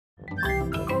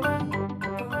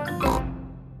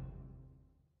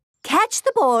Catch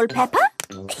the ball, Peppa.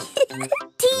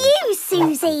 To you,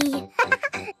 Suzy.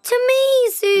 To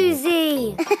me,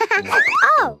 Suzy.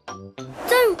 Oh,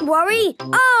 don't worry.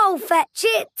 I'll fetch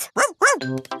it.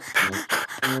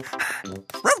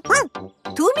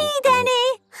 To me,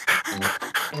 Danny.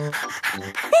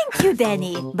 Thank you,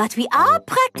 Danny. But we are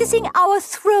practicing our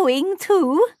throwing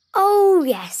too. Oh,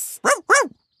 yes.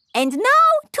 And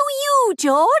now to you,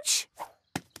 George.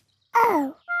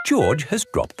 Oh. George has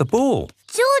dropped the ball.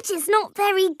 George is not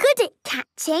very good at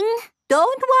catching.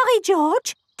 Don't worry,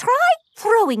 George. Try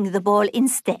throwing the ball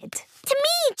instead. To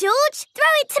me, George.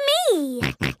 Throw it to me.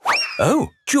 Oh,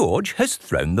 George has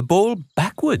thrown the ball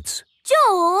backwards.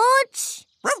 George.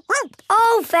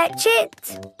 I'll fetch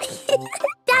it.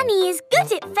 Danny is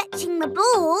good at fetching the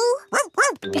ball.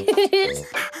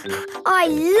 I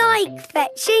like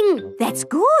fetching. That's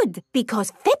good,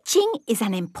 because fetching is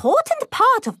an important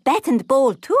part of bat and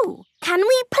ball too. Can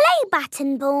we play bat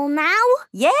and ball now?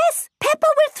 Yes, Peppa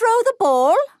will throw the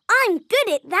ball. I'm good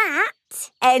at that.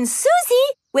 And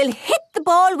Suzy will hit the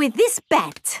ball with this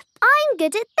bat. I'm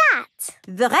good at that.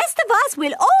 The rest of us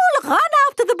will all run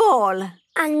after the ball.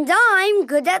 And I'm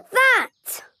good at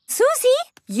that. Suzy,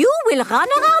 you will run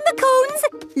around the cones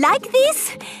like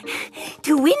this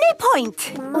to win a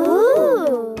point.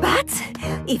 Ooh. But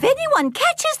if anyone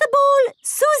catches the ball,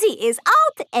 Suzy is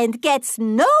out and gets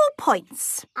no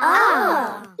points.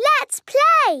 Let's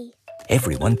play.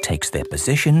 Everyone takes their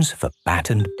positions for bat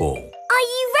and ball. Are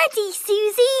you ready,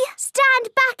 Suzy?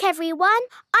 Stand back, everyone.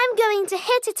 I'm going to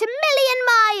hit it 1,000,000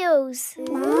 miles.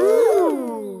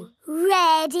 Ooh.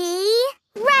 Ready?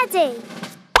 Ready.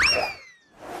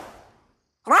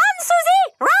 Run, Suzy,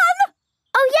 run!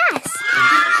 Oh, yes.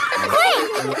 Quick,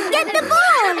 get the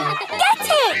ball. Get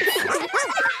it.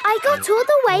 I got all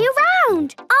the way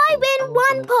around. I win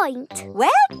 1 point.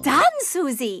 Well done,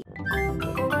 Suzy.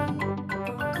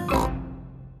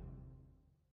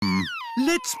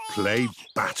 Let's play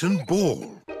bat and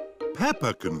ball.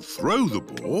 Peppa can throw the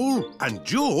ball and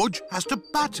George has to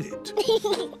bat it.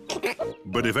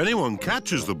 But if anyone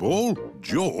catches the ball,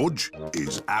 George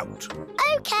is out.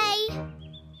 Okay.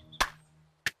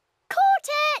 Caught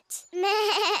it.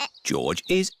 George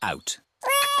is out.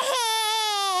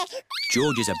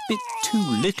 George is a bit too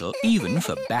little even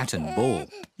for bat and ball.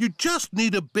 You just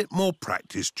need a bit more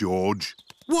practice, George.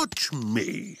 Watch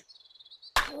me.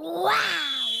 Wow.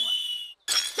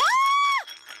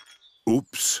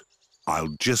 Oops.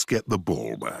 I'll just get the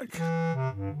ball back.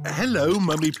 Hello,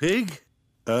 Mummy Pig.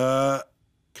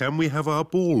 Can we have our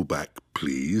ball back,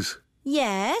 please?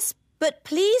 Yes, but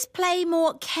please play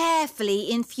more carefully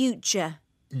in future.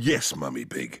 Yes, Mummy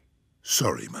Pig.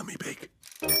 Sorry, Mummy Pig.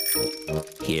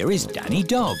 Here is Danny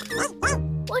Dog.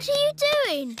 What are you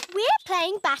doing? We're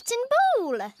playing bat and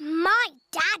ball. My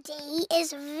daddy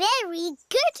is very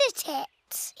good at it.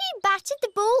 He batted the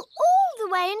ball all the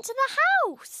way into the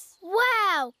house.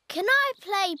 Wow, can I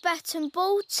play bat and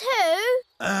ball too?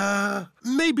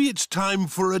 Maybe it's time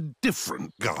for a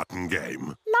different garden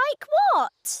game. Like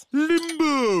what?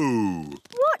 Limbo!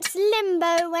 What's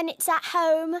limbo when it's at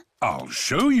home? I'll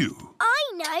show you. I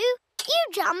know.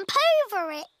 You jump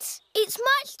over it. It's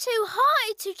much too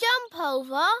high to jump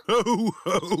over. Ho,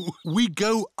 ho! We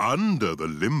go under the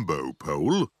limbo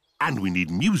pole and we need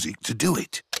music to do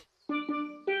it.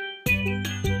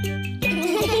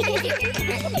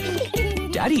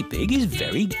 Daddy Pig is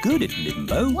very good at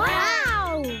limbo.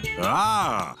 Wow!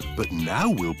 Ah, but now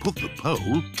we'll put the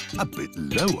pole a bit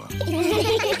lower.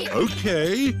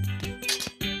 OK.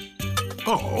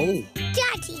 Oh.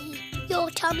 Daddy, your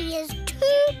tummy is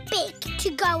too big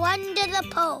to go under the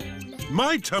pole.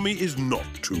 My tummy is not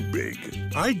too big.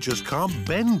 I just can't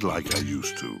bend like I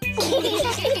used to.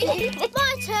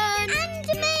 My turn. And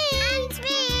me. And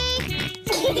me.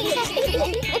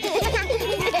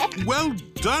 Well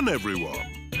done, everyone.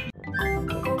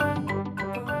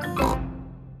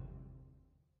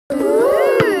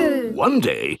 One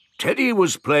day, Teddy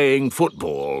was playing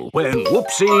football when,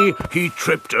 whoopsie, he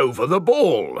tripped over the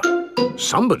ball.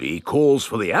 Somebody calls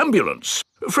for the ambulance.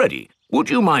 Freddie, would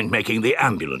you mind making the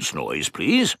ambulance noise,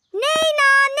 please?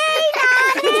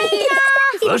 Nina, Nina, Nina.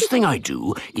 First thing I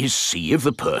do is see if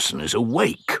the person is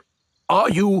awake. Are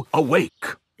you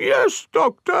awake? Yes,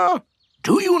 Doctor.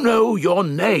 Do you know your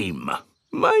name?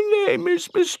 My name is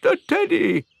Mr.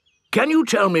 Teddy. Can you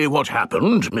tell me what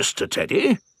happened, Mr.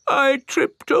 Teddy? I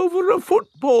tripped over a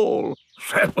football.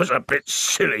 That was a bit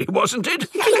silly, wasn't it?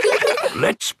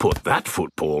 Let's put that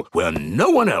football where no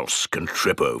one else can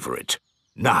trip over it.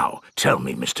 Now, tell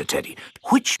me, Mr. Teddy,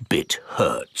 which bit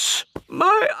hurts?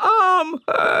 My arm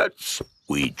hurts.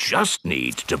 We just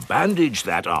need to bandage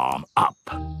that arm up.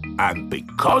 And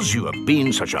because you have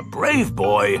been such a brave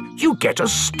boy, you get a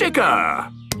sticker.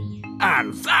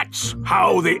 And that's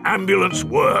how the ambulance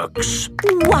works.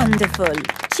 Wonderful.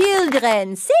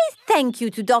 Children, say thank you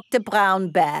to Dr. Brown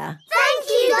Bear. Thank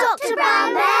you, Dr.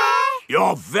 Brown Bear.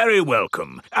 You're very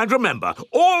welcome. And remember,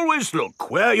 always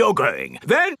look where you're going.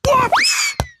 Then,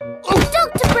 whoops!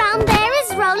 Dr. Brown Bear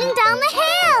is rolling down the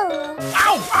hill.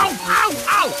 Ow, ow, ow,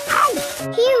 ow, ow!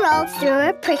 He rolled through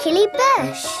a prickly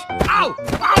bush. Ow,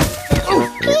 ow, ow!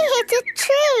 He hit a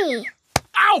tree.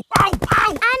 Ow, ow,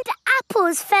 ow! And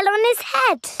apples fell on his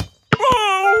head.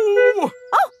 Oh!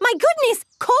 Oh, my goodness!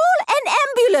 Call an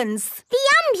ambulance! The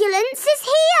ambulance is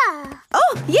here.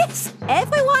 Oh, yes!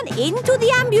 Everyone into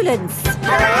the ambulance!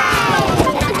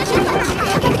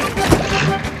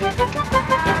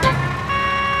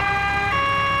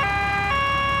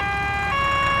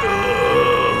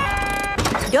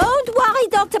 Don't worry,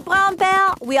 Dr. Brown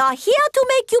Bear. We are here to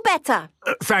make you better.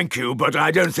 Thank you, but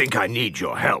I don't think I need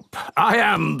your help. I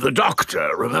am the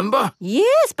doctor, remember?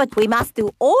 Yes, but we must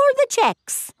do all the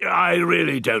checks. I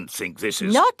really don't think this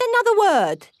is... Not another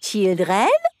word. Children,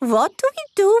 what do we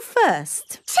do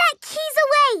first? Check he's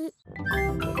awake.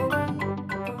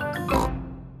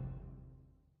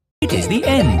 It is the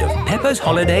end of Peppa's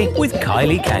holiday with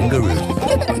Kylie Kangaroo.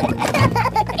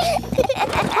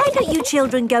 Why don't you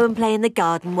children go and play in the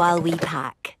garden while we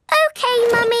pack? OK,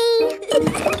 Mummy.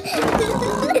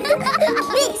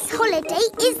 This holiday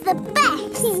is the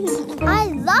best. I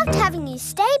loved having you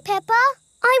stay, Peppa.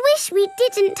 I wish we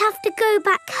didn't have to go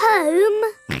back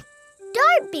home.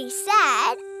 Don't be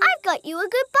sad. I've got you a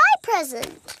goodbye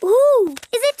present. Ooh,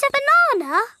 is it a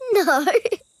banana? No.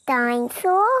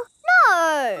 Dinosaur?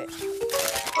 No.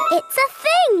 It's a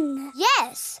thing.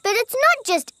 Yes, but it's not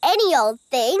just any old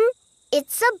thing.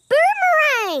 It's a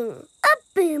boomerang. A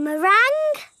boomerang?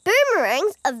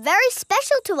 Boomerangs are very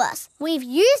special to us. We've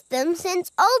used them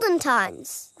since olden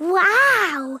times.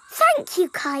 Wow. Thank you,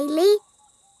 Kylie.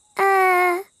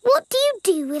 What do you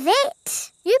do with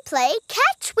it? You play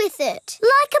catch with it.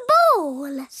 Like a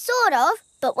ball? Sort of,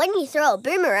 but when you throw a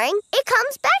boomerang, it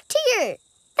comes back to you.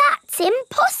 That's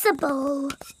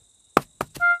impossible.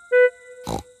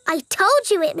 I told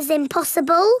you it was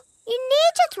impossible. You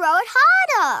need to throw it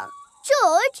harder.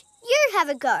 George, you have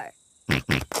a go.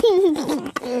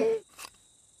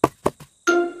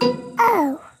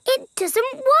 Oh, it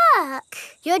doesn't work.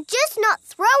 You're just not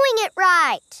throwing it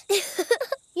right.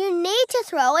 You need to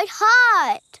throw it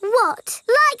hard. What,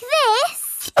 like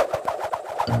this?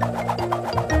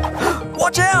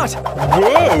 Watch out!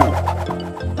 Whoa!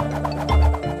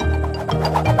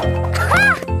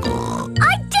 Ha!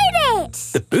 I did it!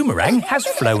 The boomerang has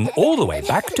flown all the way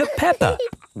back to Peppa.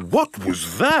 What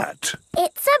was that?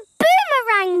 It's a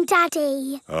boomerang,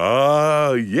 Daddy.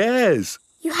 Ah, yes.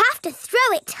 You have to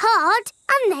throw it hard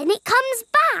and then it comes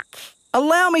back.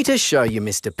 Allow me to show you,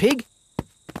 Mr. Pig.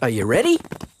 Are you ready?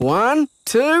 1,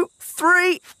 2,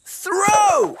 3,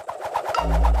 throw!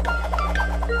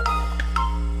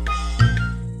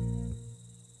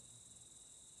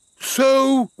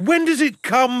 So, when does it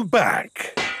come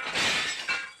back?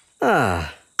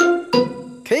 Ah.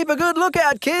 Keep a good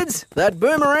lookout, kids. That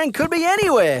boomerang could be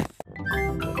anywhere.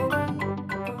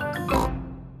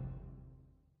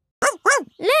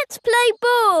 Let's play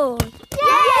ball.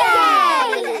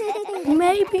 Yay!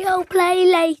 Maybe I'll play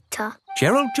later.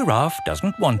 Gerald Giraffe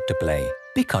doesn't want to play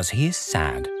because he is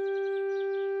sad.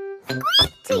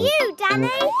 To you,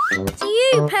 Danny. To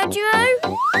you, Pedro.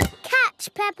 Catch,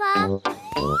 Peppa.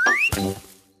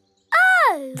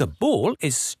 Oh! The ball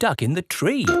is stuck in the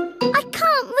tree. I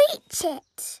can't reach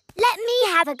it. Let me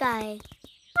have a go.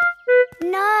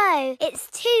 No, it's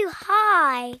too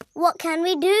high. What can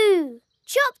we do?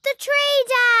 Chop the tree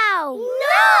down.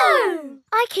 No!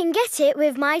 I can get it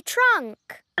with my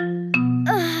trunk.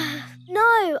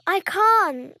 No, I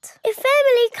can't. If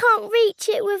Emily can't reach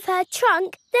it with her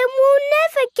trunk, then we'll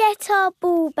never get our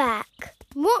ball back.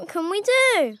 What can we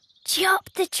do? Chop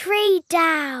the tree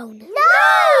down.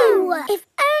 No! If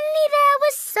only there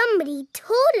was somebody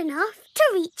tall enough to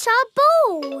reach our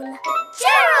ball.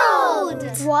 Gerald!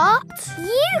 What?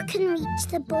 You can reach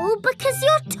the ball because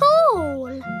you're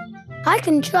tall. I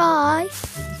can try.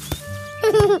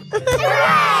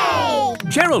 Hooray!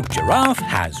 Gerald Giraffe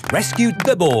has rescued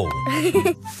the ball.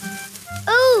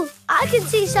 Oh, I can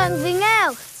see something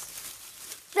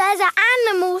else. There's an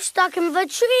animal stuck in the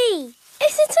tree.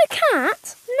 Is it a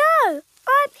cat? No,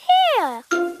 I'm here.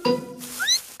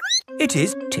 It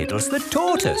is Tiddles the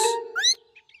tortoise.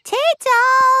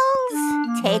 Tiddles!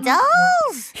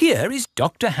 Tiddles! Here is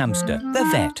Dr. Hamster, the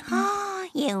vet. Oh,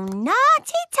 you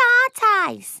naughty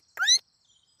tortoise.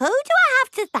 Who do I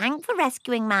have to thank for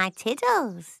rescuing my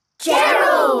tiddles?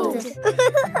 Gerald!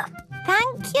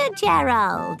 Thank you,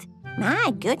 Gerald.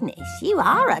 My goodness, you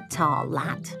are a tall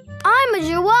lad. I'm a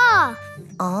giraffe.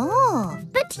 Oh.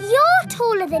 But you're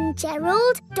taller than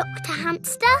Gerald, Dr.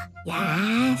 Hamster.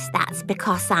 Yes, that's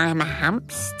because I'm a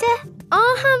hamster.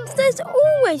 Are hamsters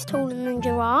always taller than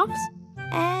giraffes?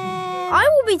 I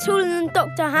will be taller than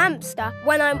Dr. Hamster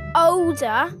when I'm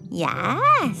older.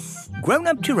 Yes.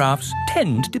 Grown-up giraffes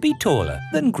tend to be taller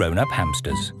than grown-up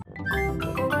hamsters.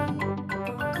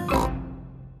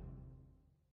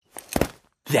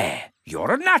 There,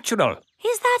 you're a natural.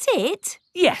 Is that it?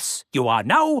 Yes, you are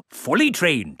now fully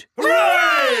trained.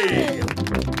 Hooray!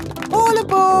 All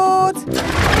aboard!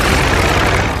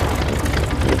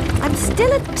 I'm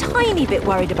still a tiny bit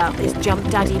worried about this jump,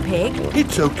 Daddy Pig.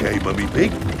 It's okay, Mummy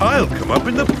Pig. I'll come up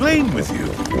in the plane with you.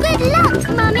 Good luck,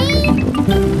 Mummy.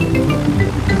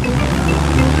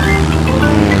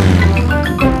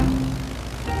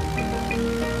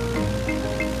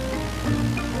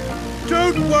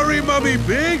 Don't worry, Mummy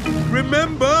Pig.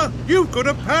 Remember, you've got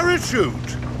a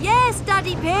parachute. Yes,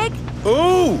 Daddy Pig.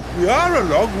 Oh, we are a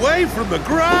long way from the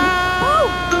ground.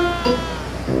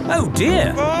 Oh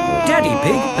dear, Daddy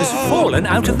Pig has fallen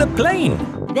out of the plane.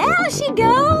 There she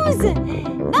goes.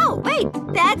 No, wait,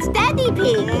 that's Daddy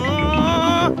Pig.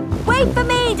 Wait for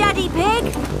me, Daddy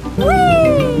Pig.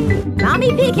 Whee!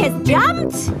 Mummy Pig has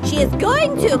jumped. She is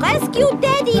going to rescue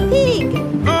Daddy Pig.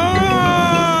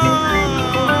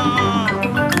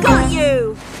 Got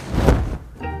you.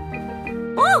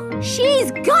 Oh,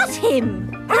 she's got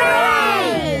him.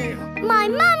 Hooray! My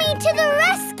mummy to the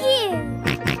rescue.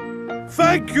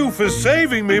 Thank you for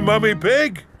saving me, Mummy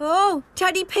Pig. Oh,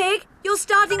 Daddy Pig, you're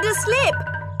starting to slip.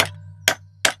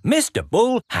 Mr.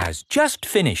 Bull has just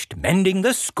finished mending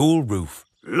the school roof.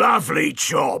 Lovely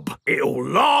job. It'll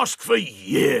last for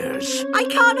years. I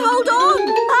can't hold on.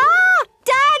 Ah,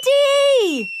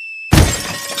 Daddy!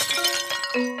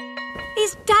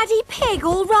 Is Daddy Pig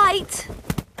all right?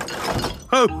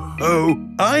 Ho, ho,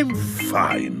 I'm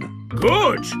fine.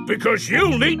 Good, because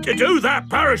you'll need to do that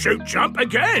parachute jump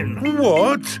again.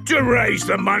 What? To raise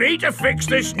the money to fix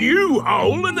this new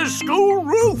hole in the school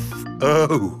roof.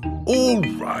 Oh, all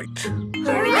right.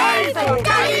 Hooray for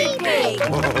Daddy Pig!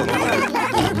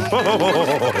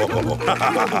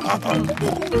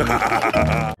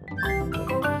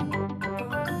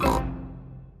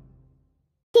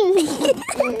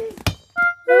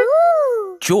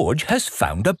 George has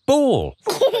found a ball.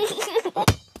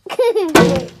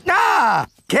 Ah!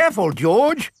 Careful,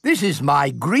 George. This is my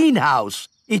greenhouse.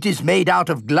 It is made out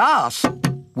of glass,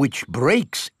 which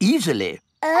breaks easily.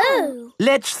 Oh.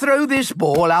 Let's throw this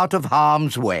ball out of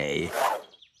harm's way.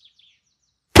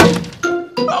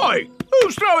 Oi!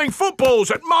 Who's throwing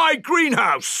footballs at my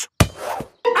greenhouse?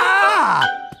 Ah!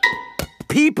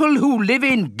 People who live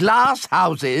in glass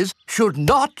houses should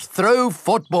not throw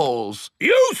footballs.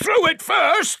 You threw it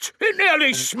first. It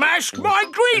nearly smashed my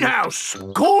greenhouse.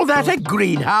 Call that a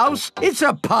greenhouse? It's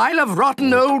a pile of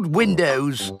rotten old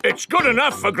windows. It's good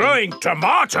enough for growing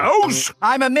tomatoes.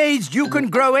 I'm amazed you can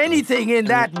grow anything in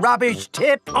that rubbish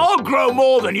tip. I'll grow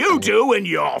more than you do in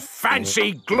your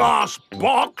fancy glass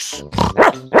box.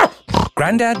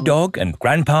 Grandad Dog and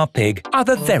Grandpa Pig are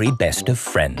the very best of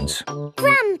friends.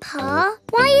 Grandpa,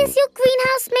 why is your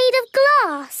greenhouse made of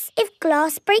glass if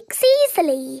glass breaks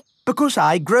easily? Because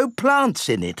I grow plants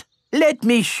in it. Let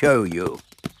me show you.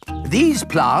 These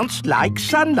plants like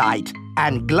sunlight,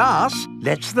 and glass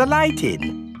lets the light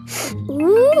in.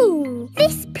 Ooh,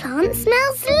 this plant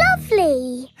smells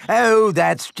lovely. Oh,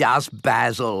 that's just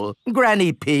basil.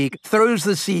 Granny Pig throws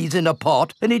the seeds in a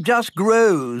pot and it just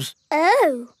grows.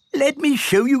 Oh. Let me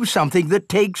show you something that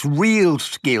takes real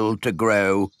skill to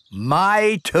grow.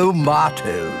 My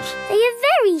tomatoes. They are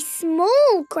very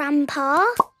small, Grandpa.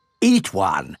 Eat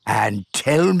one and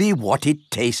tell me what it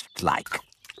tastes like.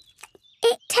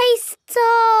 It tastes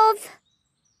of...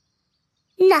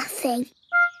 nothing.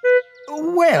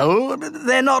 Well,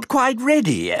 they're not quite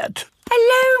ready yet.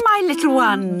 Hello, my little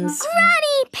ones.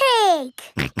 Granny Pig!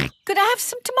 Could I have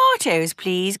some tomatoes,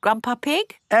 please, Grandpa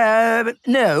Pig?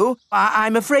 No.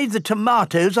 I'm afraid the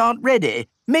tomatoes aren't ready.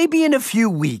 Maybe in a few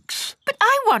weeks. But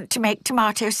I want to make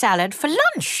tomato salad for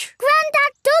lunch.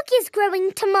 Grandad Dog is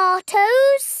growing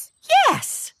tomatoes.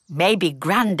 Yes. Maybe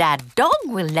Grandad Dog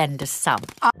will lend us some.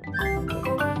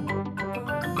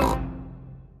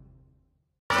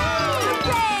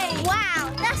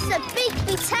 Wow, that's a big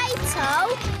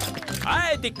potato.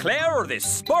 I declare this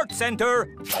sports centre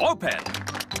open.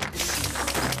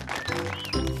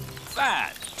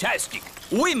 Fantastic.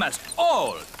 We must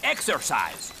all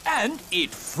exercise. and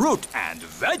eat fruit and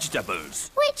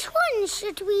vegetables. Which one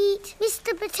should we eat,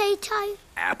 Mr. Potato?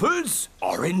 Apples,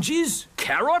 oranges,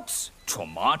 carrots,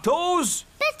 tomatoes.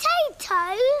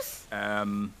 Potatoes?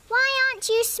 Why aren't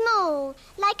you small,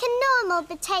 like a normal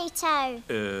potato?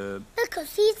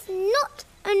 Because he's not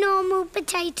a normal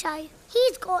potato.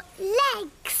 He's got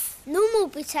legs. Normal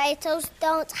potatoes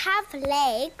don't have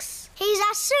legs. He's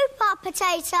a super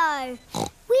potato.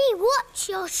 We watch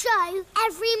your show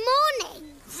every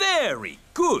morning. Very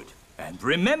good. And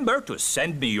remember to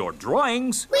send me your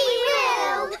drawings. We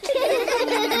will.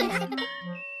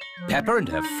 Peppa and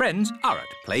her friends are at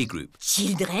playgroup.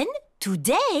 Children,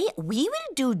 today we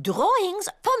will do drawings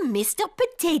for Mr.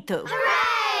 Potato.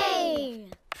 Hooray!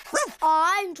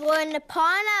 I'm drawing a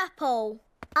pineapple.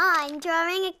 I'm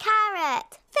drawing a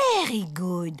carrot. Very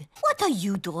good. What are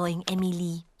you drawing,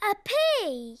 Emily? A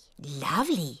pea.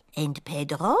 Lovely. And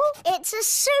Pedro? It's a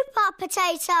super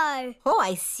potato. Oh,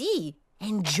 I see.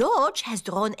 And George has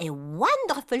drawn a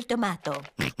wonderful tomato.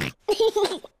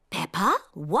 Peppa,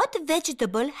 what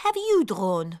vegetable have you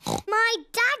drawn? My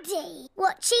daddy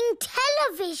watching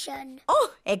television.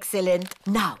 Oh, excellent.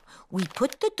 Now, we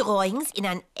put the drawings in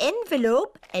an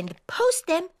envelope and post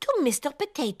them to Mr.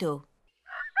 Potato.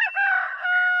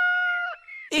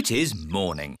 It is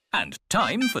morning and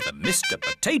time for the Mr.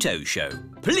 Potato Show.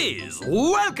 Please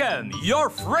welcome your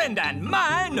friend and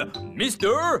mine,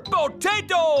 Mr.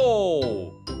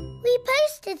 Potato! We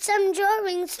posted some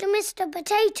drawings to Mr.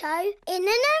 Potato in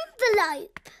an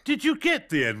envelope. Did you get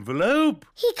the envelope?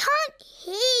 He can't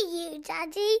hear you,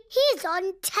 Daddy. He's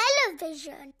on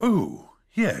television. Oh,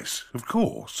 yes, of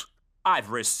course.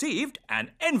 I've received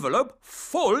an envelope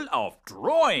full of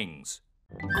drawings.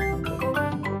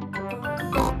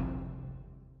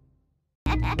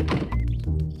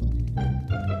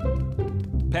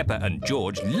 Peppa and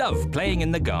George love playing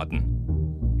in the garden.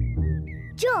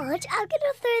 George, I'm going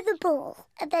to throw the ball,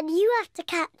 and then you have to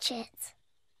catch it.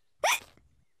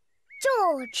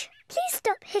 George, please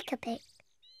stop hiccuping.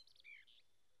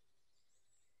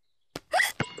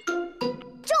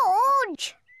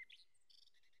 George!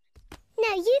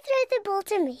 Now you throw the ball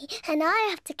to me, and I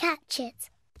have to catch it.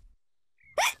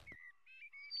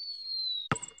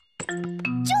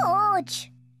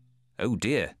 George! Oh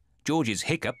dear, George's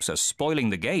hiccups are spoiling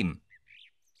the game.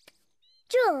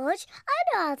 George, I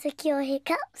know how to cure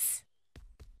hiccups.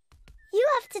 You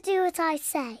have to do what I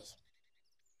say.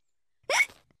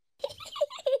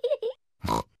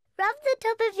 Rub the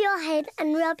top of your head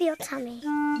and rub your tummy.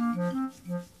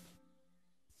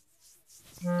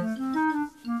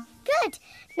 Good.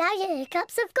 Now your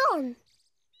hiccups have gone.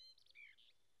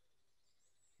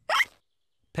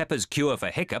 Peppa's cure for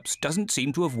hiccups doesn't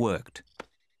seem to have worked.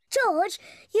 George,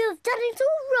 you have done it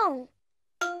all wrong.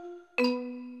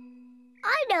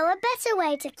 I know a better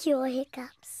way to cure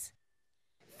hiccups.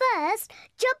 First,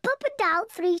 jump up and down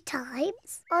 3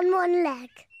 times on one leg.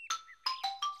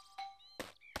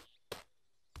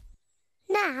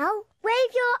 Now,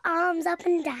 wave your arms up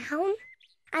and down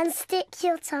and stick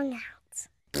your tongue out.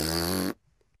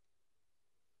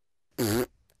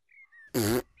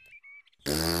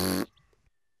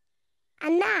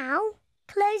 And now,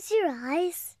 close your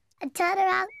eyes and turn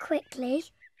around quickly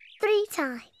 3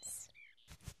 times.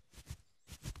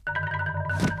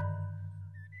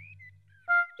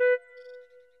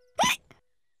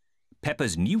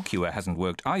 Peppa's new cure hasn't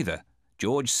worked either.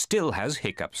 George still has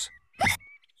hiccups.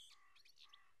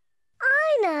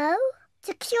 I know.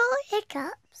 To cure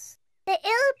hiccups, the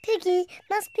ill piggy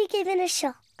must be given a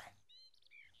shock.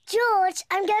 George,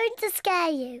 I'm going to scare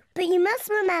you, but you must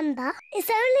remember, it's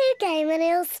only a game and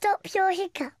it'll stop your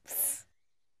hiccups.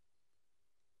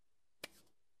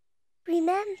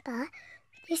 Remember,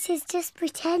 this is just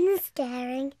pretend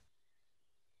scaring.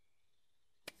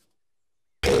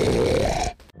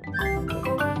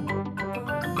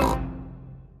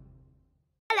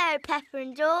 Hello, Peppa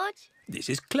and George. This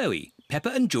is Chloe, Peppa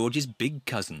and George's big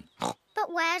cousin.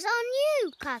 But where's our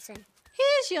new cousin?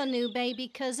 Here's your new baby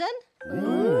cousin.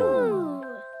 Ooh.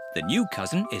 The new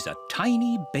cousin is a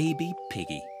tiny baby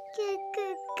piggy. Goo,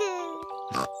 goo, goo.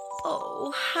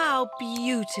 Oh, how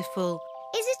beautiful.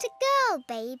 Is it a girl,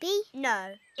 baby?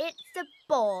 No, it's a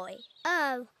boy.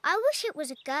 Oh, I wish it was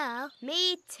a girl.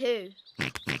 Me too.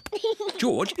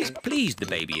 George is pleased the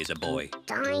baby is a boy.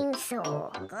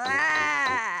 Dinosaur.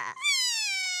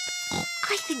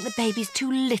 I think the baby's too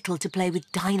little to play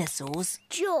with dinosaurs.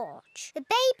 George, the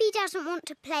baby doesn't want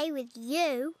to play with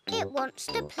you. It wants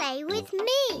to play with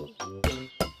me.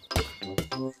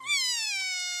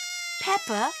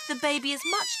 Peppa, the baby is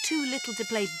much too little to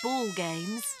play ball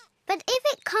games. But if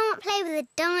it can't play with a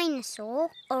dinosaur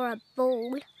or a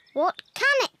ball, what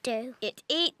can it do? It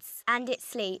eats and it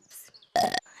sleeps.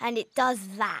 And it does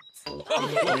that. Auntie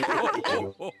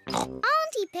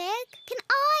Pig, can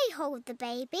I hold the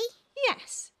baby?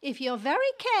 Yes, if you're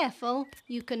very careful,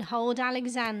 you can hold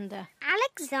Alexander.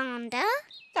 Alexander?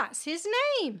 That's his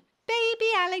name,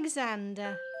 Baby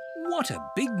Alexander. What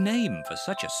a big name for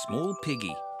such a small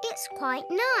piggy. It's quite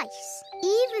nice,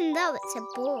 even though it's a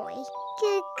boy.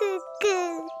 Goo, goo,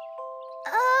 goo.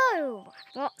 Oh,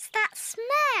 what's that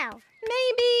smell?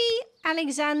 Maybe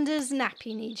Alexander's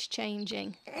nappy needs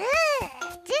changing. Ugh,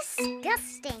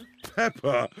 disgusting.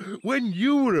 Peppa, when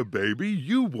you were a baby,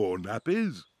 you wore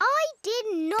nappies. I did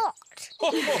not.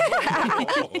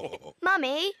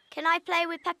 Mummy, can I play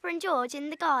with Peppa and George in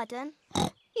the garden?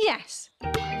 Yes.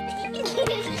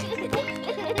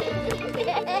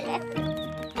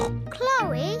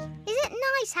 Chloe, is it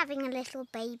nice having a little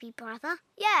baby brother?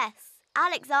 Yes,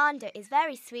 Alexander is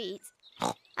very sweet.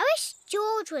 I wish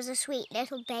George was a sweet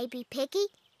little baby piggy.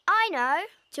 I know.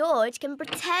 George can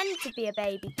pretend to be a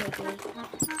baby piggy.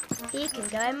 He can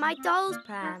go in my doll's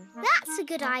pram. That's a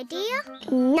good idea.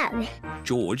 No.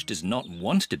 George does not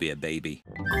want to be a baby.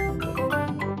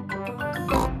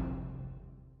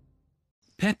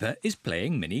 Peppa is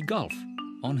playing mini golf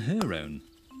on her own.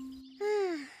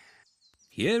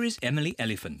 Here is Emily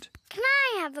Elephant. Can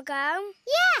I have a go?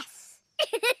 Yes!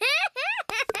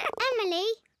 Emily,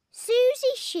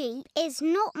 Suzy Sheep is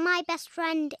not my best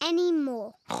friend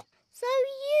anymore. So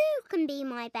you can be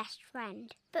my best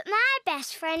friend. But my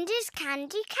best friend is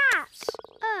Candy Cat.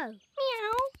 Oh.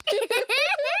 Meow.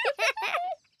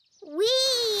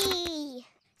 Wee!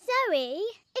 Zoe,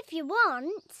 if you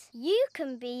want, you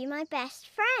can be my best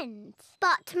friend.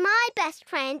 But my best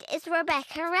friend is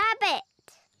Rebecca Rabbit.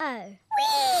 Oh.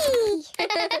 Whee!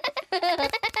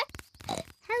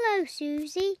 Hello,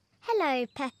 Suzy. Hello,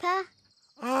 Peppa.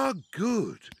 Ah,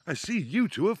 good. I see you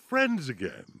two are friends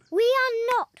again. We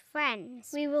are not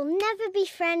friends. We will never be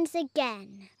friends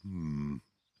again.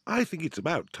 I think it's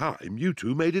about time you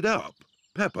two made it up.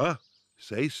 Peppa,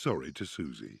 say sorry to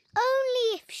Suzy.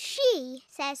 Only if she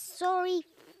says sorry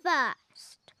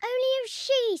first. Only if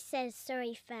she says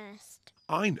sorry first.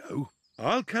 I know.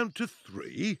 I'll count to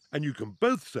 3 and you can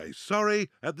both say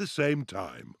sorry at the same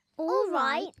time. All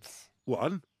right.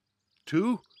 1,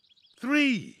 2,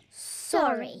 3.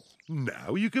 Sorry.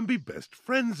 Now you can be best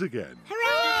friends again.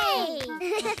 Hooray!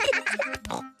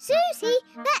 Suzy,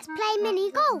 let's play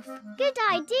mini golf. Good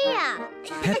idea.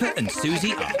 Peppa and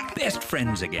Suzy are best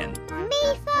friends again.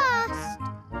 Me first.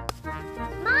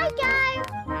 My go.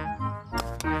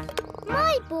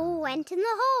 My ball went in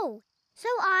the hole, so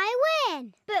I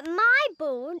win. But my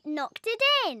ball knocked it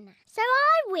in, so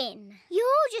I win.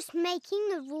 You're just making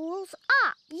the rules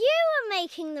up. You are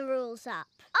making the rules up.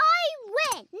 I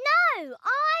win. No,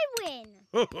 I win.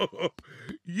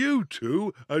 You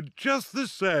two are just the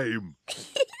same.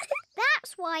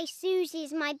 That's why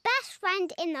Suzy's my best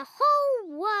friend in the whole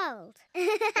world.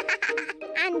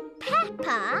 And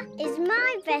Peppa is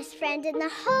my best friend in the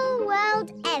whole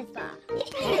world ever.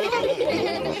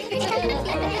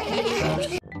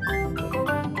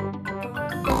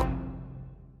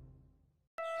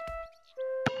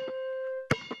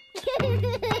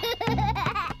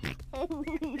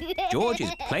 George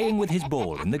is playing with his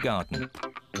ball in the garden.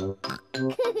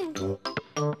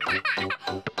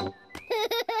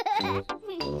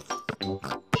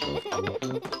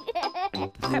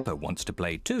 Peppa wants to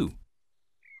play too.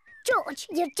 George,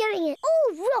 you're doing it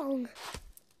all wrong.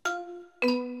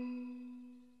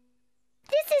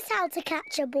 This is how to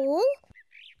catch a ball.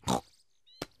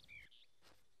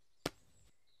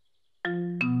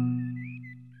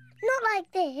 Not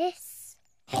like this.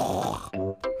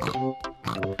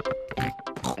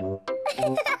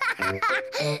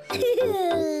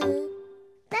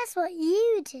 That's what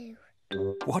you do.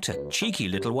 What a cheeky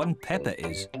little one Peppa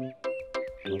is.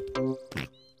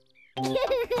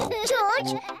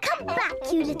 George, come back,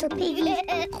 you little piggy.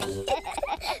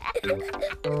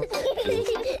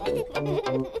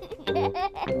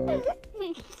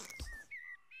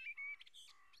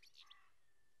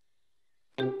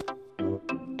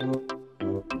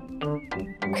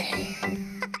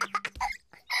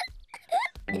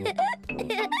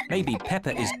 Maybe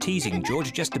Peppa is teasing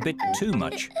George just a bit too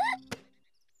much.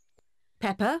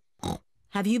 Peppa,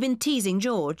 have you been teasing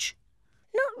George?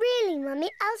 Not really, Mummy.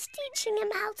 I was teaching him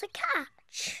how to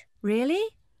catch. Really?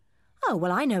 Oh,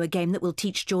 well, I know a game that will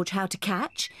teach George how to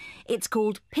catch. It's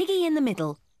called Piggy in the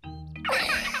Middle.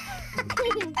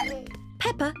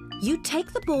 Peppa, you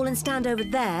take the ball and stand over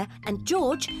there, and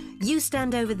George, you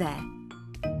stand over there.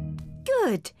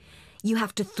 Good. You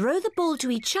have to throw the ball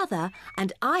to each other,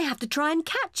 and I have to try and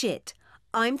catch it.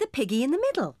 I'm the piggy in the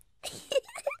middle.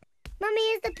 Mummy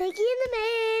is the piggy in the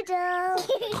middle.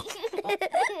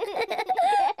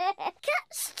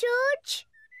 Catch, George.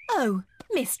 Oh,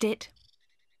 missed it.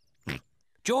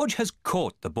 George has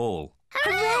caught the ball.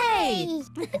 Hooray!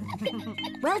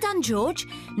 Well done, George.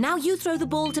 Now you throw the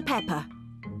ball to Peppa.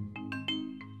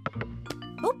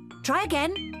 Oh, try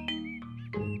again.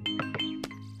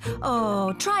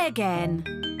 Oh, try again.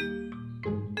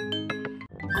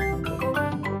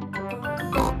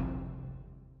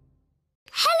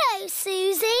 Hello,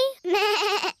 Suzy.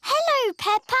 Hello,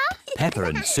 Peppa. Peppa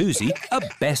and Suzy are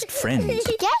best friends.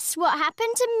 Guess what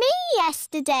happened to me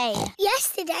yesterday?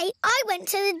 Yesterday, I went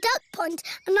to the duck pond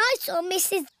and I saw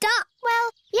Mrs. Duck.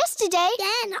 Well, yesterday,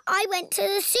 then I went to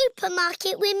the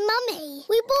supermarket with Mummy.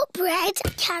 We bought bread,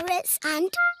 carrots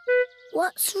and...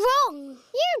 What's wrong?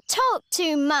 You talk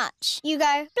too much. You go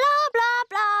blah, blah,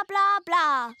 blah, blah,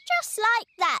 blah. Just like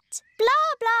that.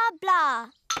 Blah, blah, blah.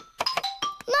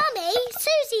 Mummy,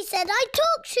 Suzy said I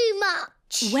talk too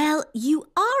much. Well, you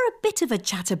are a bit of a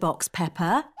chatterbox,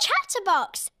 Peppa.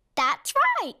 Chatterbox. That's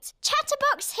right.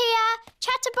 Chatterbox here,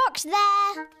 chatterbox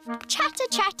there. Chatter,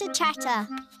 chatter, chatter.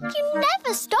 You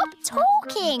never stop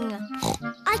talking.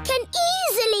 I can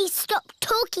easily stop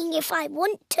talking if I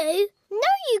want to.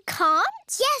 No, you can't.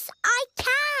 Yes, I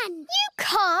can. You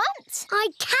can't. I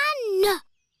can.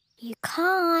 You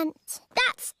can't.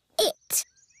 That's it.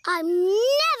 I'm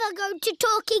never going to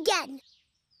talk again.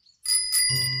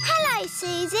 Hello,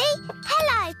 Suzy.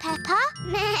 Hello, Peppa.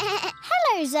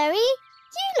 Hello, Zoe.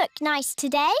 You look nice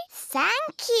today.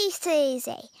 Thank you,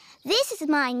 Suzy. This is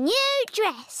my new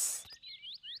dress.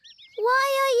 Why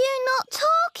are you not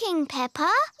talking,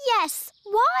 Peppa? Yes,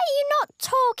 why are you not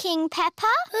talking,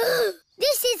 Peppa?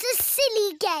 This is a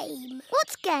silly game.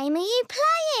 What game are you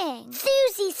playing?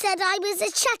 Suzy said I was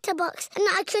a chatterbox and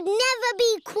I could never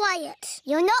be quiet.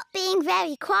 You're not being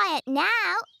very quiet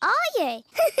now, are you?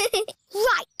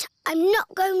 Right, I'm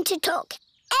not going to talk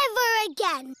ever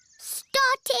again.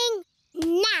 Starting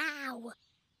now.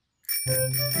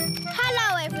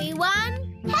 Hello,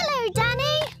 everyone. Hello,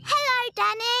 Danny. Hello,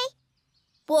 Danny.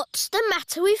 What's the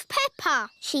matter with Peppa?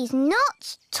 She's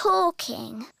not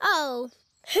talking. Oh,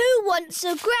 who wants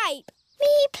a grape?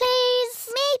 Me, please.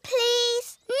 Me,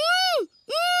 please.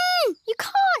 You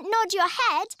can't nod your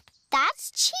head.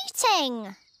 That's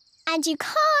cheating. And you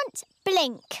can't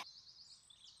blink.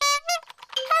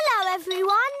 Hello,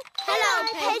 everyone. Hello,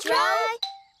 Pedro.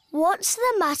 What's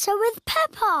the matter with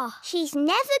Peppa? She's never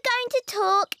going to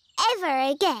talk ever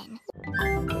again.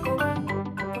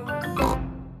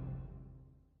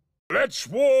 Let's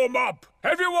warm up.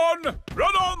 Everyone,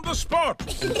 run on the spot.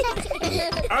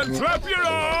 And clap your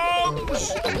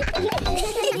arms.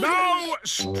 Now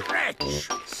stretch.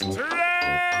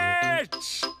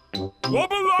 Stretch.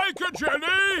 Wobble like a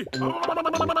jelly.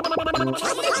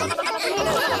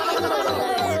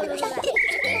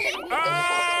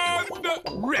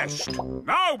 And rest.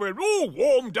 Now we're all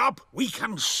warmed up, we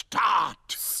can start.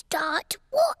 Start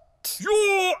what?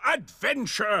 Your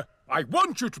adventure. I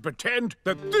want you to pretend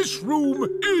that this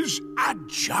room is a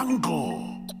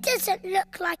jungle. It doesn't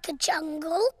look like a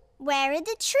jungle. Where are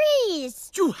the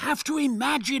trees? You have to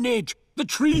imagine it. The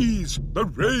trees, the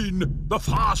rain, the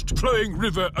fast-flowing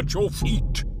river at your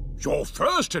feet. Your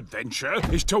first adventure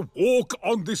is to walk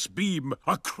on this beam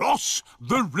across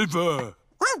the river.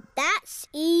 That's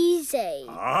easy.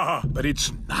 Ah, but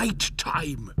it's night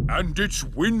time and it's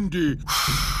windy.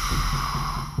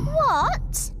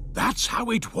 What? That's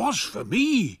how it was for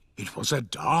me. It was a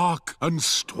dark and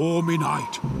stormy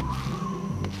night.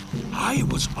 I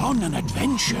was on an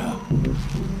adventure.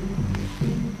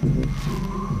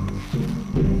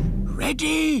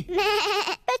 Ready?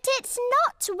 But it's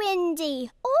not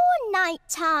windy or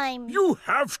nighttime. You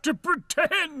have to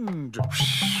pretend.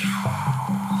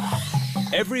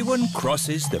 Everyone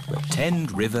crosses the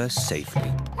pretend river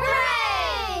safely.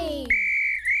 Hooray!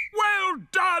 Well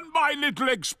done, my little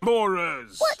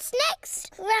explorers. What's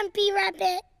next, Grumpy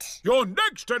Rabbit? Your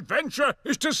next adventure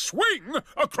is to swing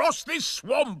across this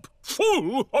swamp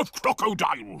full of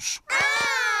crocodiles.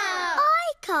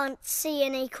 I can't see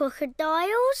any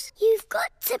crocodiles. You've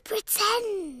got to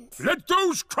pretend. Let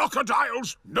those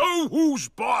crocodiles know who's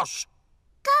boss.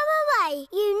 Go away,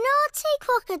 you naughty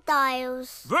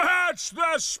crocodiles. That's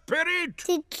the spirit.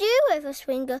 Did you ever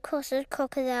swing across a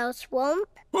crocodile swamp?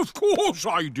 Of course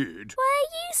I did. Were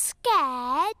you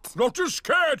scared? Not as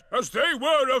scared as they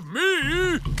were of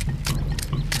me.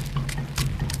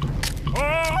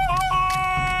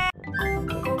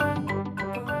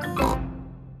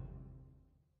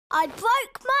 I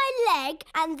broke my leg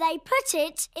and they put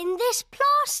it in this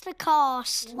plaster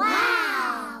cast.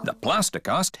 Wow! The plaster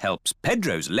cast helps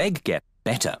Pedro's leg get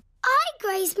better. I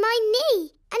grazed my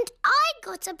knee and I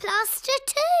got a plaster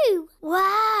too.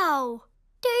 Wow!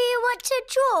 Do you want to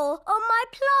draw on my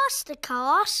plaster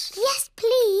cast? Yes,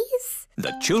 please.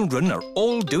 The children are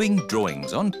all doing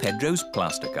drawings on Pedro's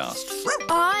plaster cast.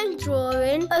 I'm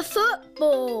drawing a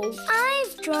football.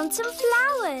 I've drawn some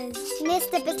flowers.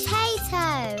 Mr.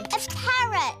 Potato. A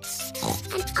parrot.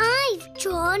 And I've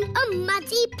drawn a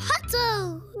muddy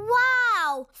puddle.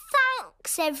 Wow!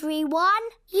 Thanks, everyone.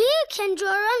 You can draw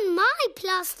on my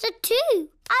plaster too.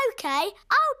 OK,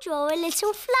 I'll draw a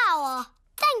little flower.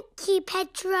 Thank you,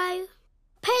 Pedro.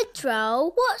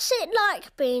 Pedro, what's it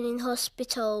like being in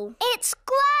hospital? It's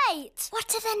great!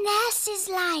 What are the nurses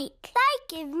like?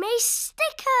 They give me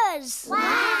stickers.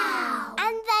 Wow!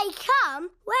 And they come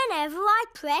whenever I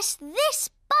press this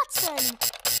button.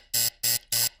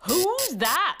 Who's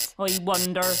that, I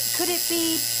wonder? Could it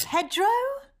be Pedro?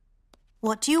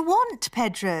 What do you want,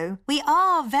 Pedro? We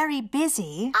are very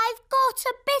busy. I've got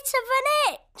a bit of an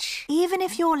itch. Even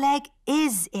if your leg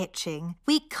is itching,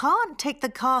 we can't take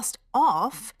the cast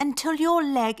off until your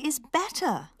leg is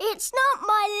better. It's not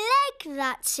my leg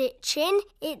that's itching,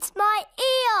 it's my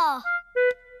ear.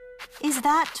 Is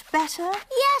that better?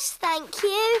 Yes, thank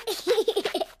you.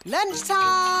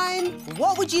 Lunchtime!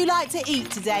 What would you like to eat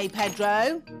today,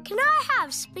 Pedro? Can I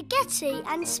have spaghetti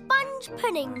and sponge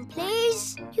pudding,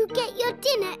 please? You get your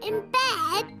dinner in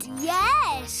bed?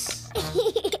 Yes.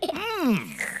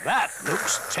 That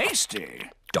looks tasty.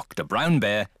 Dr. Brown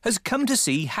Bear has come to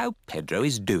see how Pedro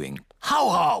is doing. How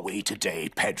are we today,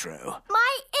 Pedro?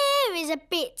 My ear is a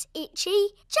bit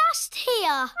itchy, just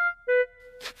here.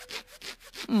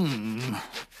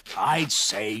 I'd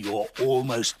say you're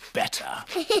almost better.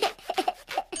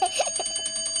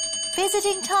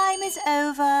 Visiting time is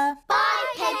over.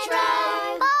 Bye,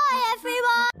 Pedro. Bye,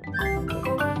 everyone.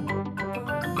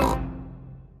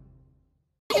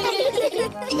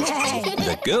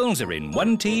 The girls are in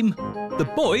one team, the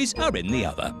boys are in the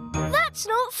other. That's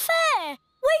not fair.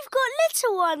 We've got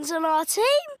little ones on our team.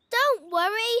 Don't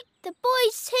worry, the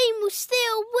boys' team will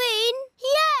still win.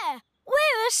 Yeah,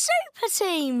 we're a super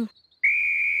team.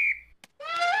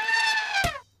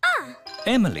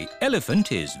 Emily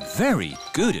Elephant is very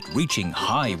good at reaching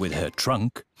high with her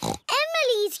trunk.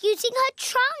 Emily's using her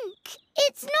trunk.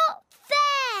 It's not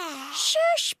fair.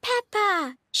 Shush,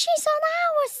 Peppa. She's on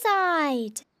our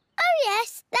side. Oh,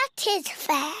 yes, that is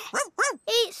fair.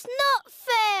 It's not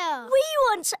fair. We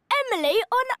want Emily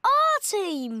on our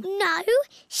team. No,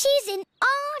 she's in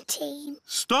our team.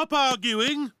 Stop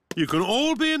arguing. You can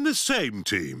all be in the same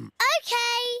team. OK.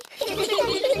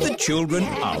 The children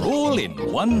are all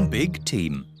in one big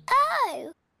team.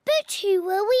 Oh, but who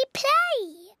will we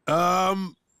play?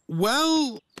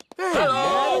 Well...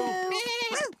 Hello!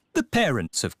 The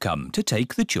parents have come to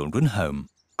take the children home.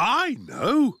 I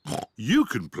know. You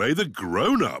can play the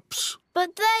grown-ups.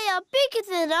 But they are bigger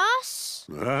than us.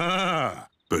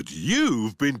 But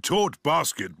you've been taught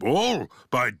basketball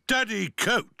by Daddy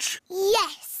Coach.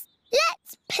 Yes,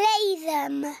 let's play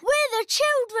them. We're the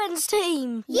children's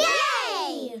team.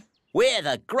 Yay! We're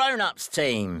the grown-ups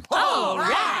team. All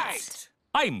right!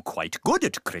 I'm quite good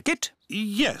at cricket.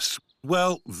 Yes,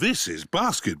 well, this is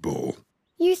basketball.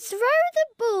 You throw the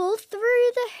ball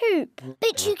through the hoop.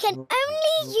 But you can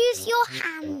only use your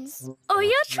hands. Or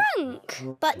your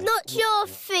trunk. But not your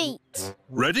feet.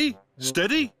 Ready,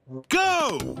 steady,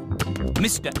 go!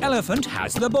 Mr. Elephant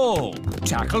has the ball.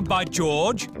 Tackled by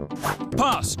George.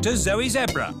 Pass to Zoe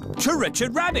Zebra. To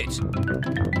Richard Rabbit.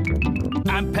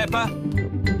 And Peppa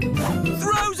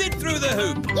throws it through the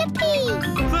hoop. Yippee!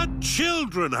 The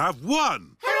children have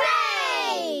won.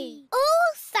 Hooray!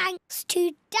 All thanks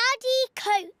to Daddy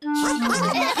Coach.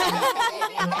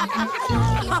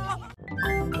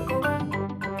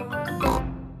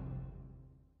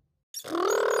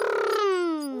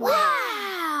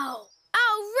 Wow!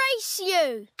 I'll race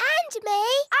you. And me.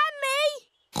 And me.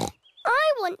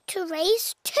 I want to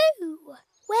race too.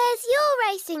 Where's your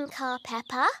racing car,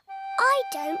 Peppa? I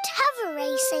don't have a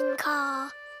racing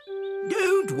car.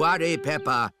 Don't worry,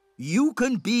 Peppa. You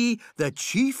can be the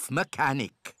chief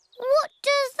mechanic. What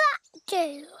does that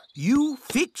do? You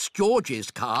fix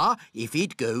George's car if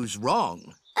it goes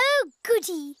wrong. Oh,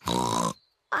 goody.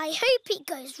 I hope it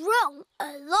goes wrong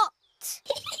a lot.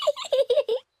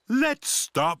 Let's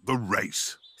start the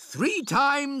race. 3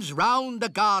 times round the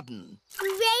garden.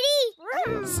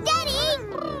 Ready, steady,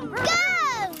 go!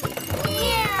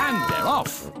 And they're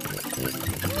off.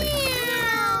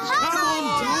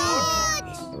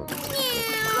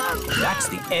 That's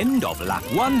the end of lap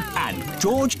 1 and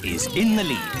George is in the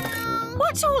lead.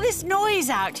 What's all this noise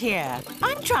out here?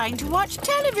 I'm trying to watch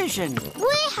television.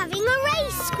 We're having a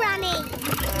race, Granny.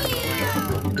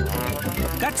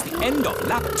 That's the end of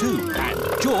lap 2, and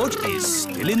George is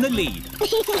still in the lead.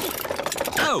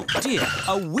 Oh, dear,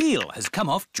 a wheel has come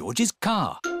off George's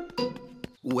car.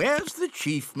 Where's the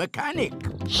chief mechanic?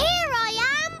 Here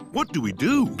I am. What do we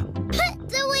do? Put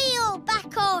the wheel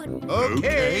back on.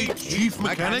 OK, Chief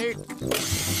Mechanic.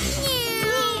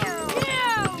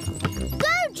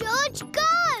 Go, George, go.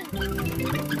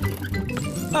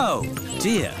 Oh,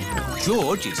 dear,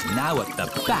 George is now at the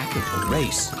back of the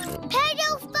race.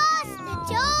 Pedal faster,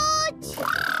 George.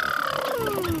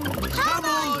 Come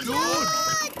on, George.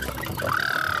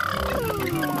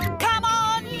 Come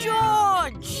on,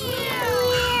 George!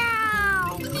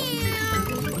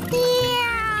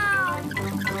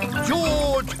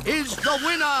 George is the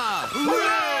winner!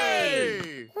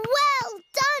 Hooray! Well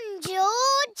done,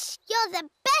 George. You're the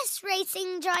best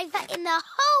racing driver in the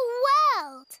whole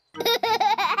world.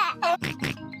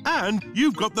 And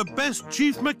you've got the best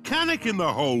Chief Mechanic in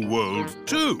the whole world,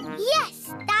 too.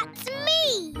 Yes, that's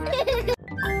me.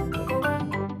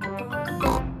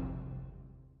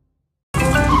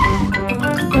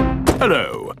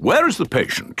 Hello, where is the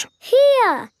patient?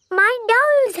 Here, my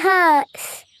nose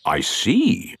hurts. I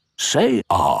see. Say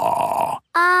ah.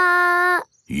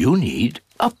 You need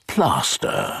a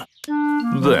plaster.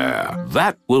 There,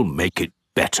 that will make it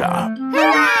better.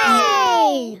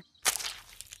 Hooray!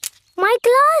 My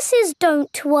glasses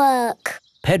don't work.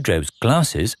 Pedro's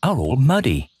glasses are all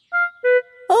muddy.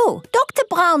 Oh, Dr.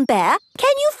 Brown Bear,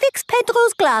 can you fix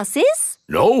Pedro's glasses?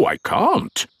 No, I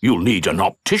can't. You'll need an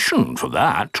optician for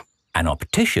that. An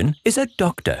optician is a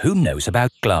doctor who knows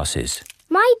about glasses.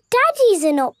 My daddy's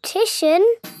an optician.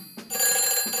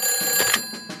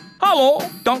 Hello,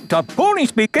 Dr. Pony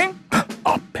speaking.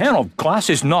 A pair of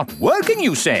glasses not working,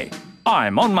 you say?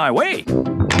 I'm on my way.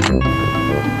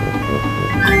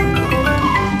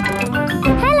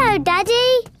 Hello,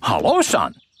 Daddy. Hello,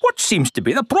 son. What seems to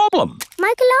be the problem?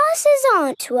 My glasses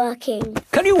aren't working.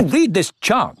 Can you read this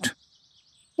chart?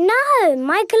 No,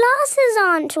 my glasses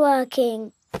aren't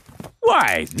working.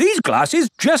 Why, these glasses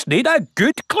just need a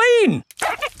good clean.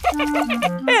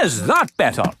 Is that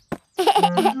better?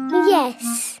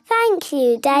 Yes, thank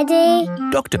you, Daddy.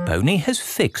 Dr. Pony has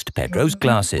fixed Pedro's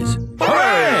glasses.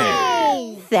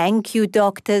 Hooray! Thank you,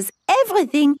 doctors.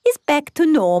 Everything is back to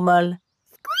normal.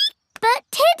 But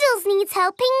Tiddles needs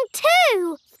helping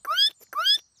too.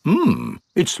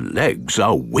 Its legs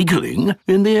are wiggling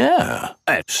in the air.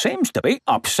 It seems to be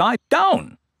upside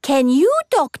down. Can you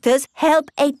doctors help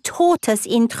a tortoise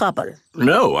in trouble?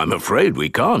 No, I'm afraid we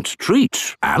can't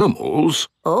treat animals.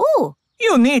 Oh.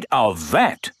 You need a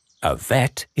vet. A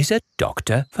vet is a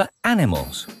doctor for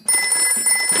animals.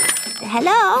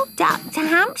 Hello, Dr.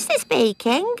 Hamster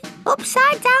speaking.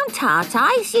 Upside down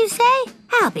tortoise, you say?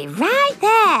 I'll be right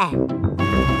there.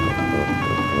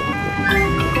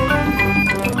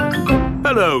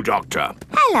 Hello, Doctor.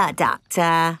 Hello,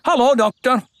 Doctor. Hello,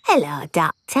 Doctor. Hello,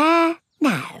 Doctor.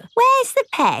 Now, where's the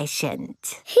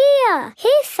patient? Here,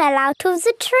 he fell out of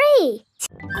the tree.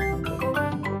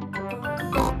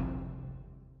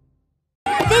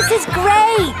 This is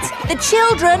great! The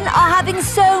children are having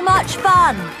so much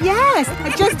fun. Yes, I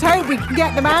just hope we can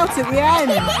get them out at the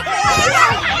end.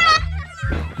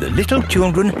 The little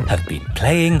children have been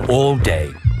playing all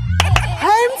day.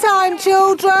 Home time,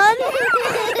 children!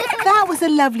 That was a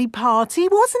lovely party,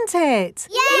 wasn't it?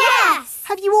 Yes!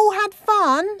 Have you all had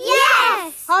fun?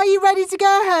 Yes! Are you ready to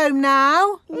go home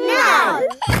now? No!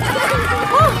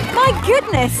 Oh, my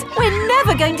goodness! We're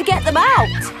never going to get them out.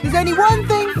 There's only one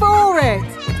thing for it.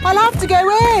 I'll have to go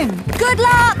in. Good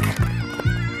luck!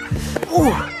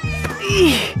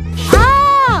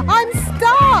 Ah! I'm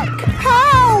stuck!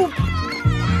 Help!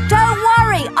 Don't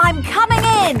worry, I'm coming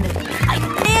in. I'm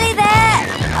nearly there.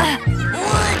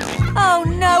 Oh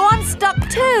no, I'm stuck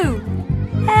too.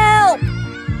 Help!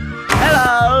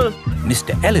 Hello!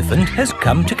 Mr. Elephant has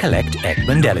come to collect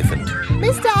Edmund Elephant.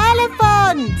 Mr.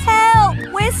 Elephant! Help!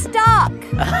 We're stuck.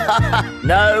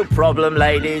 No problem,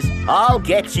 ladies. I'll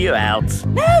get you out.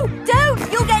 No,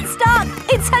 don't! You'll get stuck.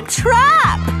 It's a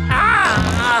trap.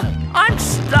 Ah! I'm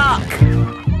stuck.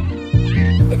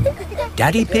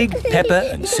 Daddy Pig,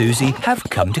 Peppa and Suzy have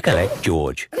come to collect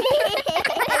George.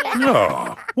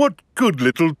 Ah, what good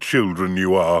little children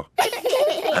you are.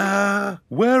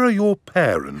 Where are your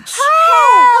parents?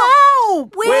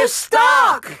 Help! We're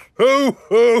stuck! Ho,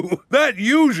 ho! That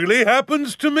usually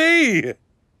happens to me.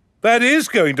 That is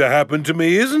going to happen to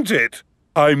me, isn't it?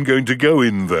 I'm going to go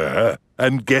in there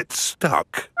and get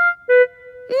stuck.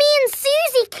 Me and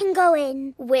Suzy can go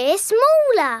in. We're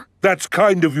smaller. That's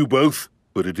kind of you both,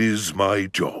 but it is my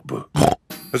job.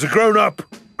 As a grown-up,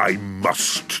 I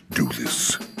must do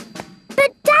this.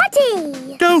 But,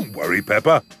 Daddy! Don't worry,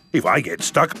 Peppa. If I get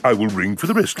stuck, I will ring for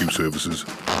the rescue services.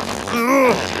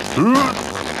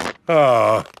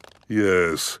 Ah,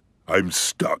 yes, I'm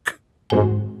stuck.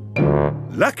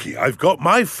 Lucky I've got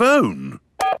my phone.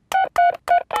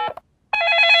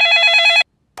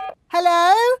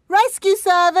 Hello? Rescue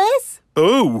service?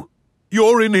 Oh,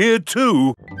 you're in here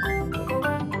too.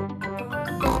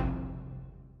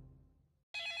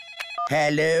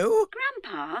 Hello?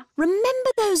 Grandpa,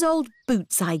 remember those old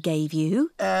boots I gave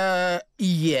you?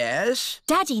 Yes.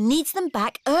 Daddy needs them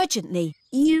back urgently.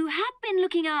 You have been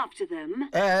looking after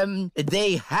them.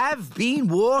 They have been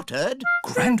watered.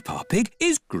 Grandpa Pig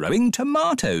is growing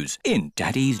tomatoes in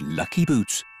Daddy's lucky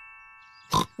boots.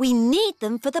 We need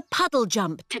them for the puddle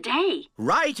jump today.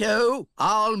 Righto,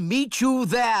 I'll meet you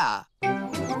there.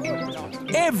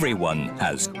 Everyone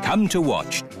has come to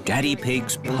watch Daddy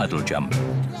Pig's puddle jump.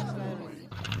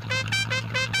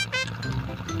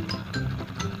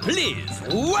 Please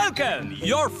welcome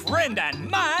your friend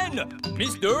and mine,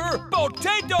 Mr.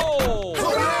 Potato!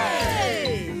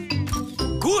 Hooray!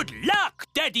 Good luck,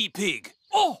 Daddy Pig.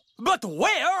 Oh, but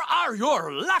where are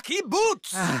your lucky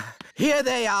boots? Here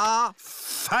they are.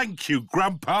 Thank you,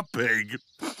 Grandpa Pig.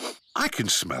 I can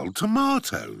smell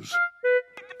tomatoes.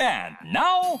 And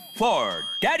now for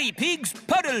Daddy Pig's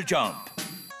puddle jump.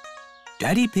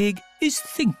 Daddy Pig is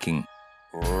thinking.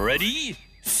 Ready,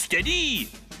 steady,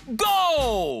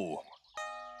 go!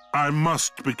 I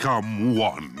must become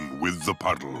one with the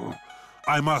puddle.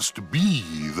 I must be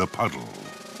the puddle.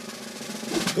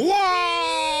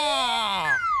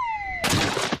 Wah!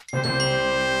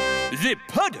 The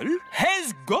puddle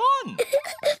has gone.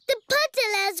 The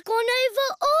puddle has gone over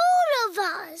all of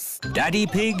us. Daddy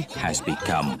Pig has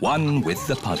become one with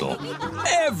the puddle.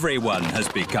 Everyone has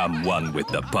become one with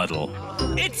the puddle.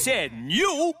 It's a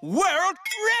new world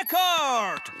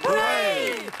record!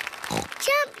 Hooray!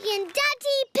 Champion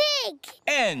Daddy Pig.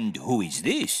 And who is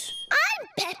this? I'm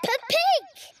Peppa Pig.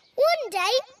 One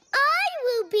day, I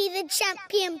will be the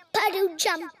champion puddle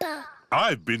jumper.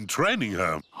 I've been training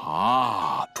her.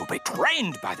 Ah, to be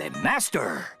trained by the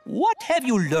master. What have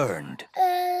you learned?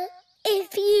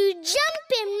 If you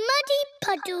jump in muddy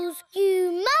puddles,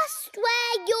 you must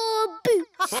wear your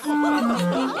boots.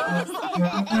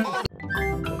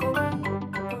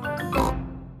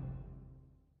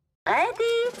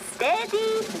 Ready,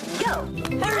 steady, go!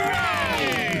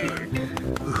 Hooray!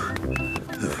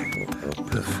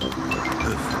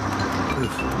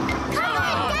 Come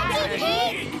on, Daddy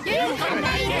Pig! You can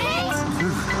make it!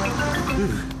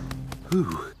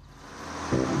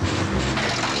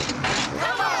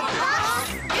 Come on, Boss!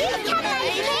 You can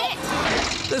make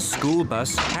it! The school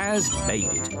bus has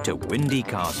made it to Windy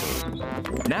Castle.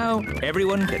 Now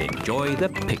everyone can enjoy the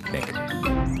picnic.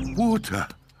 Water.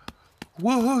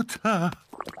 Water.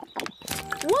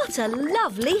 What a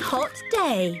lovely hot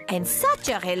day. And such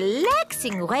a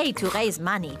relaxing way to raise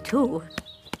money, too.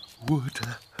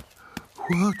 Water.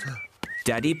 Water.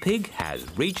 Daddy Pig has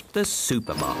reached the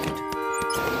supermarket.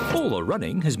 All the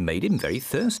running has made him very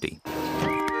thirsty.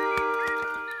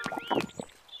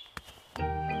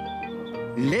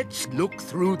 Let's look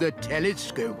through the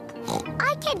telescope.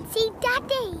 I can see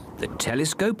Daddy. The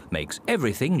telescope makes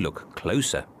everything look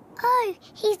closer. Oh,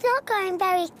 he's not going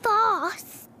very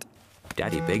fast.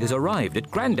 Daddy Pig has arrived at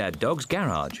Grandad Dog's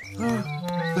garage.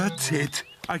 That's it.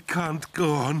 I can't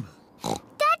go on.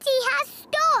 Daddy has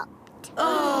stopped.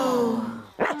 Oh.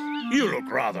 You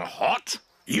look rather hot.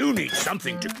 You need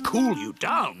something to cool you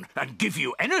down and give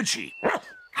you energy.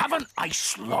 Have an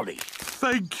ice lolly.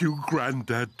 Thank you,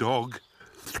 Grandad Dog.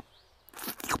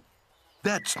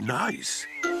 That's nice.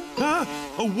 Ah,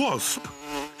 a wasp.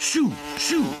 Shoo,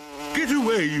 shoo. Get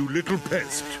away, you little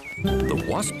pest. The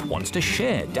wasp wants to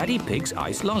share Daddy Pig's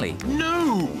ice lolly.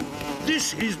 No!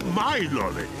 This is my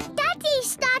lolly. Daddy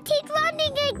started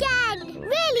running again,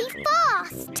 really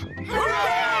fast.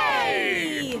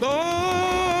 Hooray!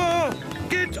 Ah!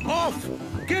 Get off!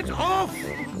 Get off!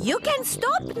 You can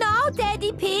stop now,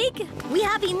 Daddy Pig. We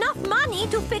have enough money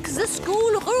to fix the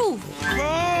school roof.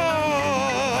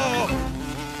 Ah!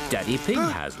 Daddy Pig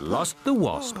has lost the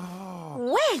wasp.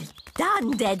 Well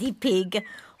done, Daddy Pig.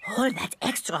 All that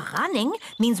extra running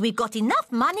means we've got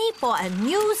enough money for a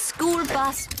new school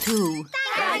bus, too.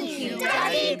 Thank you,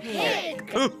 Daddy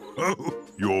Pig.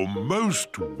 You're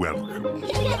most welcome.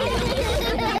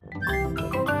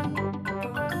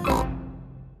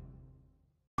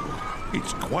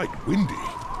 It's quite windy.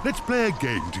 Let's play a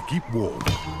game to keep warm.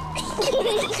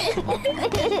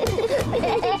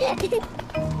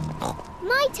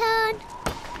 My turn.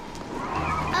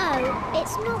 Oh,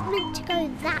 it's not meant to go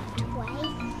that way.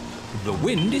 The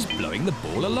wind is blowing the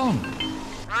ball along.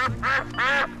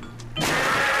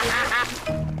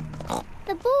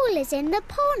 ball is in the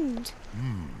pond.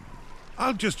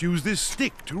 I'll just use this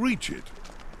stick to reach it.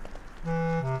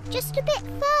 Just a bit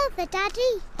further,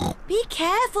 Daddy. Be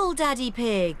careful, Daddy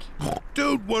Pig.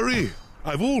 Don't worry,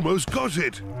 I've almost got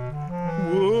it.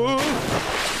 Whoa!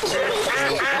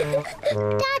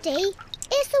 Daddy,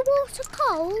 is the water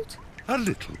cold? A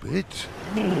little bit.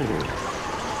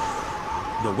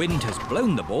 The wind has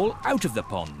blown the ball out of the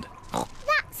pond.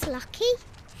 That's lucky.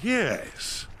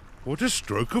 Yes. What a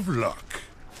stroke of luck.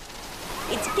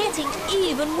 It's getting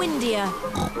even windier.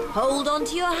 Hold on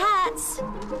to your hats.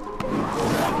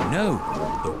 No,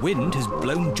 the wind has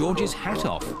blown George's hat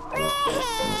off.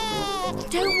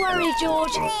 Don't worry,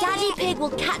 George. Daddy Pig will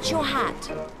catch your hat.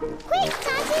 Quick,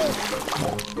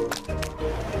 Daddy.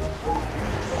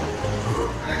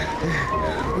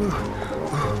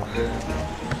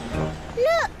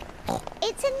 Look,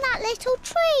 it's in that little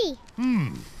tree.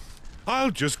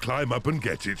 I'll just climb up and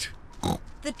get it.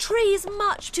 The tree is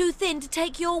much too thin to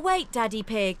take your weight, Daddy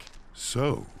Pig.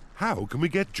 So, how can we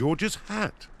get George's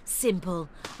hat? Simple.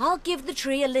 I'll give the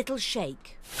tree a little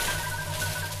shake.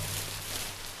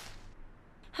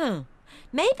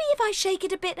 Maybe if I shake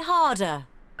it a bit harder.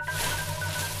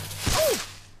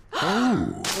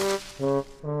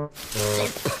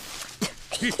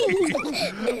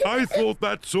 I thought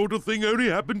that sort of thing only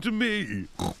happened to me.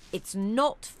 It's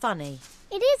not funny.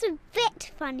 It is a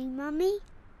bit funny, Mummy.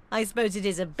 I suppose it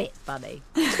is a bit funny.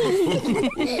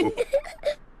 Where's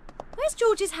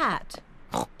George's hat?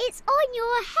 It's on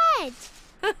your head.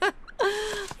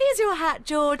 Here's your hat,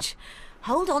 George.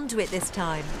 Hold on to it this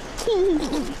time.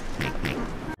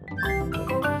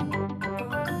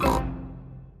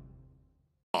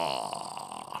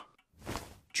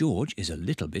 George is a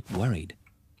little bit worried.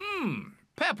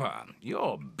 Peppa,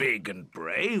 you're big and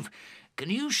brave. Can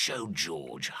you show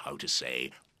George how to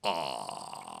say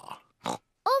ah?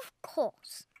 Of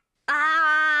course.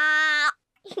 Ah!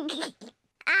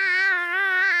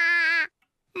 Ah!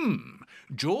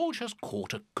 George has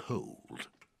caught a cold.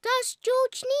 Does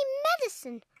George need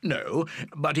medicine? No,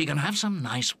 but he can have some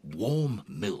nice warm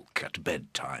milk at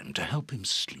bedtime to help him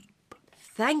sleep.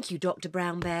 Thank you, Dr.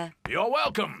 Brown Bear. You're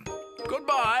welcome.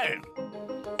 Goodbye.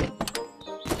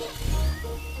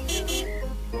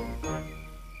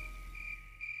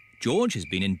 George has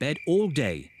been in bed all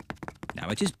day. Now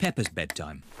it is Peppa's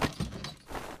bedtime.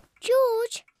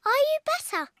 George, are you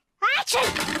better?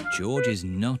 George is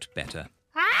not better.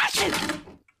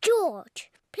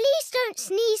 George, please don't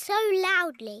sneeze so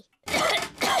loudly.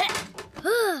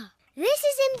 This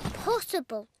is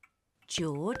impossible.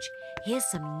 George, here's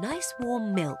some nice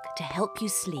warm milk to help you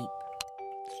sleep.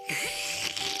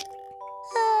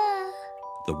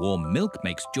 The warm milk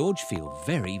makes George feel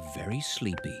very, very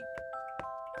sleepy.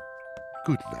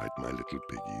 Good night, my little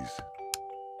piggies.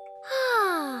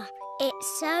 Ah,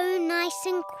 it's so nice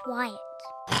and quiet.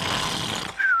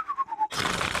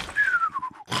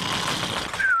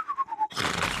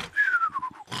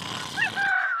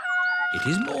 It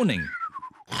is morning.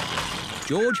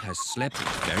 George has slept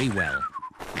very well.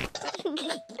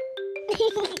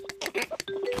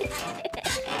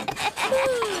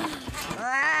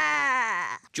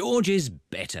 George is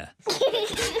better.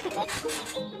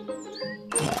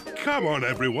 Come on,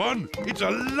 everyone. It's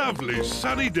a lovely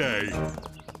sunny day.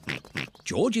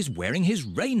 George is wearing his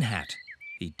rain hat.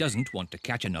 He doesn't want to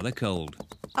catch another cold.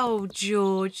 Oh,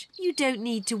 George, you don't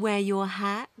need to wear your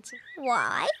hat.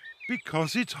 Why?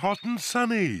 Because it's hot and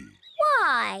sunny.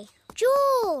 Why?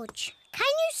 George, can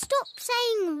you stop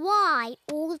saying why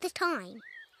all the time?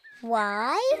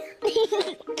 Why?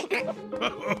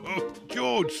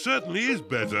 George certainly is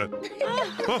better.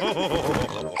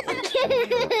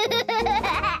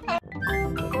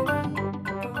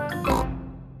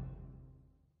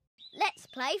 Let's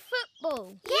play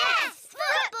football. Yes,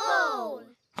 football!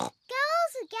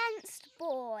 Girls against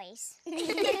boys.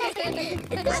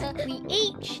 We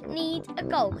each need a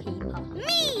goalkeeper.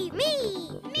 Me!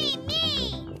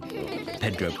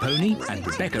 Pedro Pony and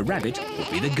Rebecca Rabbit will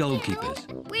be the goalkeepers.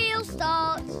 We'll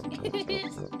start.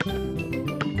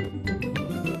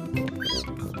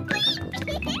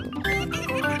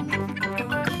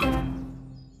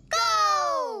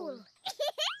 Goal!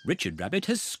 Richard Rabbit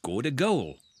has scored a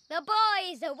goal. The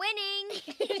boys are winning.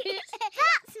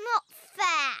 That's not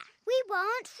fair. We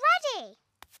weren't ready.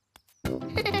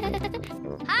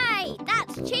 Hey,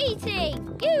 that's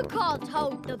cheating. You can't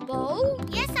hold the ball.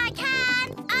 Yes, I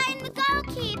can. I'm the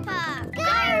goalkeeper.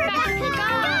 Go, Rebecca,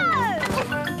 go!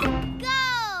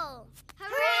 Goal!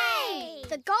 Hooray!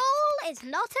 The goal is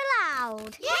not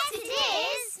allowed. Yes, it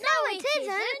is. No, it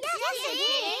isn't. Yes, it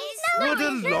is. No, What it a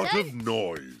lot isn't. of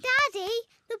noise. Daddy,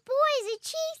 the boys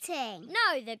are cheating.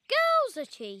 No, the girls are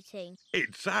cheating.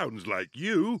 It sounds like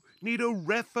you need a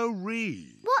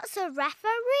referee. What's a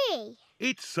referee?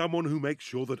 It's someone who makes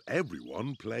sure that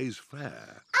everyone plays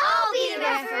fair. I'll be the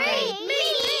referee. Me.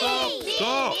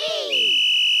 Stop!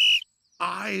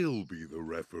 I'll be the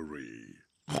referee.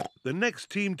 The next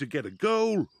team to get a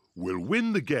goal will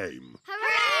win the game.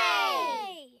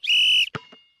 Hooray!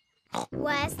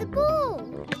 Where's the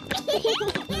ball?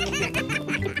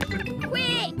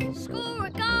 Quick! Score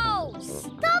a goal!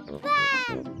 Stop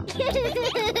them!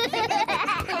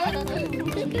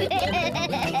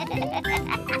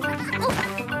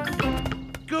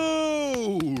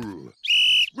 Goal!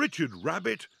 Richard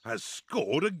Rabbit has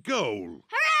scored a goal.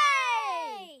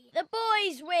 Hooray! The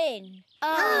boys win.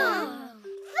 Oh.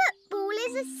 Football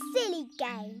is a silly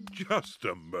game. Just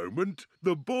a moment.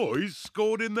 The boys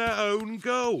scored in their own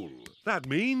goal. That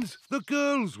means the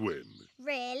girls win.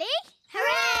 Really?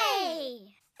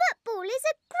 Hooray! Football is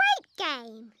a great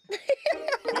game.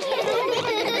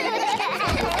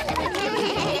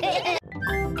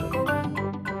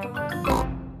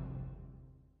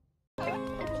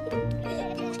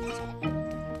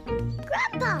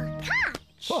 Grandpa,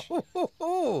 catch! Ho, ho, ho,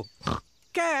 ho.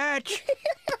 Catch!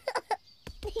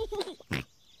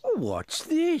 What's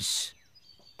this?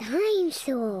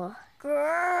 Dinosaur.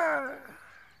 Grrr.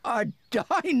 A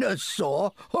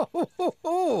dinosaur? Ho, ho, ho,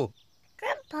 ho.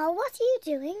 Grandpa, what are you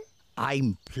doing?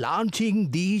 I'm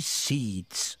planting these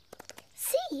seeds.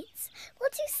 Seeds?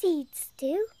 What do seeds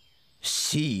do?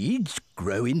 Seeds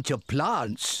grow into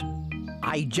plants.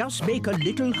 I just make a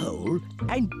little hole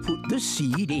and put the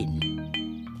seed in.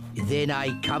 Then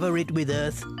I cover it with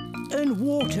earth and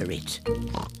water it.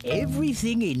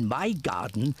 Everything in my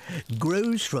garden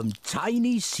grows from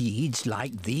tiny seeds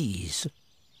like these.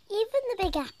 Even the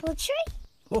big apple tree?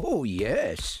 Oh,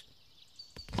 yes.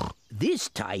 This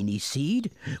tiny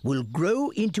seed will grow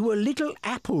into a little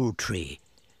apple tree,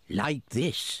 like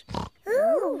this.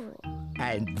 Ooh.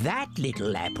 And that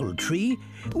little apple tree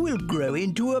will grow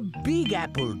into a big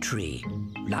apple tree,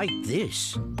 like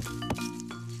this.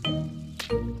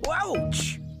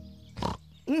 Ouch!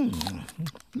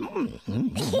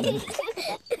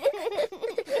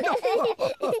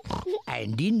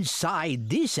 And inside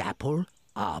this apple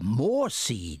are more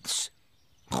seeds.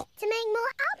 To make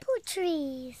more apple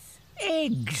trees.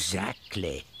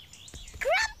 Exactly.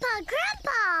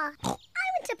 Grandpa! I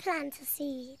want to plant a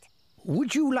seed.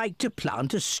 Would you like to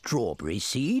plant a strawberry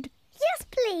seed? Yes,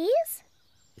 please.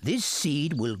 This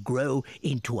seed will grow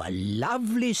into a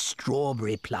lovely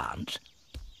strawberry plant.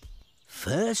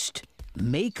 First,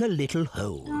 make a little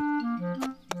hole.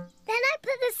 Then I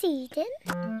put the seed in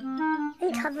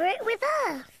and cover it with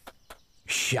earth.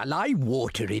 Shall I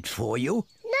water it for you?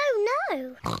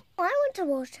 No. I want to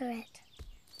water it.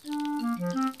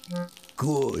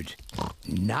 Good.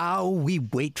 Now we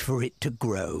wait for it to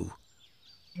grow.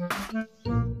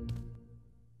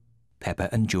 Peppa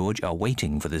and George are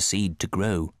waiting for the seed to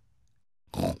grow.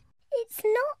 It's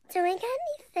not doing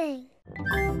anything.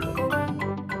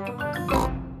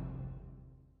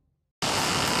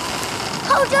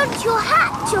 Hold on to your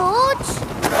hat, George.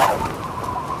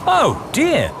 Oh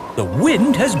dear! The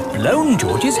wind has blown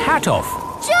George's hat off.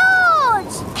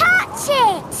 George! Catch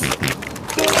it!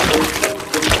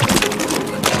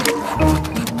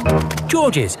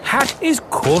 George's hat is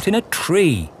caught in a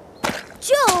tree.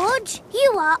 George,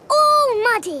 you are all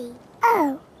muddy.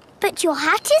 Oh, but your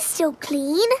hat is still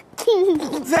clean.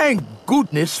 Thank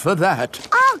goodness for that.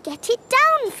 I'll get it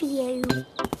down for you.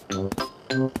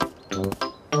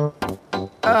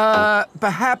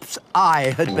 Perhaps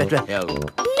I had better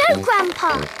help. No,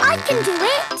 Grandpa, I can do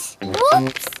it.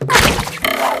 Whoops.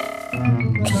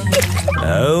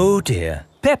 Oh dear,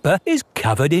 Peppa is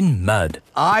covered in mud.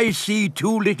 I see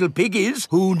two little piggies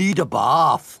who need a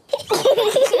bath.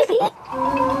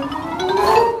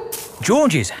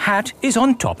 George's hat is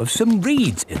on top of some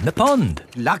reeds in the pond.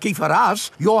 Lucky for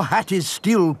us, your hat is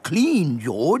still clean,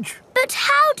 George. But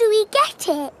how do we get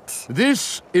it?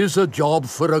 This is a job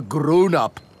for a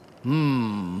grown-up.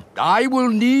 I will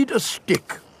need a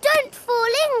stick. Don't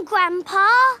fall in,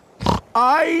 Grandpa.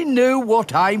 I know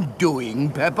what I'm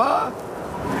doing, Peppa.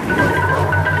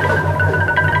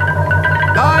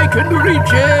 I can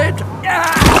reach it.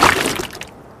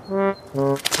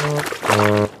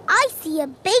 I see a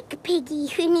big piggy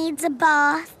who needs a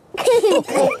bath.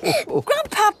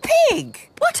 Grandpa Pig,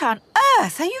 what on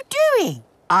earth are you doing?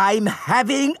 I'm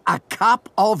having a cup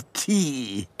of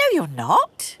tea. No, you're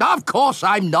not. Of course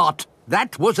I'm not.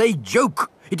 That was a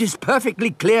joke. It is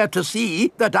perfectly clear to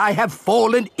see that I have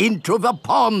fallen into the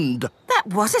pond. That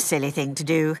was a silly thing to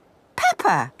do.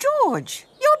 Peppa, George,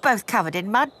 you're both covered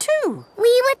in mud too.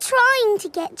 We were trying to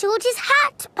get George's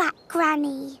hat back,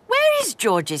 Granny. Where is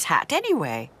George's hat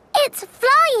anyway? It's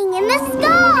flying in the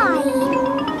sky.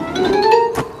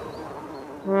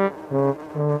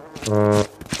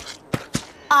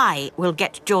 I will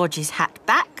get George's hat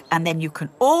back and then you can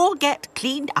all get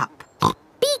cleaned up.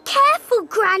 Be careful,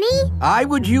 Granny. I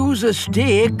would use a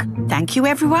stick. Thank you,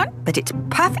 everyone, but it's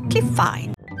perfectly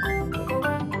fine.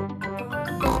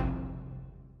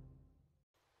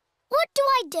 What do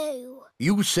I do?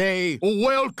 You say,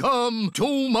 "Welcome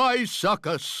to my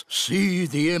circus. See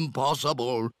the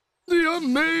impossible, the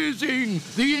amazing,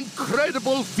 the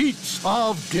incredible feats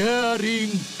of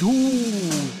daring do."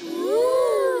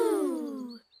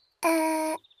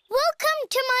 Welcome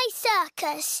to my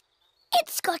circus.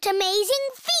 It's got amazing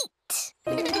feet.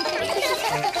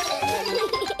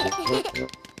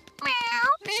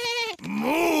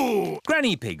 Moo!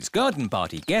 Granny Pig's garden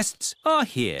party guests are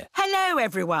here. Hello,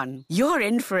 everyone. You're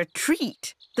in for a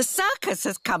treat. The circus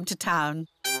has come to town.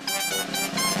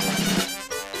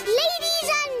 Ladies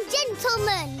and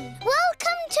gentlemen,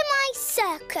 welcome to my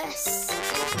circus.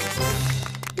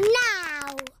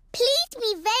 Now, please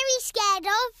be very scared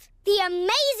of the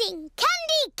amazing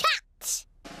Candy Cat.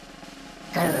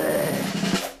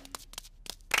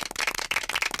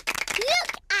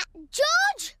 Look at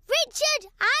George, Richard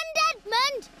and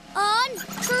Edmund on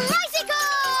tricycles!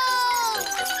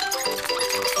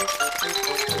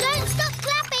 Don't stop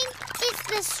clapping. It's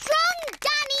the strong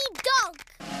Danny dog.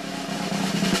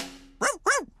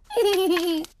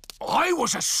 I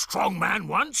was a strong man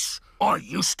once. I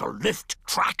used to lift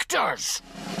tractors.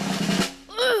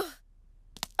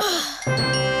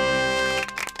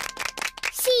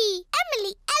 See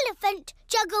Emily Elephant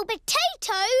juggle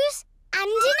potatoes and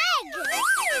an egg.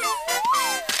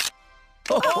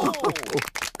 Oh.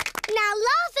 Now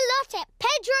laugh a lot at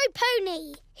Pedro Pony.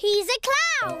 He's a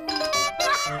clown.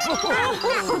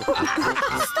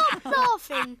 Stop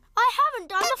laughing. I haven't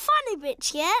done the funny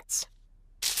bits yet.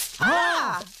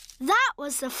 That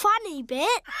was the funny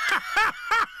bit.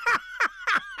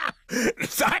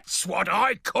 That's what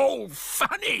I call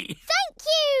funny. Thank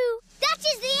you. That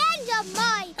is the end of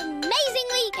my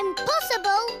amazingly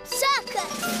impossible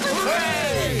circus.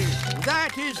 Hooray!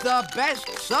 That is the best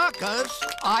circus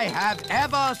I have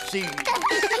ever seen.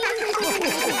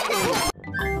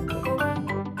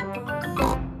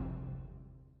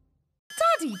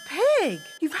 Daddy Pig,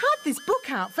 you've had this book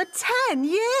out for 10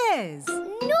 years.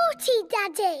 Naughty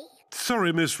Daddy.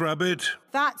 Sorry, Miss Rabbit.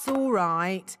 That's all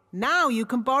right. Now you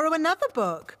can borrow another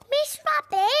book. Miss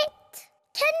Rabbit,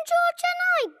 can George and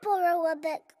I borrow a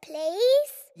book,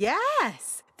 please?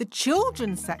 Yes, the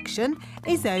children's section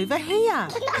is over here.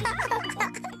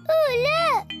 Oh,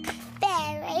 look!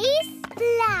 Berries,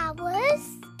 flowers,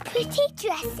 pretty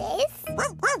dresses.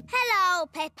 Hello,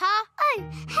 Peppa. Oh,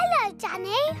 hello,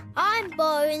 Danny. I'm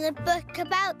borrowing a book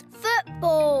about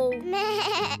football.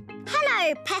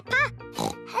 Hello, Peppa.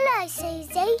 Hello,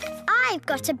 Suzy. I've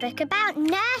got a book about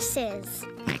nurses.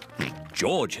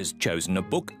 George has chosen a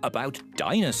book about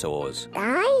dinosaurs.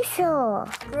 Dinosaur.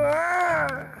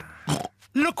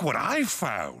 Look what I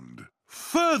found.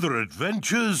 Further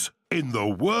adventures in the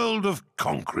world of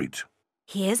concrete.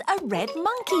 Here's a red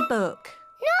monkey book.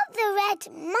 Not the red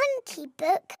monkey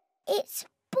book. It's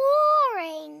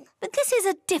boring. But this is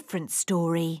a different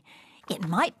story. It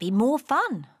might be more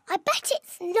fun. I bet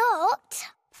it's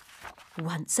not.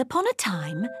 Once upon a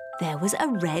time, there was a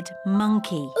red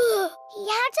monkey. He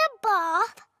had a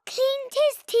bath, cleaned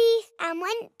his teeth and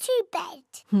went to bed.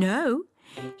 No,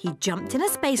 he jumped in a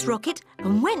space rocket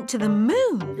and went to the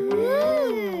moon.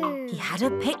 Ooh. He had a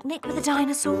picnic with a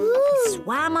dinosaur, he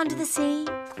swam under the sea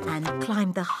and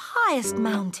climbed the highest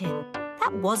mountain.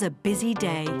 That was a busy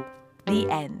day. The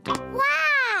end.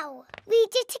 Wow!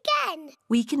 Read it again.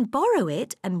 We can borrow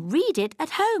it and read it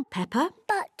at home, Peppa.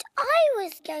 But I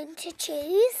was going to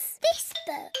choose this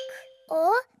book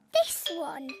or this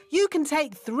one. You can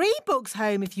take 3 books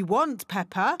home if you want,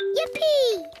 Peppa.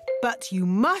 Yippee! But you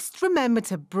must remember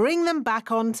to bring them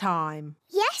back on time.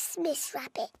 Yes, Miss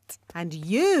Rabbit. And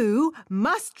you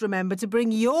must remember to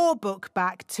bring your book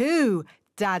back too,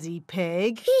 Daddy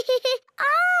Pig.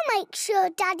 I'll make sure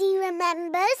Daddy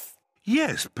remembers.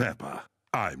 Yes, Peppa.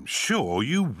 I'm sure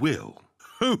you will.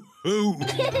 Hoo hoo!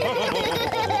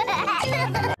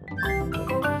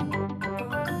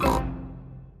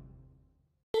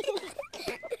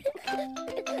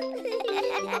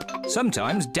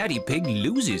 Sometimes Daddy Pig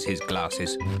loses his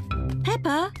glasses.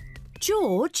 Peppa,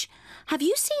 George, have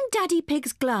you seen Daddy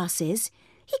Pig's glasses?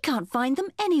 He can't find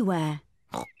them anywhere.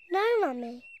 No,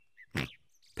 Mummy.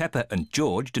 Peppa and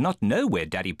George do not know where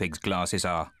Daddy Pig's glasses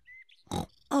are.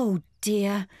 Oh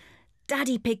dear.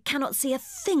 Daddy Pig cannot see a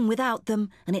thing without them,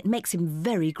 and it makes him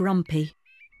very grumpy.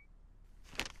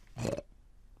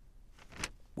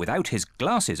 Without his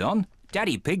glasses on,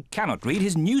 Daddy Pig cannot read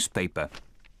his newspaper.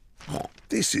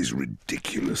 This is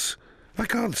ridiculous. I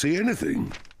can't see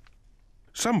anything.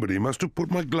 Somebody must have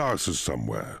put my glasses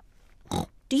somewhere.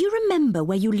 Do you remember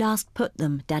where you last put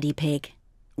them, Daddy Pig?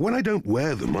 When I don't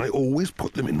wear them, I always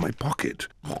put them in my pocket.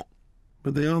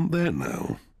 But they aren't there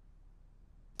now.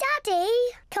 Daddy,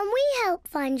 can we help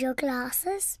find your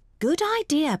glasses? Good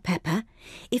idea, Peppa.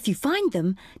 If you find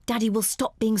them, Daddy will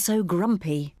stop being so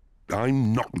grumpy.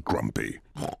 I'm not grumpy.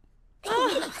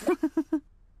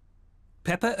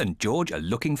 Peppa and George are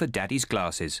looking for Daddy's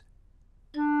glasses.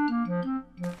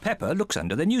 Peppa looks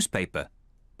under the newspaper,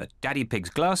 but Daddy Pig's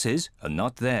glasses are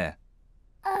not there.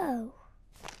 Oh.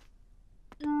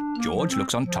 George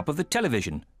looks on top of the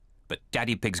television, but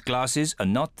Daddy Pig's glasses are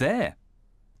not there.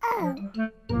 Oh.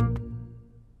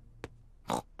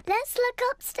 Let's look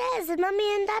upstairs in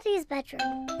Mummy and Daddy's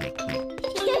bedroom.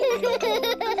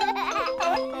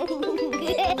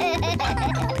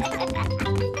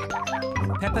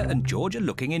 Peppa and George are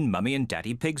looking in Mummy and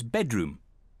Daddy Pig's bedroom.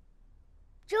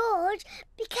 George,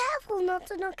 be careful not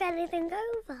to knock anything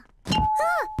over.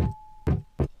 Ah!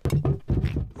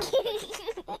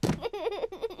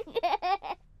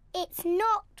 It's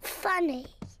not funny.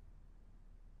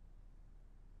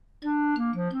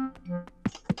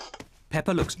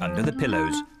 Peppa looks under the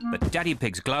pillows, but Daddy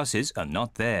Pig's glasses are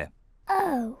not there.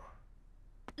 Oh.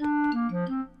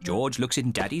 George looks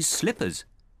in Daddy's slippers,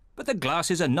 but the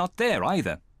glasses are not there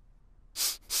either.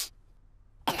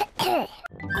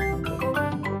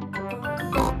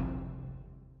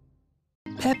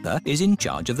 Peppa is in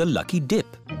charge of the lucky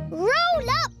dip. Roll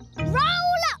up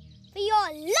for your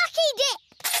lucky dip.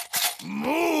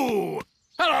 Moo!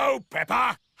 Hello,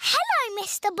 Peppa. Hello,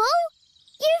 Mr. Bull.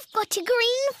 You've got a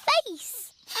green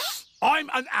face. I'm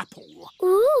an apple.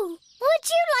 Ooh, would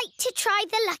you like to try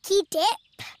the lucky dip?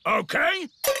 OK.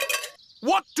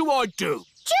 What do I do?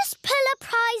 Just pull a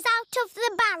prize out of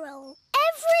the barrel.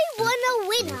 Everyone a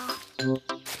winner.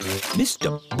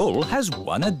 Mr. Bull has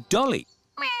won a dolly.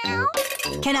 Meow.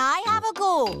 Can I have a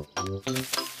go?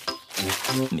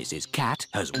 Mrs. Cat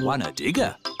has won a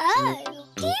digger. Oh,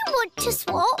 do you want to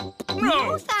swap?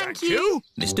 No, thank you.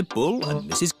 Mr. Bull and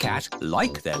Mrs. Cat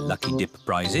like their lucky dip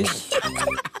prizes.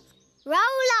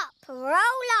 Roll up.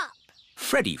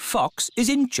 Freddie Fox is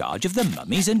in charge of the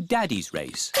Mummies and Daddies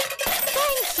race.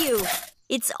 Thank you.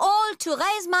 It's all to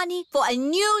raise money for a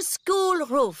new school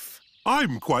roof.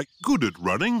 I'm quite good at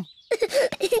running.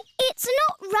 It's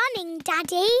not running,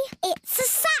 Daddy. It's a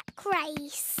sack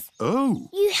race. Oh.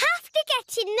 You have to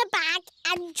get in the bag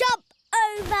and jump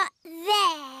over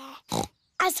there.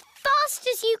 As fast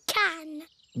as you can.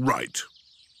 Right.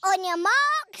 On your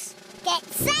marks, get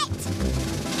set,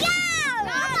 go!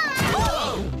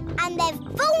 Oh. And they've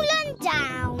fallen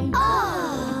down.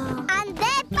 Oh. And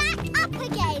they're back up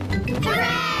again.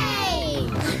 Hooray!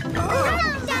 Come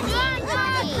on, Daddy!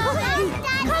 Come on,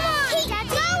 Daddy! Keep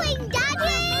going,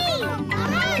 Daddy!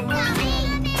 Come on, Daddy!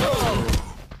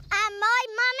 And my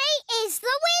mummy is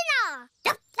the winner!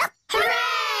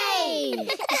 Hooray!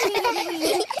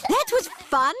 That was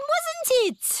fun, wasn't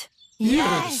it?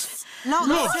 Yes.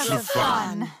 Lots of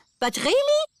fun. But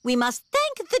really, we must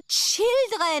thank the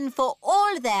children for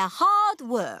all their hard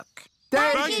work.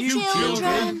 Thank you,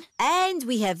 children. And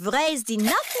we have raised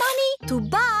enough money to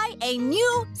buy a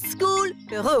new school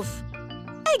roof.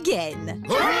 Again.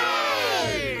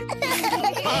 Hooray!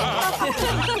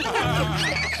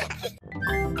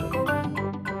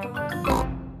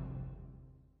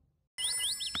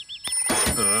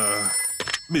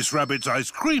 Miss Rabbit's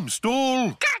ice cream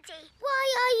stall. Daddy,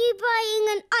 why are you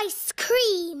buying an ice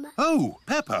cream? Oh,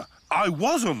 Peppa, I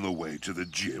was on the way to the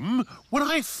gym when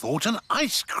I thought an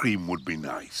ice cream would be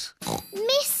nice.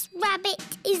 Miss Rabbit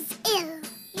is ill.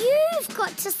 You've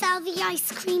got to sell the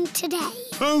ice cream today.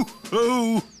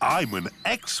 Oh, I'm an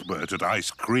expert at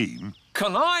ice cream.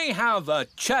 Can I have a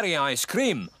cherry ice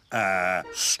cream?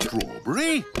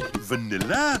 Strawberry,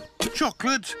 vanilla,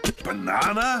 chocolate,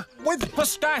 banana. With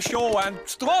pistachio and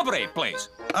strawberry, please.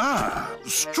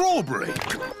 Strawberry.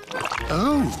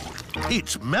 Oh,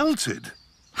 it's melted.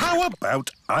 How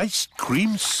about ice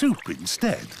cream soup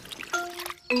instead?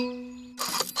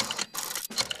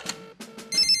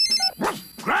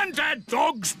 Grandad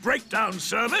Dog's breakdown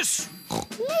service.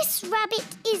 Miss Rabbit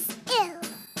is ill.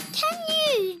 Can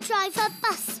you drive a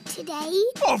bus today?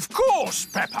 Of course,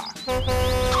 Peppa.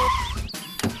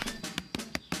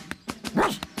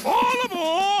 All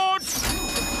aboard!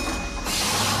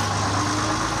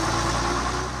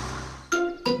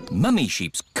 Mummy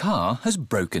Sheep's car has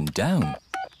broken down.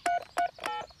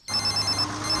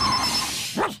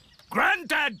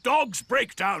 Grandad Dog's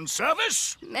breakdown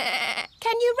service.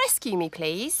 Can you rescue me,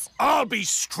 please? I'll be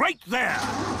straight there.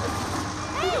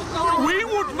 We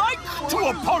would like to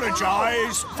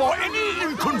apologise for any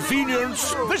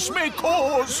inconvenience this may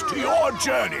cause to your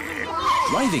journey.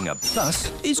 Driving a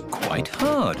bus is quite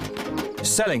hard.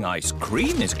 Selling ice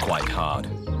cream is quite hard.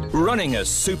 Running a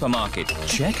supermarket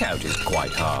checkout is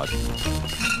quite hard.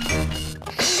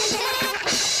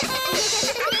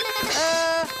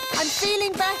 I'm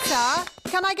feeling better.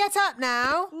 Can I get up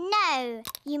now? No,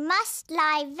 you must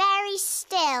lie very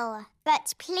still.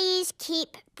 But please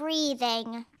keep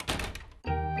breathing.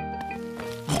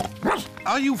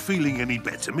 Are you feeling any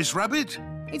better, Miss Rabbit?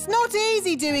 It's not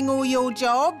easy doing all your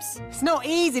jobs. It's not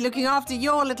easy looking after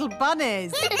your little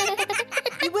bunnies.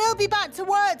 You will be back to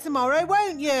work tomorrow,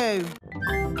 won't you?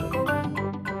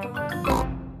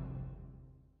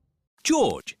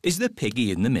 George is the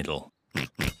piggy in the middle.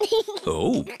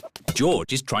 Oh,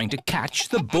 George is trying to catch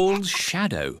the ball's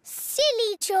shadow.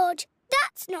 Silly George,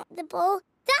 that's not the ball.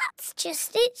 That's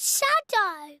just its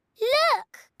shadow.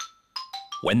 Look.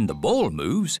 When the ball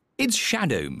moves, its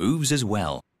shadow moves as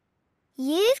well.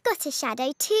 You've got a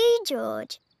shadow too,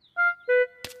 George.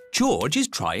 George is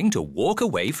trying to walk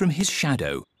away from his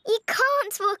shadow. You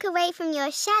can't walk away from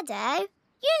your shadow.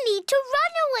 You need to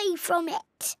run away from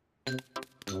it.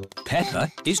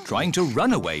 Peppa is trying to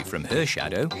run away from her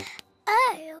shadow.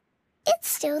 Oh, it's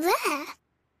still there.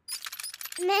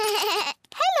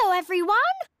 Hello, everyone.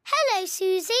 Hello,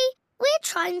 Suzy. We're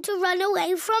trying to run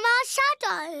away from our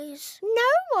shadows. No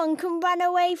one can run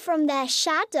away from their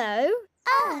shadow.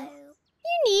 Oh.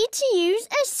 You need to use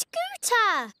a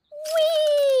scooter.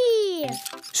 Whee!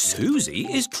 Suzy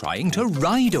is trying to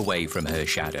ride away from her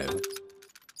shadow.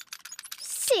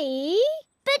 See?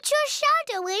 But your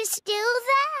shadow is still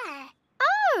there.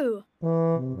 Oh!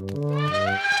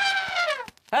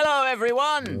 Hello,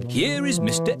 everyone. Here is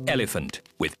Mr. Elephant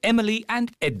with Emily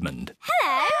and Edmund.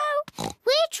 Hello.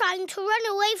 We're trying to run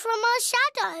away from our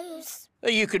shadows.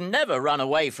 You can never run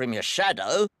away from your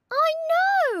shadow. I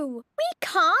know. We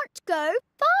can't go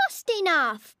fast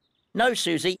enough. No,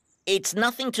 Suzy, it's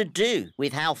nothing to do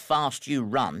with how fast you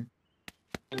run.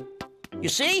 You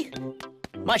see?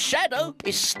 My shadow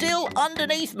is still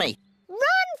underneath me.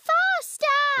 Run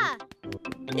faster!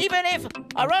 Even if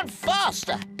I run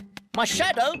faster, my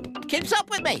shadow keeps up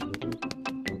with me.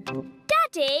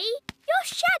 Daddy, your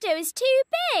shadow is too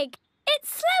big.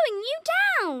 It's slowing you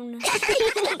down.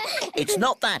 It's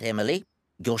not that, Emily.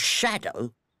 Your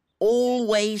shadow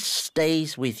always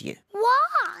stays with you.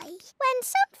 Why? When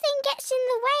something gets in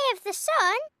the way of the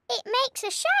sun, it makes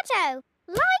a shadow,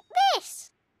 like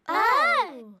this.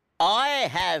 Oh. I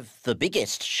have the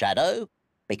biggest shadow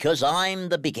because I'm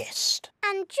the biggest.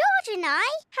 And George and I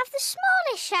have the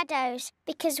smallest shadows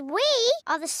because we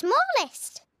are the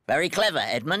smallest. Very clever,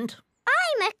 Edmund.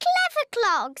 I'm a clever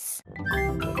clogs. Dad,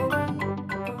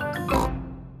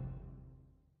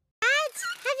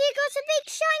 have you got a big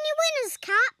shiny winner's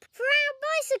cap for our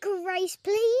bicycle race,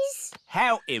 please?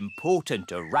 How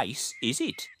important a race is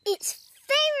it? It's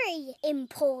very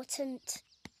important.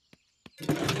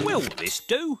 Will this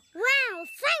do? Wow,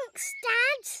 thanks,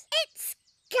 Dad. It's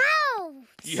gold.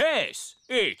 Yes,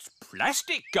 it's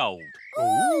plastic gold.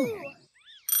 Ooh.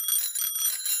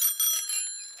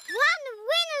 One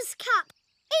winner's cup.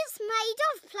 It's made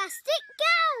of plastic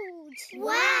gold.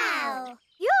 Wow.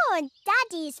 Your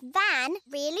Daddy's van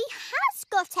really has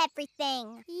got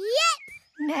everything. Yep.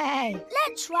 No.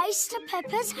 Let's race to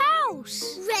Peppa's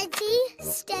house. Ready,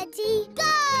 steady,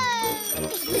 go!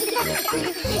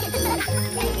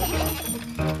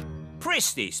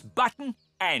 Press this button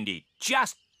and it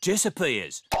just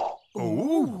disappears.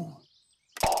 Ooh.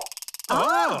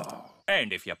 Oh.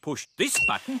 And if you push this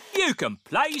button, you can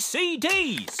play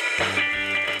CDs.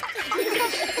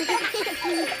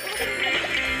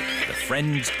 The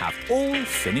friends have all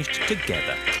finished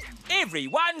together.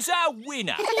 Everyone's a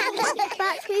winner.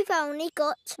 But we've only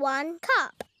got one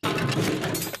cup.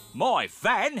 My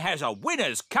van has a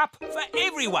winner's cup for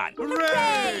everyone.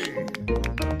 Hooray!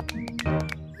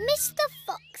 Mr.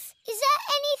 Fox, is there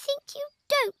anything you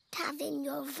don't have in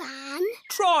your van?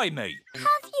 Try me.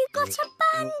 Have you got a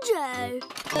banjo?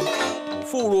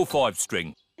 4 or 5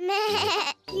 string.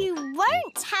 You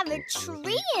won't have a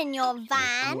tree in your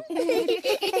van.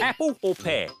 Apple or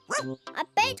pear? I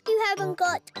bet you haven't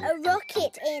got a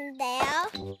rocket in there.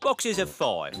 Boxes of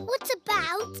 5. What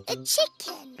about a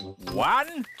chicken?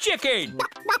 1 chicken.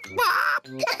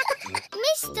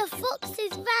 Mr.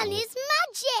 Fox's van is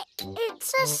magic.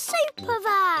 It's a super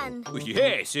van.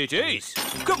 Yes, it is.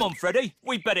 Come on, Freddy.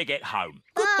 We better get home.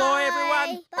 Goodbye,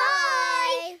 everyone.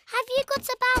 Bye. Have you got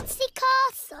a bouncy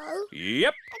castle?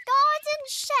 Yep. A garden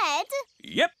shed?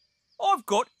 Yep. I've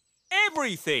got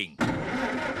everything.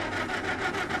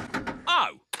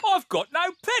 Oh, I've got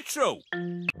no petrol.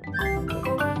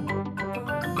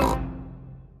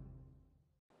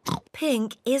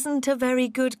 Pink isn't a very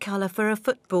good colour for a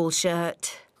football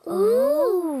shirt.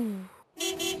 Ooh.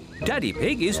 Daddy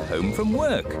Pig is home from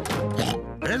work.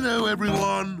 Hello,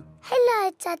 everyone.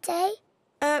 Hello, Daddy.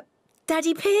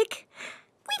 Daddy Pig,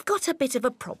 we've got a bit of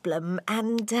a problem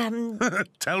and,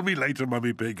 Tell me later,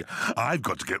 Mummy Pig. I've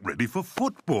got to get ready for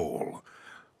football.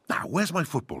 Now, where's my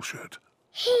football shirt?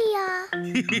 Here.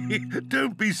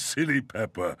 Don't be silly,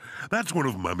 Peppa. That's one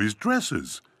of Mummy's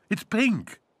dresses. It's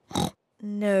pink.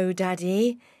 No,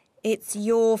 Daddy, it's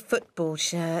your football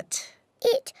shirt.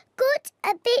 It got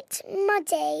a bit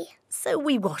muddy. So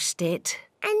we washed it.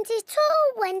 And it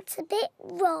all went a bit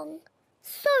wrong.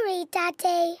 Sorry,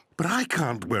 Daddy. But I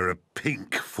can't wear a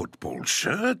pink football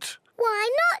shirt. Why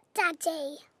not,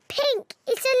 Daddy? Pink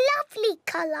is a lovely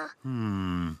colour.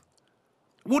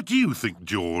 What do you think,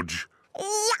 George?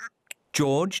 Yuck!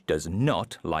 George does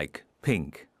not like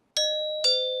pink.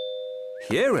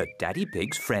 Here are Daddy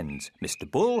Pig's friends, Mr.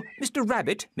 Bull, Mr.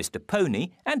 Rabbit, Mr.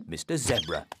 Pony and Mr.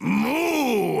 Zebra.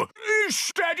 Moo!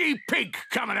 Is Daddy Pig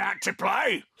coming out to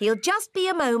play? He'll just be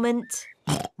a moment.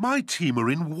 My team are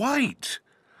in white.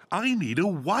 I need a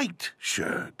white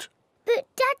shirt. But,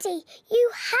 Daddy,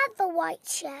 you have a white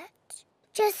shirt.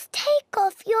 Just take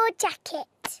off your jacket.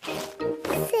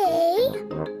 See?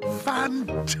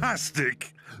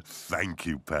 Fantastic. Thank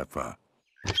you, Peppa.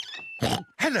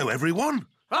 Hello, everyone.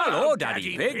 Hello,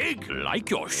 Daddy Pig. Like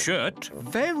your shirt.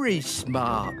 Very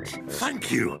smart.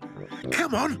 Thank you.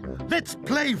 Come on, let's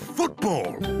play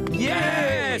football.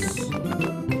 Yes!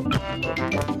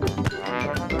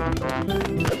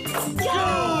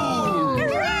 Go!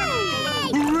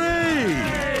 Hooray!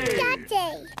 Hooray!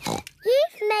 Daddy,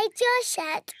 you've made your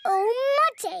shirt all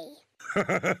muddy.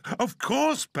 Of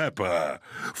course, Peppa.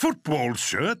 Football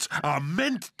shirts are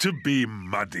meant to be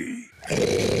muddy.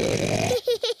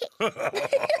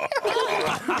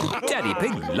 Daddy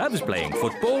Pig loves playing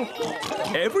football.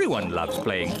 Everyone loves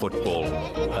playing football,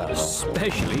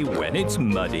 especially when it's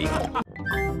muddy.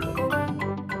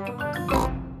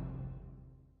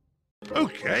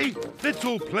 OK, let's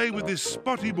all play with this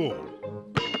spotty ball.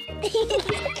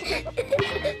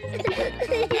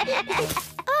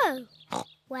 Oh,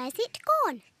 where's it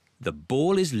gone? The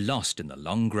ball is lost in the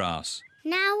long grass.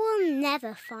 Now we'll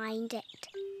never find it.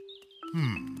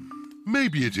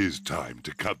 Maybe it is time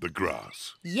to cut the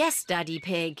grass. Yes, Daddy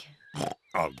Pig.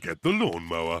 I'll get the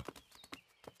lawnmower.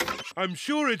 I'm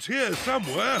sure it's here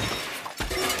somewhere.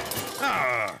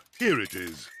 Ah, here it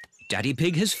is. Daddy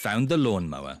Pig has found the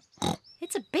lawnmower.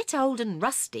 It's a bit old and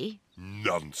rusty.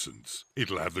 Nonsense.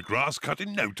 It'll have the grass cut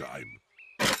in no time.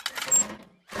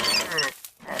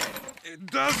 It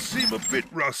does seem a bit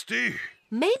rusty.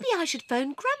 Maybe I should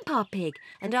phone Grandpa Pig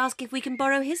and ask if we can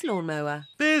borrow his lawnmower.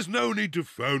 There's no need to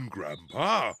phone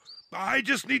Grandpa. I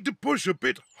just need to push a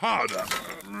bit harder.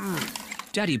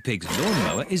 Daddy Pig's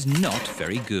lawnmower is not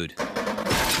very good.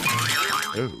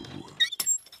 Oh,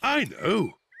 I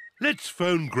know. Let's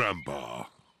phone Grandpa.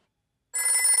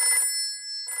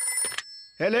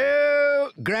 Hello,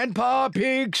 Grandpa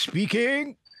Pig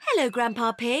speaking. Hello,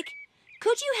 Grandpa Pig.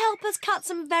 Could you help us cut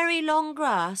some very long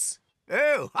grass?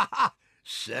 Oh,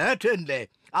 certainly.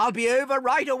 I'll be over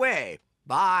right away.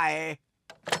 Bye.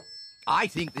 I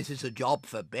think this is a job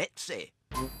for Betsy.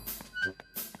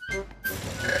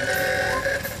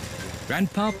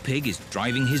 Grandpa Pig is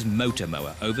driving his motor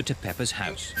mower over to Peppa's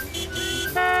house.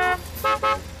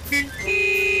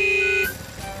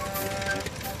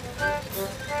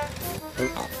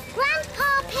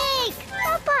 Grandpa Pig!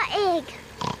 Peppa Egg!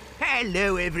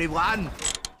 Hello, everyone.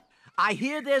 I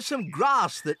hear there's some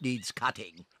grass that needs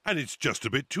cutting. And it's just a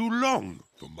bit too long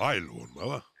for my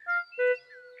lawnmower.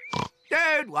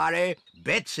 Don't worry.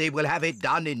 Betsy will have it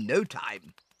done in no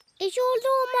time. Is your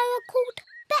lawnmower called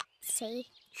Betsy?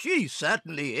 She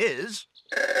certainly is.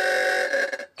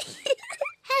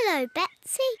 Hello,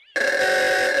 Betsy.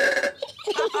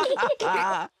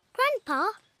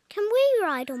 Grandpa, can we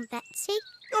ride on Betsy?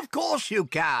 Of course you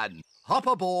can. Hop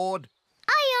aboard.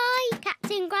 Aye, aye,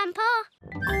 Captain Grandpa.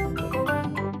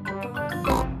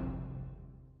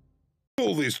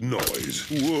 all this noise?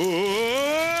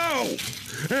 Whoa!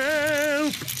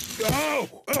 Help! Oh!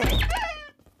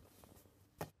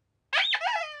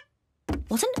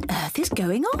 What on earth is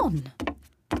going on?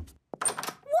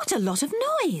 What a lot of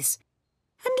noise!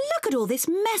 And look at all this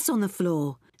mess on the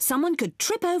floor. Someone could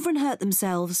trip over and hurt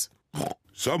themselves.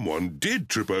 Someone did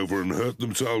trip over and hurt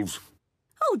themselves.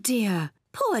 Oh dear,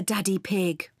 poor Daddy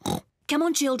Pig. Come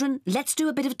on, children, let's do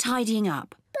a bit of tidying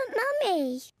up. But,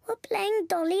 Mummy, we're playing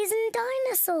dollies and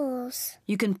dinosaurs.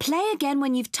 You can play again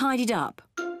when you've tidied up.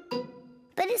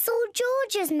 But it's all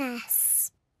George's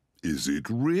mess. Is it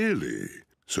really?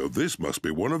 So this must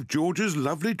be one of George's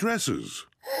lovely dresses.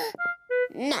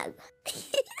 No.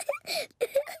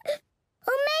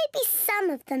 Or maybe some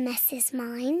of the mess is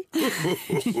mine.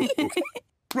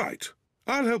 Right.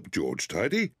 I'll help George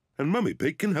tidy, and Mummy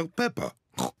Pig can help Peppa.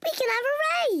 We can have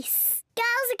a race.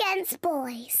 Girls against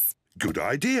boys. Good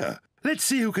idea. Let's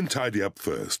see who can tidy up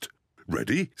first.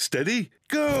 Ready, steady,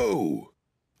 go!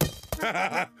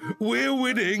 We're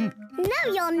winning.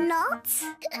 No, you're not.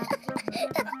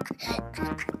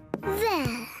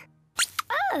 There.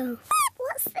 Oh,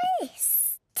 what's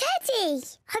this? Teddy,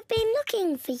 I've been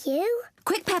looking for you.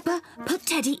 Quick, Peppa, put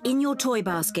Teddy in your toy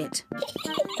basket.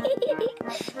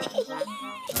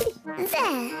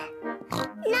 There.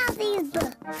 Now these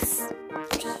books.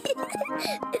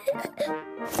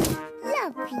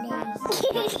 Lovely.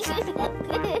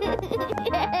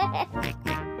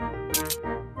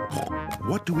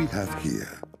 What do we have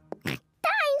here?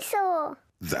 Dinosaur.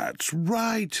 That's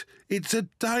right. It's a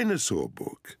dinosaur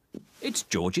book. It's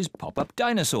George's pop-up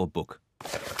dinosaur book.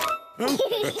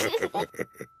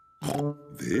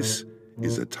 This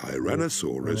is a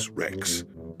Tyrannosaurus Rex.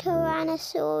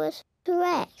 Tyrannosaurus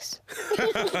Rex.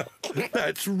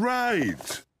 That's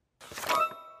right.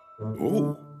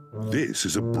 Oh, this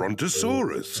is a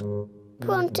Brontosaurus.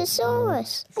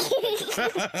 Brontosaurus.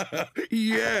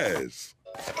 Yes.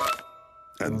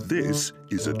 And this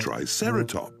is a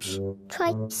Triceratops.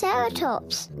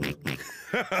 Triceratops.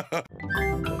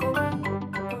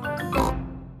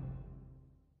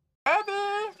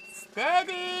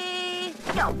 Steady,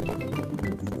 go.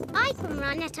 I can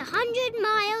run at 100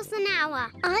 miles an hour.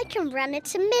 I can run at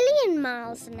 1,000,000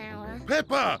 miles an hour.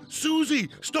 Peppa, Suzy,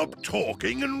 stop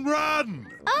talking and run.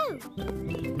 Oh.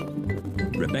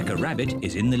 Rebecca Rabbit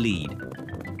is in the lead.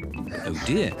 Oh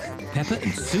dear, Peppa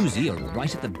and Suzy are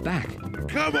right at the back.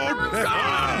 Come on, Peppa! Come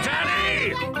on,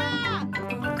 Daddy!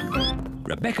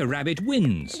 Rebecca Rabbit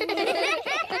wins.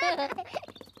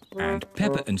 And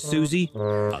Peppa and Suzy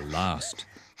are last.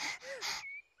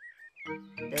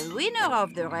 The winner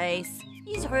of the race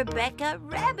is Rebecca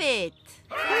Rabbit.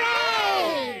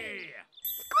 Hooray!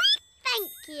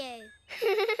 Thank you.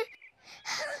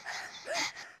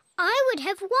 I would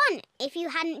have won if you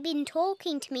hadn't been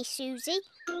talking to me, Suzy.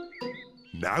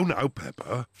 Now,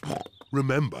 Peppa.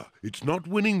 Remember, it's not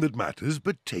winning that matters,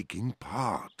 but taking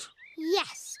part.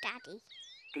 Yes, Daddy.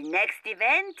 The next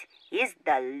event is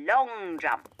the long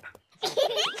jump.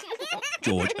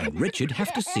 George and Richard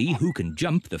have to see who can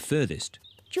jump the furthest.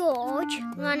 George,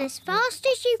 run as fast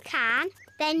as you can,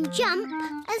 then jump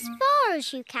as far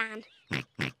as you can.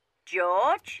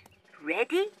 George,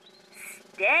 ready,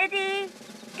 steady,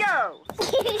 go.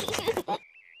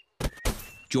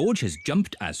 George has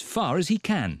jumped as far as he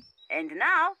can. And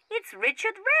now it's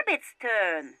Richard Rabbit's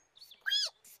turn.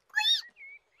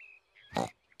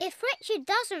 If Richard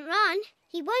doesn't run,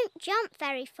 he won't jump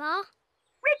very far.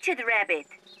 Richard Rabbit,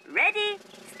 ready,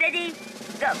 steady,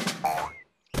 go.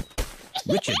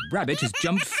 Richard Rabbit has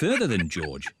jumped further than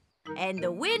George. And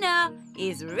the winner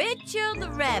is Richard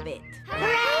the Rabbit.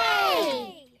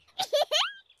 Hooray!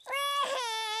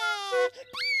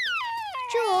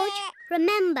 George,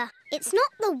 remember, it's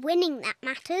not the winning that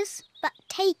matters, but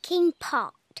taking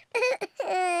part.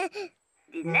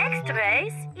 The next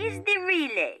race is the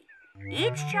relay.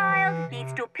 Each child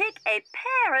needs to pick a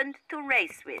parent to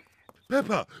race with.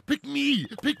 Peppa, pick me!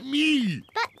 Pick me!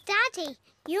 But, Daddy,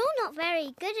 you're not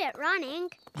very good at running.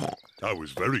 I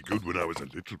was very good when I was a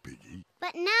little piggy.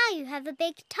 But now you have a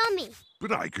big tummy.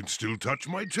 But I can still touch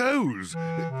my toes.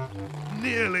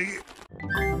 Nearly.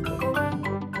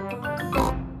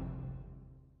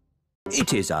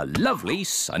 It is a lovely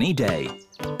sunny day.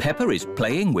 Peppa is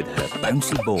playing with her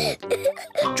bouncy ball.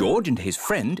 George and his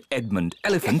friend Edmund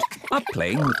Elephant are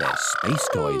playing with their space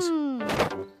toys.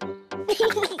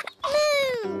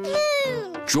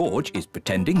 George is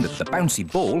pretending that the bouncy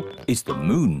ball is the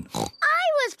moon. I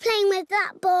was playing with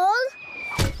that ball.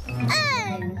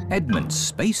 Oh! Edmund's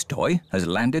space toy has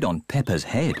landed on Peppa's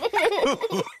head.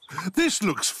 This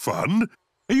looks fun.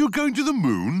 Are you going to the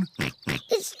moon?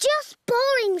 It's just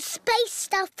boring space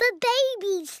stuff for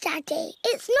babies, Daddy.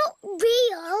 It's not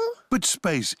real. But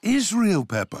space is real,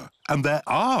 Peppa. And there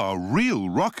are real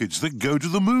rockets that go to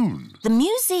the moon. The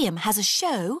museum has a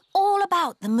show all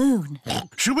about the moon.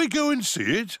 Shall we go and see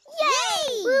it?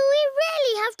 Yay! Will we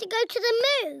really have to go to the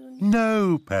moon?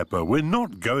 No, Peppa, we're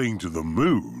not going to the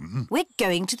moon. We're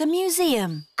going to the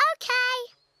museum. OK.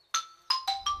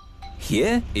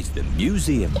 Here is the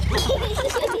museum.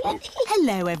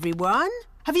 Hello, everyone.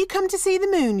 Have you come to see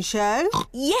the moon show?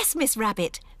 Yes, Miss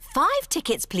Rabbit. 5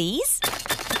 tickets, please.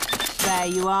 There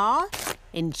you are.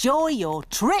 Enjoy your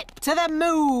trip to the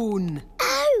moon.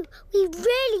 Oh, we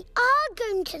really are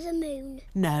going to the moon.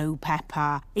 No,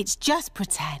 Peppa. It's just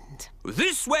pretend.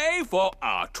 This way for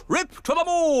our trip to the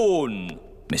moon.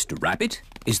 Mr. Rabbit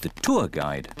is the tour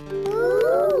guide.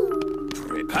 Ooh.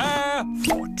 Prepare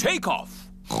for takeoff.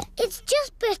 It's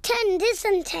just pretend,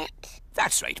 isn't it?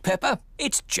 That's right, Peppa.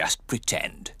 It's just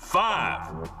pretend.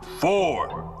 5,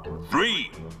 4,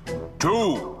 3, 2,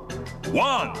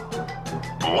 1.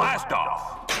 Blast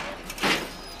off!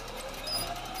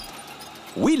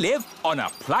 We live on a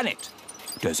planet.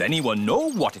 Does anyone know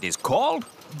what it is called?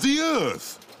 The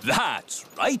Earth. That's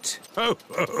right. Oh,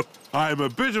 I'm a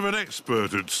bit of an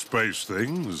expert at space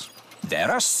things. There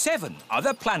are 7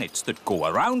 other planets that go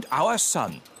around our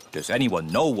sun. Does anyone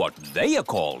know what they are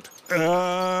called?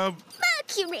 Mercury.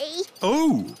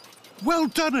 Oh, well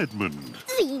done, Edmund.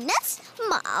 Venus,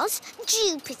 Mars,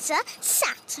 Jupiter,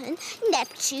 Saturn,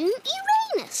 Neptune,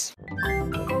 Uranus.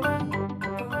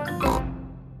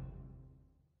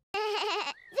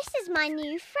 This is my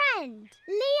new friend,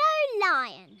 Leo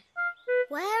Lion.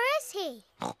 Where is he?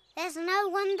 There's no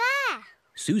one there.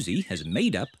 Suzy has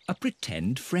made up a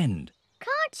pretend friend.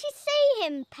 Can't you see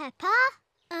him, Peppa?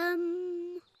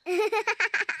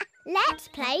 Let's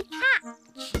play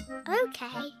catch. OK.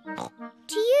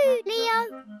 To you,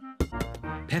 Leo.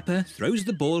 Peppa throws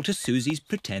the ball to Suzy's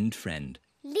pretend friend.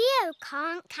 Leo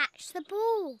can't catch the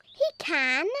ball. He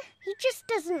can. He just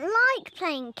doesn't like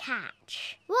playing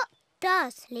catch. What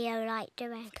does Leo like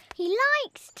doing? He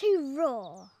likes to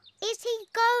roar. Is he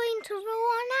going to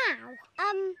roar now?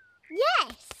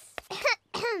 Yes.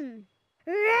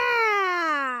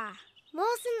 Roar!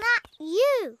 Wasn't that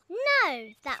you? No,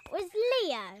 that was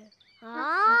Leo.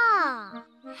 Ah.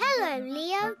 Hello,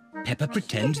 Leo. Peppa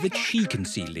pretends that she can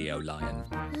see Leo Lion.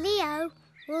 Leo,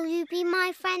 will you be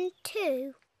my friend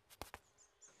too?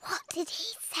 What did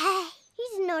he say?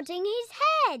 He's nodding his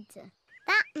head.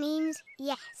 That means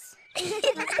yes.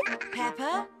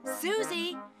 Peppa,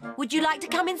 Suzy, would you like to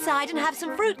come inside and have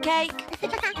some fruitcake?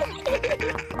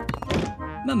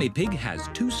 Mummy Pig has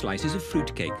 2 slices of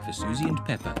fruitcake for Suzy and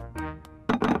Peppa.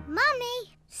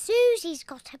 Mummy, Suzy's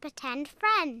got a pretend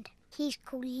friend. He's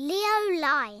called Leo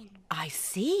Lion. I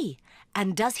see.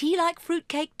 And does he like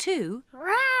fruitcake too?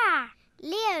 Rah!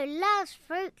 Leo loves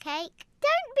fruitcake.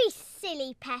 Don't be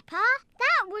silly, Peppa.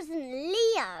 That wasn't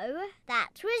Leo.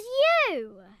 That was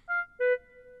you.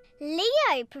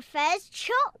 Leo prefers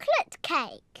chocolate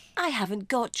cake. I haven't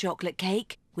got chocolate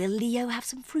cake. Will Leo have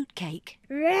some fruitcake?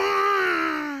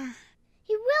 Rah!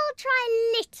 He will try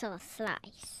a little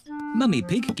slice. Mummy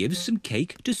Pig gives some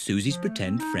cake to Suzy's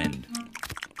pretend friend.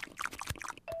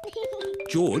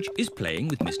 George is playing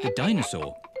with Mr.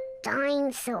 Dinosaur.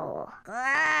 Dinosaur.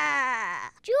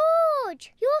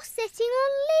 George, you're sitting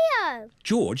on Leo.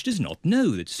 George does not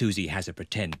know that Suzy has a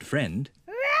pretend friend.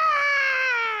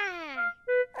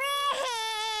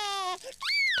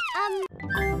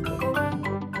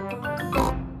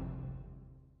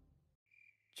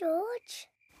 George?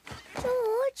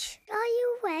 George, are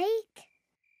you awake?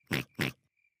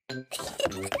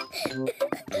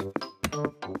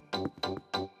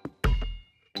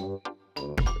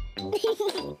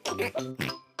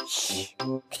 Shh.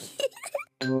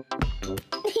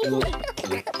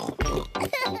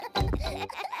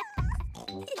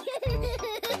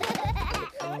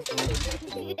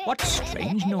 What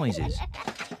strange noises.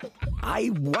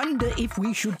 I wonder if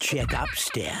we should check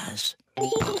upstairs.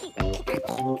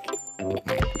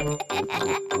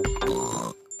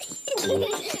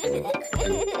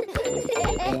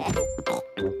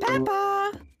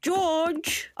 Peppa!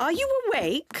 George, are you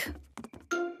awake?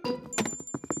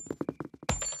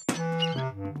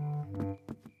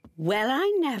 Well,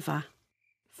 I never.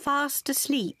 Fast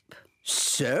asleep.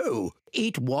 So,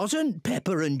 it wasn't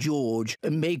Peppa and George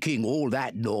making all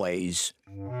that noise.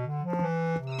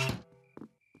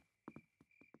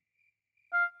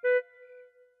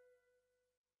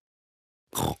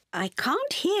 I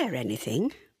can't hear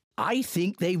anything. I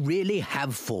think they really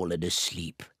have fallen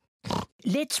asleep.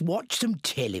 Let's watch some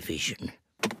television.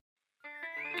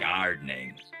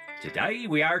 gardening. Today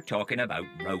we are talking about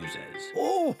roses.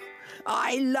 Oh,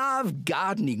 I love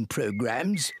gardening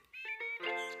programmes.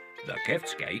 The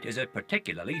Giftsgate is a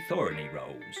particularly thorny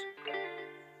rose.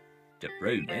 To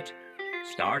prune it,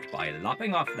 start by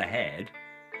lopping off the head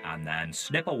and then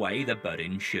snip away the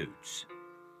budding shoots.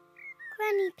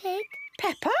 Granny Pig.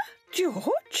 Peppa?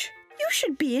 George? You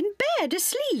should be in bed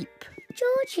asleep.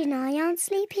 George and I aren't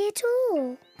sleepy at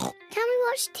all. Can we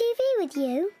watch TV with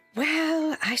you?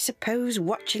 Well, I suppose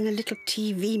watching a little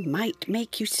TV might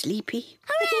make you sleepy.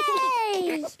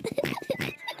 Hooray!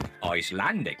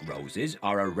 Icelandic roses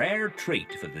are a rare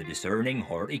treat for the discerning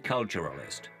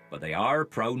horticulturalist, but they are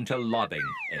prone to lobbing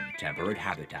in temperate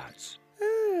habitats.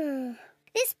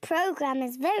 This programme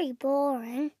is very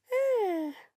boring.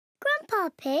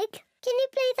 Grandpa Pig, can you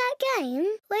play that game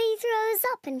where you throw us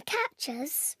up and catch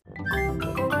us?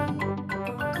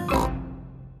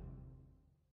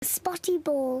 Spotty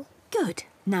ball. Good.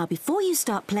 Now, before you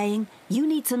start playing, you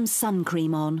need some sun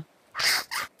cream on.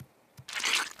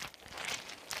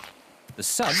 The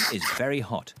sun is very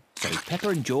hot, so Peppa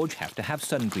and George have to have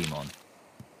sun cream on.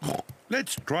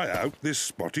 Let's try out this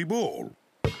spotty ball.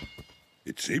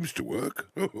 It seems to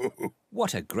work.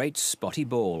 What a great spotty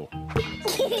ball.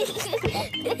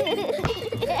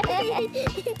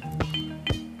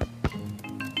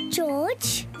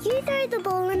 George, you throw the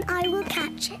ball and I will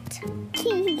catch it.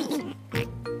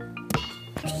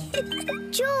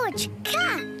 George,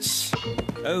 catch!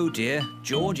 Oh dear,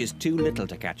 George is too little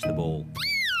to catch the ball.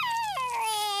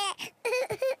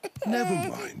 Never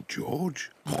mind,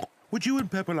 George. Would you and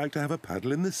Peppa like to have a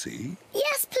paddle in the sea?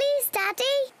 Yes, please,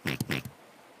 Daddy.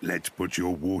 Let's put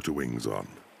your water wings on.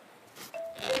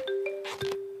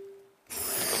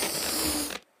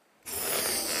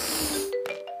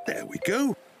 There we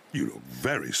go. You look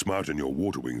very smart in your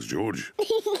water wings, George.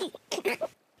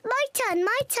 My turn,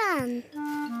 my turn.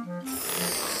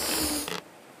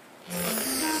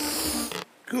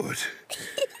 Good.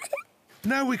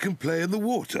 Now we can play in the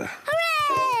water.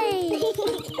 Hooray!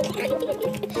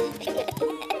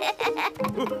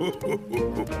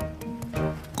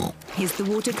 Is the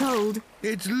water cold?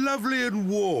 It's lovely and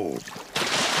warm.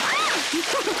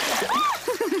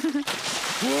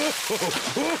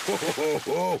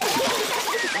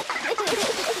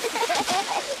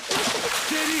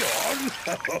 Steady on.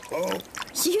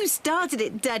 You started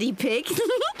it, Daddy Pig.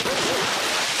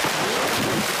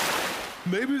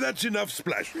 Maybe that's enough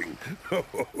splashing.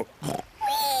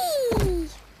 Whee!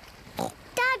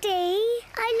 Daddy,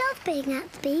 I love being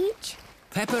at the beach.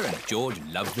 Peppa and George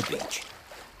love the beach.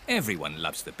 Everyone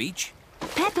loves the beach.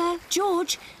 Peppa,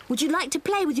 George, would you like to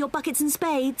play with your buckets and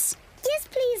spades? Yes,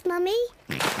 please, Mummy.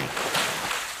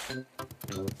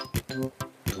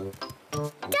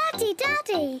 Daddy,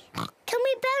 can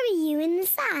we bury you in the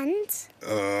sand?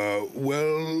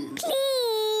 Well...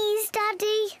 Please,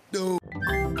 Daddy. No.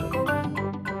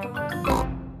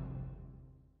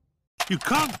 You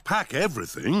can't pack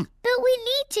everything. But we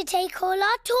need to take all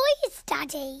our toys,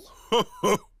 Daddy.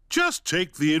 Just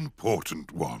take the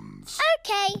important ones.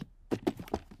 OK.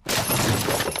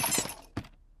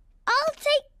 I'll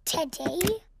take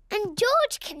Teddy, and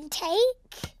George can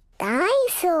take...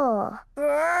 Dinosaur.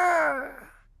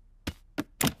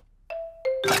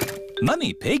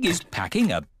 Mummy Pig is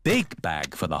packing a big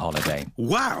bag for the holiday.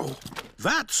 Wow,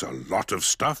 that's a lot of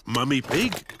stuff, Mummy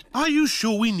Pig. Are you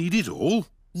sure we need it all?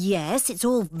 Yes, it's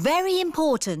all very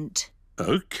important.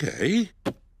 OK.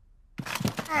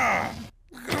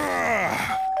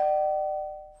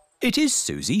 It is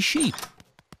Suzy Sheep.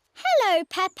 Hello,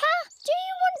 Peppa. Do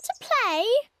you want to play?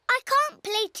 I can't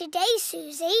play today,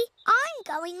 Suzy. I'm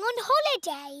going on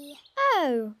holiday.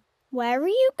 Oh, where are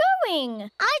you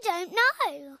going? I don't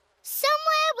know.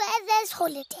 Somewhere where there's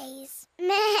holidays.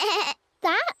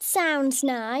 That sounds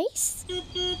nice.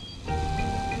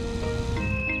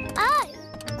 Oh,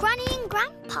 Granny and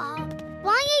Grandpa.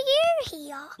 Why are you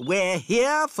here? We're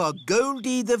here for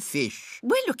Goldie the fish.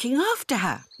 We're looking after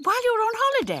her while you're on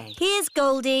holiday. Here's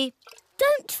Goldie.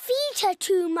 Don't feed her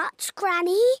too much,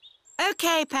 Granny.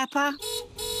 OK, Peppa.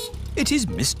 It is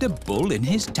Mr. Bull in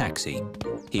his taxi.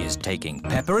 He is taking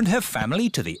Peppa and her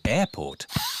family to the airport.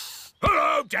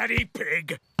 Hello, Daddy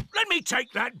Pig. Let me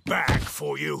take that bag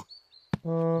for you.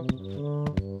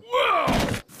 Whoa!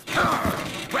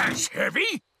 That's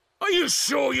heavy. Are you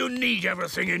sure you need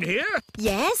everything in here?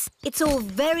 Yes, it's all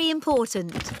very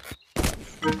important.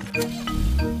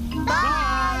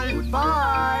 Bye!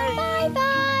 Bye!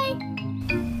 Bye-bye!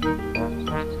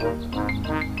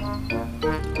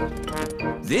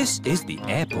 This is the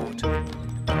airport.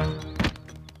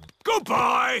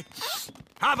 Goodbye.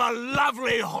 Have a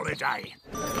lovely holiday.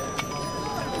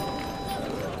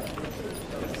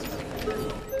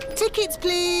 Tickets,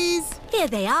 please. Here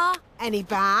they are. Any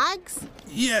bags?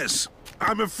 Yes,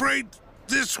 I'm afraid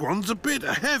this one's a bit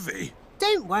heavy.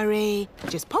 Don't worry.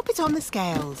 Just pop it on the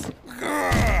scales.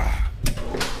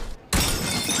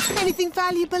 Anything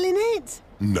valuable in it?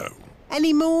 No.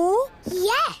 Any more?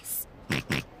 Yes.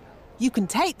 You can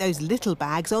take those little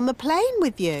bags on the plane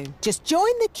with you. Just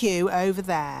join the queue over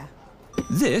there.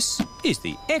 This is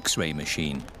the X-ray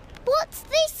machine. What's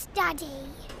this, Daddy?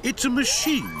 It's a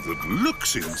machine that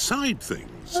looks inside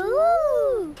things.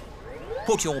 Ooh.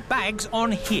 Put your bags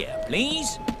on here,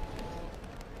 please.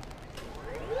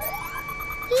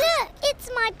 Look,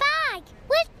 it's my bag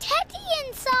with Teddy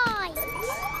inside.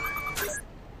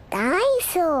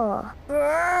 Dinosaur.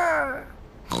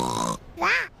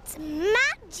 That's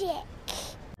magic.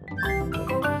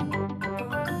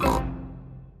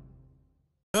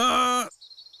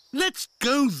 Let's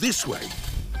go this way.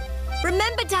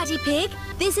 Remember, Daddy Pig,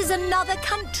 this is another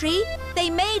country. They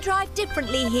may drive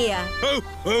differently here.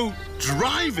 Oh,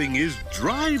 driving is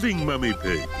driving, Mummy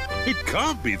Pig. It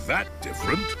can't be that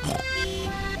different.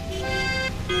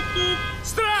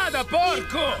 Strada,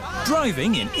 porco!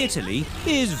 Driving in Italy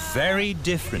is very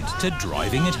different to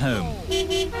driving at home.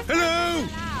 Hello!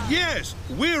 Yes,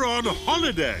 we're on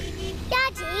holiday.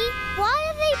 Daddy, why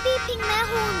are they beeping their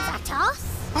horns at us?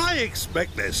 I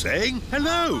expect they're saying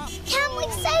hello. Can we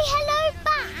say hello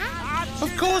back?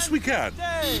 Of course we can.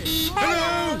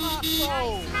 Hello!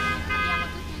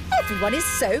 Everyone is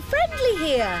so friendly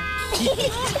here.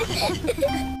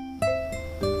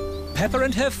 Peppa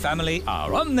and her family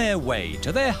are on their way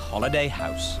to their holiday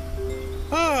house.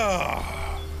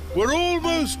 We're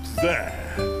almost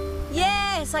there.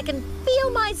 Yes, I can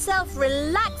feel myself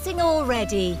relaxing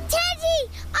already. Teddy!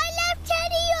 I left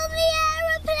Teddy on the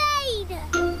aeroplane!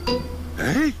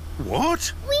 Eh?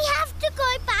 What? We have to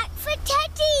go back for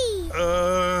Teddy!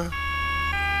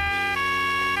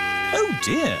 Oh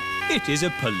dear, it is a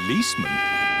policeman.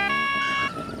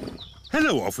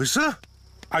 Hello, officer.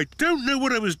 I don't know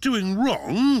what I was doing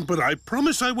wrong, but I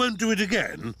promise I won't do it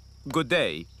again. Good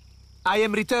day. I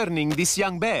am returning this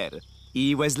young bear.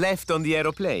 He was left on the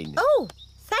aeroplane. Oh,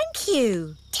 thank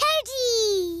you.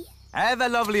 Teddy! Have a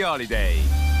lovely holiday.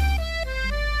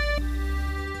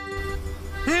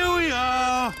 Here we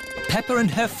are. Peppa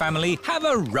and her family have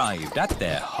arrived at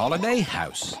their holiday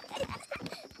house.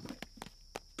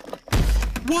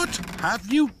 What have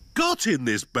you got in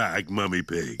this bag, Mummy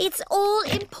Pig? It's all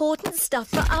important stuff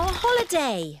for our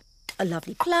holiday. A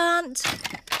lovely plant,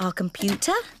 our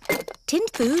computer, tinned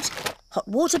food, hot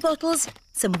water bottles,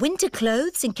 some winter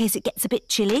clothes in case it gets a bit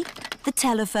chilly, the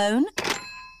telephone.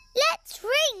 Let's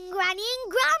ring Granny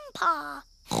and Grandpa.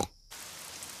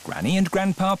 Granny and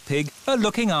Grandpa Pig are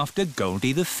looking after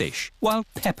Goldie the fish while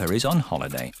Peppa is on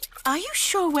holiday. Are you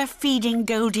sure we're feeding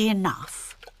Goldie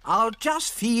enough? I'll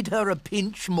just feed her a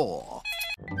pinch more.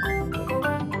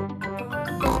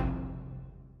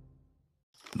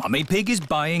 Mummy Pig is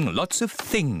buying lots of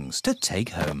things to take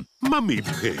home. Mummy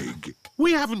Pig,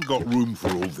 we haven't got room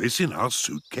for all this in our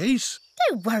suitcase.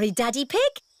 Don't worry, Daddy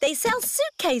Pig. They sell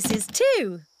suitcases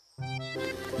too.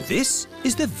 This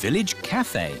is the village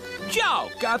cafe. Ciao,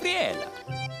 Gabriella.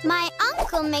 My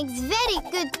uncle makes very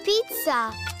good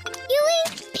pizza. You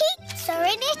eat pizza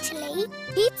in Italy?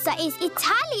 Pizza is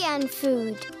Italian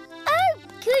food. Oh,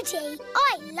 goody.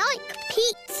 I like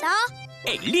pizza.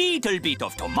 A little bit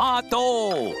of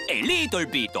tomato, a little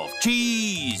bit of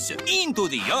cheese, into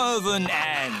the oven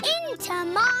and... Into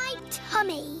my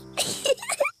tummy.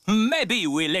 Maybe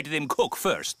we'll let them cook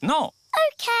first, no?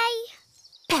 OK.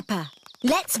 Peppa,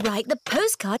 let's write the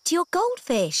postcard to your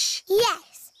goldfish.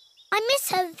 Yes. I miss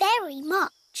her very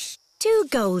much. To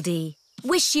Goldie.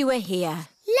 Wish you were here.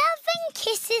 Love and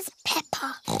kisses,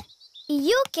 Peppa.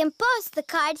 You can post the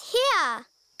card here.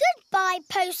 Goodbye,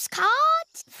 postcard.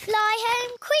 Fly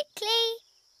home quickly.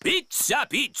 Pizza,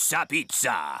 pizza,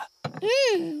 pizza.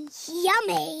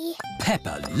 Yummy.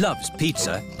 Peppa loves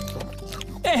pizza.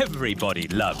 Everybody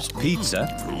loves pizza.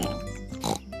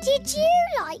 Did you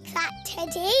like that,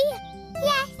 Teddy?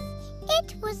 Yes,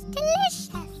 it was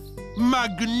delicious.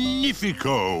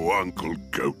 Magnifico, Uncle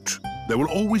Goat. There will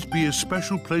always be a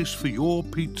special place for your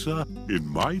pizza in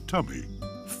my tummy.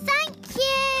 Thank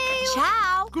you.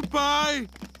 Ciao. Goodbye.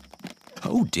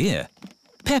 Oh dear.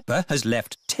 Peppa has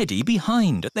left Teddy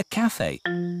behind at the cafe.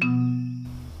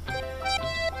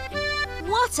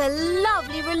 What a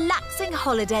lovely, relaxing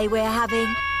holiday we're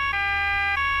having.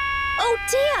 Oh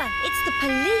dear, it's the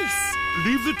police.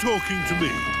 Leave the talking to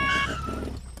me.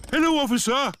 Hello,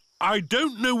 officer. I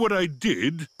don't know what I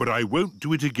did, but I won't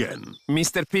do it again.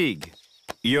 Mr. Pig,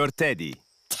 you're Teddy.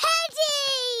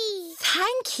 Teddy!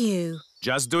 Thank you.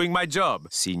 Just doing my job,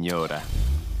 signora.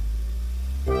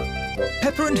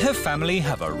 Peppa and her family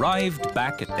have arrived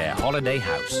back at their holiday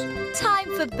house. Time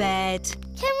for bed.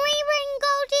 Can we ring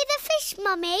Goldie the fish,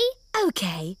 Mummy?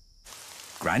 OK.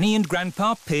 Granny and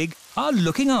Grandpa Pig are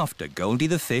looking after Goldie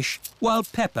the fish while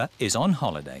Peppa is on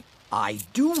holiday. I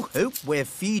do hope we're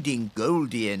feeding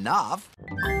Goldie enough.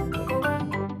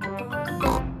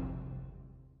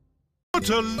 What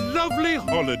a lovely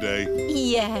holiday.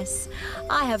 Yes,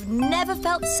 I have never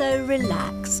felt so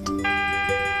relaxed.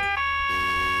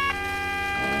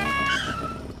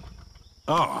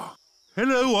 Ah,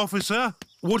 hello, officer.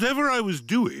 Whatever I was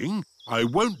doing, I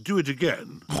won't do it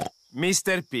again.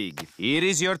 Mr. Pig, here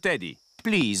is your teddy.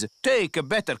 Please, take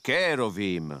better care of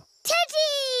him.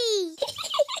 Teddy!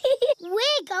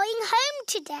 We're going home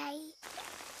today.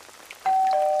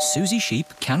 Suzy Sheep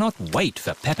cannot wait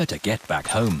for Peppa to get back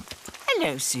home.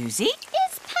 Hello, Suzy.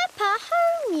 Is Peppa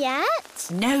home yet?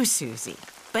 No, Suzy,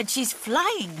 but she's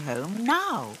flying home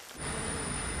now.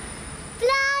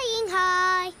 Flying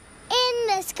high in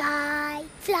the sky,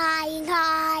 flying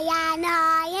high and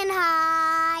high and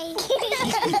high.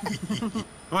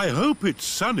 I hope it's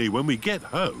sunny when we get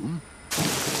home.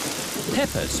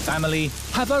 Peppa's family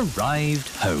have arrived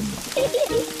home.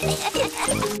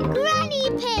 Granny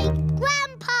Pig,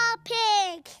 Grandpa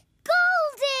Pig,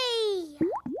 Goldie!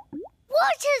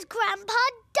 What has Grandpa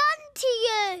done to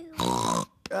you?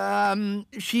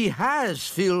 She has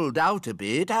filled out a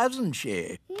bit, hasn't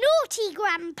she? Naughty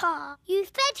Grandpa, you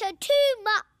fed her too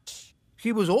much.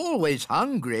 She was always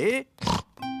hungry.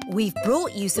 We've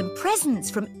brought you some presents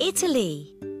from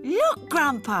Italy. Look,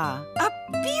 Grandpa, a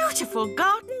beautiful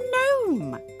garden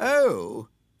gnome. Oh,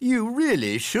 you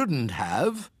really shouldn't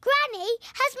have. Granny,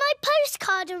 has my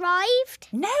postcard arrived?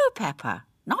 No, Peppa,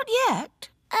 not yet.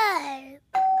 Oh,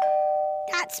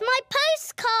 that's my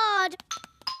postcard.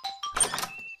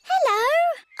 Hello.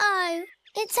 Oh,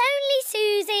 it's only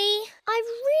Suzy.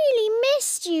 I've really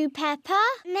missed you, Peppa.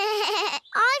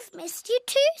 I've missed you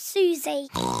too, Suzy.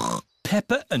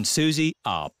 Peppa and Suzy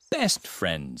are best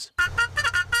friends.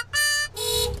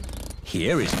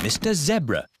 Here is Mr.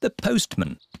 Zebra, the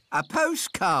postman. A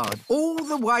postcard all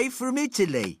the way from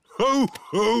Italy. Ho,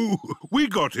 ho! We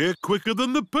got here quicker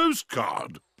than the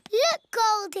postcard. Look,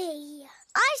 Goldie.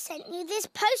 I sent you this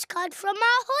postcard from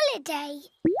our holiday.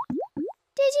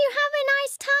 Did you have a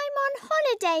nice time on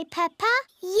holiday, Peppa?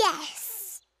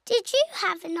 Yes. Did you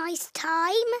have a nice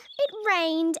time? It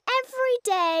rained every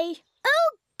day.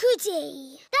 Oh,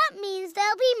 goody. That means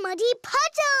there'll be muddy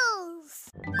puddles.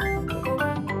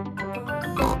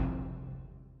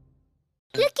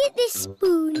 Look at this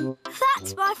spoon.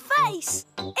 That's my face.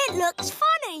 It looks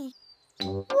funny.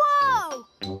 Whoa!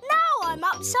 Now I'm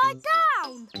upside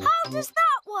down. How does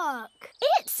that work?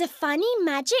 It's a funny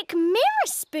magic mirror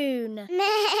spoon.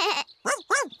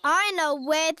 I know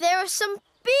where there are some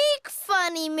big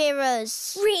funny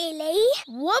mirrors. Really?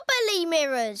 Wobbly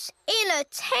mirrors in a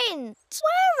tent.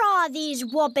 Where are these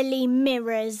wobbly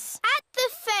mirrors? At the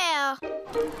fair.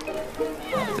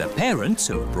 The parents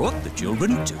have brought the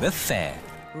children to a fair.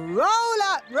 Roll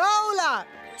up, roll up.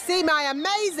 See my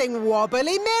amazing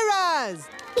wobbly mirrors.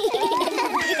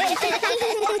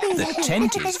 The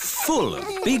tent is full of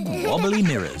big wobbly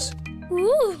mirrors.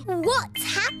 Ooh, what's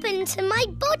happened to my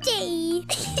body?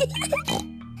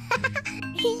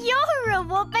 You're a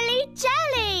wobbly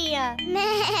jelly.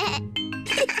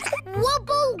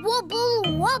 Wobble, wobble,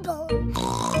 wobble.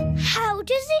 How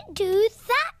does it do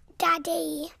that,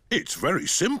 Daddy? It's very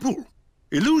simple.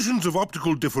 Illusions of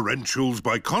optical differentials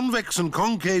by convex and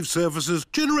concave surfaces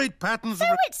generate patterns... So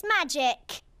it's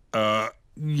magic?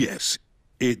 Yes,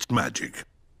 it's magic.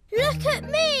 Look at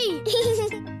me!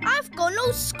 I've gone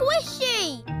all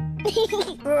squishy.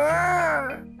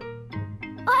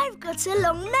 I've got a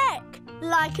long neck,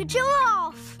 like a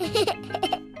giraffe.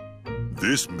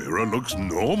 This mirror looks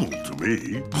normal to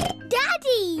me.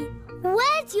 Daddy,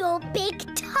 where's your big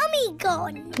tummy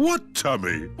gone? What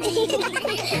tummy?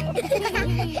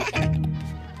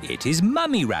 It is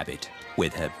Mummy Rabbit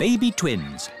with her baby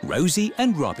twins, Rosie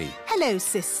and Robbie. Hello,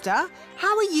 sister.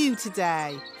 How are you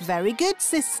today? Very good,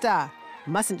 sister.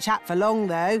 Mustn't chat for long,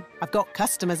 though. I've got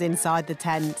customers inside the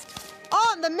tent.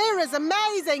 Aren't the mirrors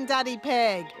amazing, Daddy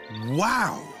Pig?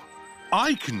 Wow!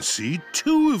 I can see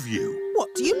two of you.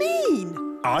 What do you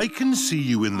mean? I can see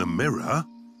you in the mirror,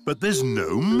 but there's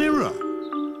no mirror.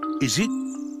 Is it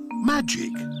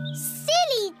magic?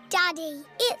 Silly, Daddy.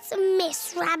 It's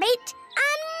Miss Rabbit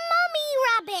and Mummy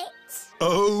Rabbit.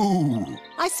 Oh!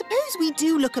 I suppose we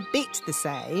do look a bit the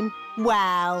same.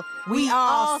 Well, we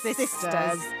are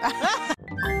sisters.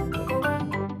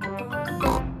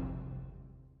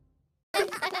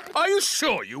 Are you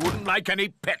sure you wouldn't like any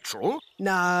petrol?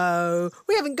 No,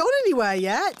 we haven't gone anywhere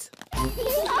yet.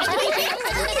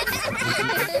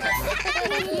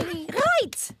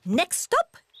 Right, next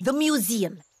stop, the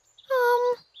museum.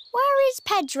 Where is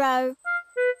Pedro?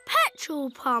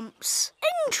 Petrol pumps.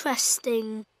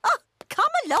 Interesting. Oh, come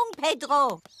along,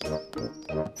 Pedro.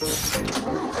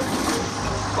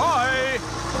 Bye!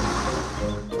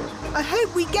 I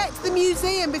hope we get to the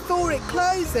museum before it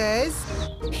closes.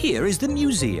 Here is the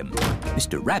museum.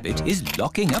 Mr. Rabbit is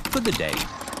locking up for the day.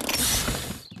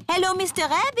 Hello, Mr.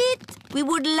 Rabbit. We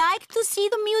would like to see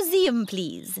the museum,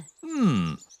 please.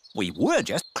 We were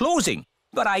just closing,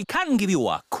 but I can give you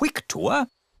a quick tour.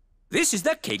 This is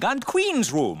the King and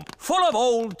Queen's room, full of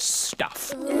old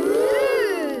stuff.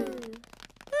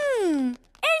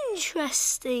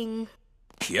 Interesting.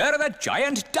 Here are the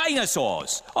giant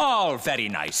dinosaurs, all very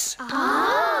nice.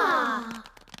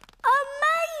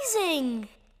 Amazing.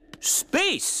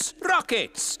 Space,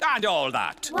 rockets, and all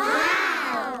that.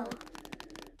 Wow!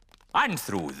 And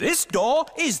through this door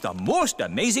is the most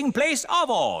amazing place of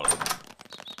all.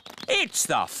 It's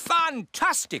the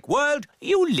fantastic world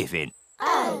you live in.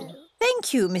 Oh.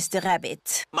 Thank you, Mr.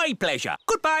 Rabbit. My pleasure.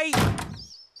 Goodbye.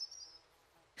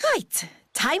 Right,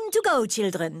 time to go,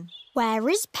 children. Where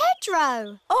is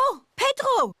Pedro? Oh,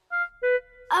 Pedro!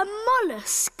 A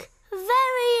mollusk.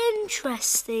 Very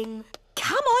interesting.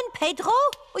 Come on, Pedro,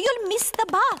 or you'll miss the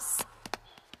bus.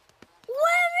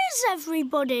 Where is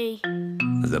everybody?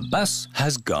 The bus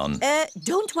has gone.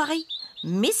 Don't worry.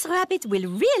 Miss Rabbit will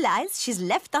realise she's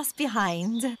left us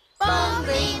behind. Bong,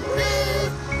 bing, boo.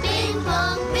 Bing,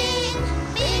 bong, bing.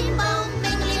 Bing, bong,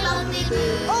 bingly, bongly,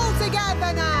 boo. All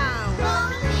together now.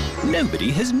 Bong, bing,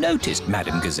 Nobody has noticed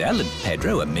Madame Gazelle and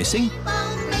Pedro are missing.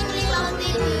 bong, bingly,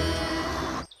 bongly, boo.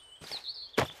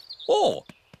 Oh,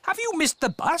 have you missed the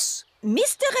bus?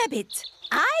 Mr. Rabbit,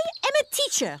 I am a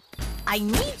teacher. I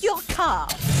need your car.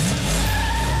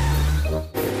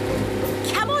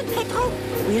 Come on, Pedro.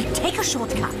 We'll take a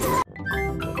shortcut.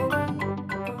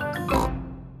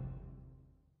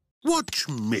 Watch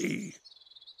me.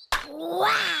 Wow!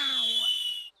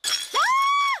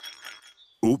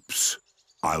 Oops.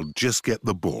 I'll just get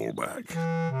the ball back.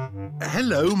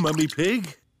 Hello, Mummy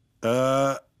Pig.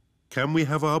 Can we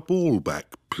have our ball back,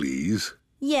 please?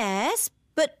 Yes,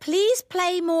 but please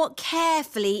play more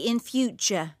carefully in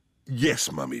future.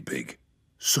 Yes, Mummy Pig.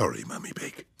 Sorry, Mummy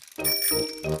Pig.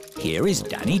 Here is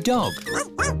Danny Dog.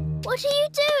 What are you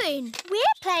doing?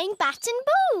 We're playing bat and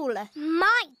ball.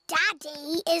 My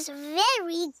daddy is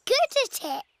very good at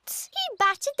it. He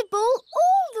batted the ball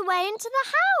all the way into the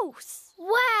house.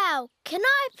 Wow, can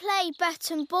I play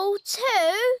bat and ball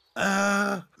too?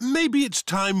 Maybe it's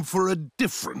time for a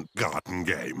different garden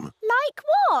game. Like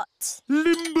what?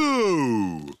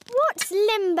 Limbo! What's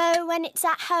limbo when it's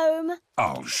at home?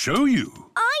 I'll show you.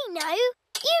 I know.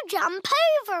 You jump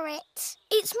over it.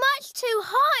 It's much too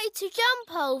high to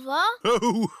jump over.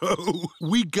 Ho, ho!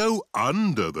 We go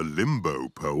under the limbo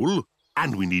pole,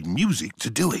 and we need music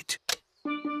to do it.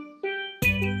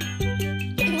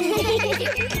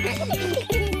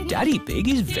 Daddy Pig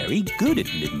is very good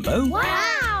at limbo.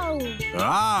 Wow!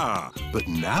 Ah, but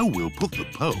now we'll put the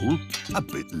pole a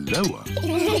bit lower.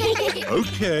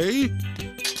 OK.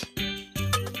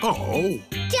 Oh.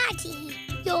 Daddy,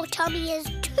 your tummy is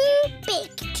too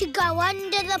big to go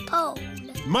under the pole.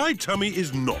 My tummy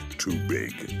is not too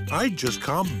big. I just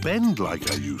can't bend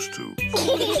like I used to.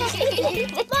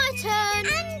 My turn.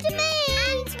 And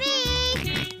me.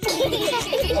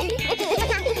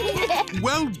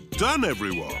 Well done,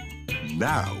 everyone.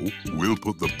 Now we'll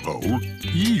put the pole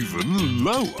even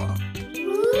lower.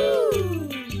 Ooh.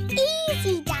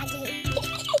 Easy, Daddy.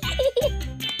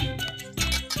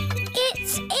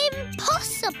 It's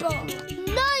impossible.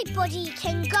 Nobody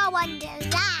can go under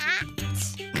that.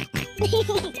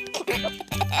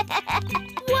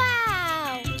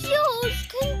 Wow! George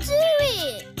can do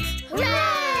it!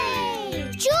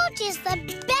 Hooray! George is the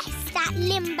best at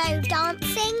limbo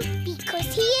dancing because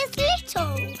he is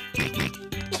little.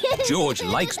 George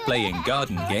likes playing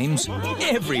garden games.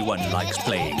 Everyone likes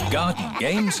playing garden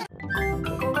games.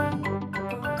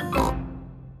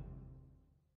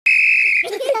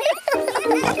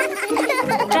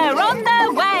 They're on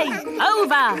their way.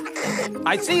 Over.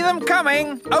 I see them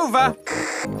coming. Over.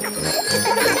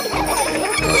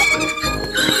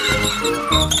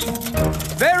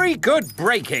 Very good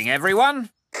braking, everyone.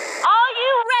 Are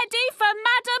you ready for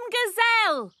Madame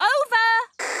Gazelle? Over.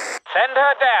 Send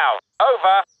her down.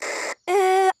 Over.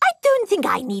 I don't think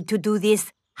I need to do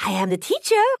this. I am the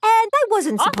teacher, and I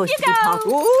wasn't supposed to be part.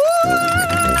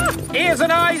 Ears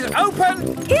and eyes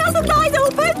open. Ears and eyes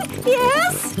open.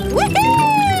 Yes.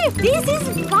 Woohoo! This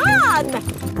is fun.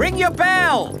 Ring your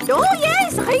bell. Oh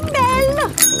yes, ring bell.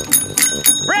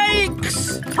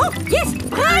 Brakes! Oh, yes,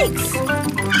 brakes!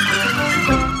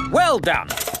 Well done.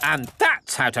 And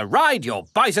that's how to ride your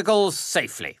bicycles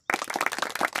safely.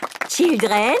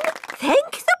 Children,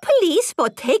 thank the police for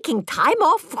taking time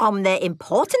off from their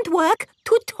important work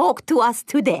to talk to us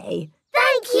today.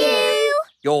 Thank you.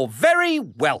 You're very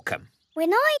welcome.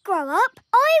 When I grow up,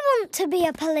 I want to be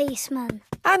a policeman.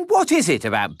 And what is it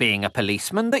about being a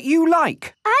policeman that you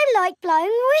like? I like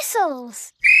blowing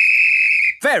whistles.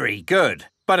 Very good.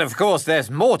 But of course there's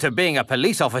more to being a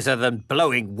police officer than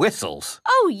blowing whistles.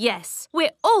 Oh, yes.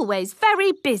 We're always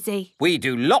very busy. We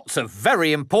do lots of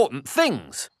very important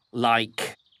things,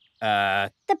 like...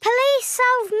 The police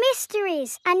solve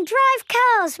mysteries and drive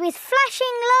cars with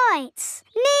flashing lights.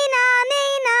 Nina,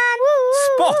 Nina, woo!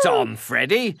 Spot on,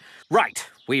 Freddy. Right,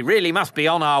 we really must be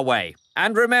on our way.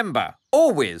 And remember,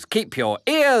 always keep your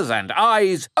ears and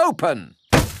eyes open.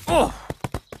 Oh,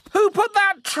 who put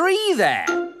that tree there?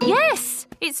 Yes,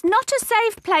 it's not a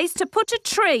safe place to put a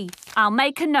tree. I'll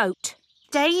make a note.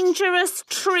 Dangerous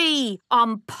tree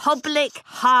on public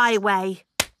highway.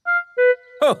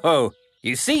 Ho ho.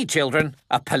 You see, children,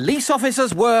 a police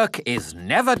officer's work is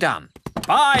never done.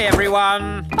 Bye,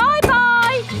 everyone.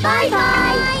 Bye-bye.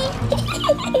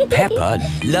 Bye-bye. Peppa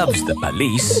loves the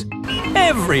police.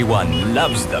 Everyone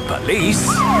loves the police.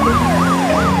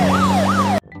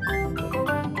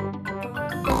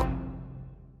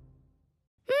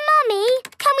 Mummy,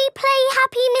 can we play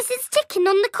Happy Mrs. Chicken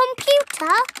on the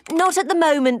computer? Not at the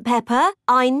moment, Peppa.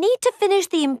 I need to finish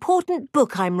the important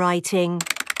book I'm writing.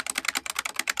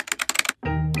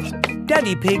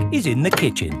 Daddy Pig is in the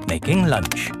kitchen making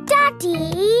lunch.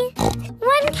 Daddy,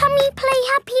 when can we play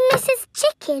Happy Mrs.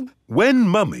 Chicken? When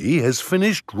Mummy has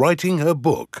finished writing her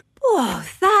book. Oh,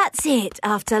 that's it.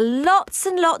 After lots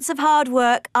and lots of hard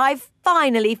work, I've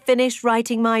finally finished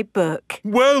writing my book.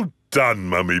 Well done,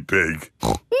 Mummy Pig.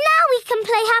 Now we can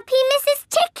play Happy Mrs.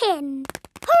 Chicken.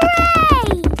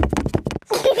 Hooray!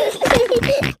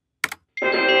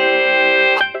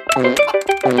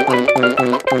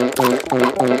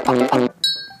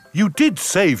 You did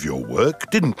save your work,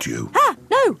 didn't you? Ah,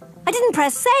 no, I didn't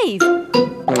press save. 40, 90,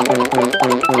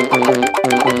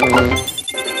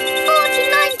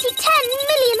 10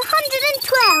 million,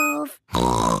 112.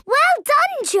 Well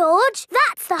done, George.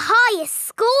 That's the highest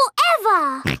score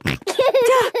ever.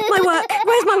 My work.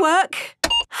 Where's my work?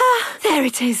 Ah, there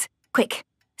it is. Quick.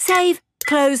 Save,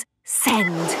 close,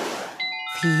 send.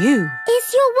 Phew.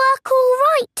 Is your work all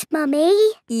right, Mummy?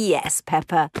 Yes,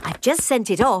 Peppa. I've just sent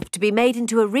it off to be made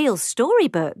into a real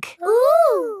storybook.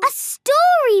 Ooh, a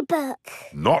storybook.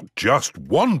 Not just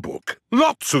one book.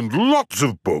 Lots and lots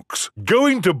of books.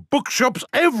 Going to bookshops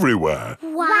everywhere.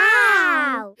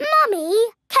 Wow. Mummy,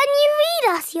 can you read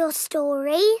us your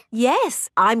story? Yes,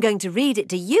 I'm going to read it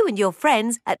to you and your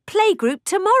friends at playgroup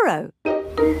tomorrow.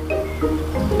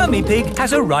 Mummy Pig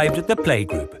has arrived at the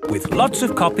playgroup with lots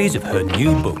of copies of her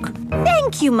new book.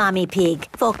 Thank you, Mummy Pig,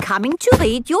 for coming to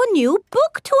read your new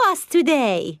book to us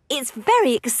today. It's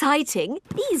very exciting.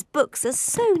 These books are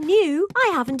so new,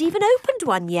 I haven't even opened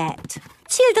one yet.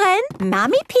 Children,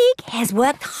 Mummy Pig has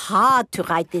worked hard to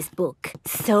write this book.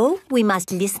 So we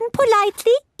must listen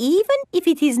politely, even if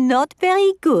it is not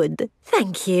very good.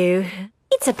 Thank you.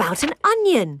 It's about an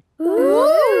onion.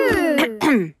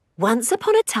 Ooh. Once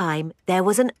upon a time, there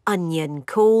was an onion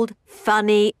called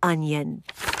Funny Onion.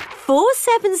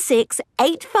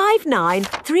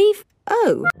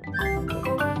 4768593.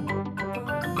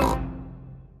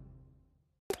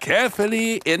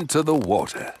 Carefully into the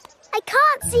water. I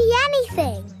can't see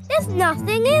anything. There's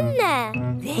nothing in there.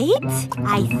 Wait,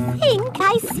 I think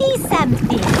I see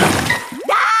something.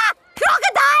 Ah!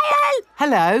 Crocodile!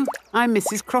 Hello, I'm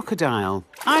Mrs. Crocodile.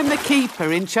 I'm the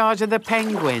keeper in charge of the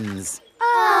penguins.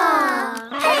 Ah,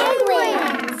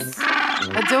 penguins!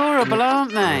 Adorable,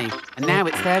 aren't they? And now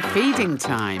it's their feeding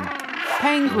time.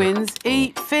 Penguins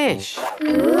eat fish.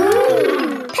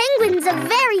 Ooh. Penguins are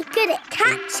very good at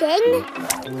catching.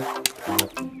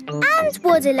 And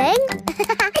waddling.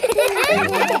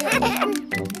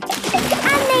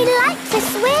 And they like to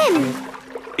swim.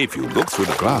 If you look through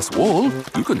the glass wall,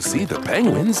 you can see the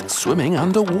penguins swimming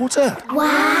underwater.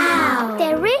 Wow!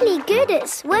 They're really good at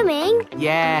swimming.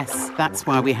 Yes, that's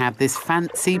why we have this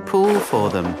fancy pool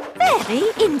for them. Very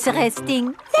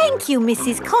interesting. Thank you,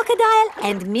 Mrs. Crocodile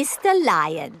and Mr.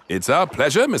 Lion. It's our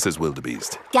pleasure, Mrs.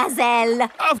 Wildebeest.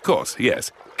 Gazelle. Of course,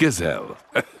 yes. Gazelle.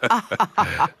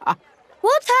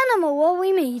 What animal are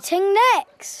we meeting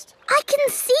next? I can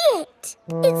see it.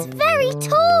 It's very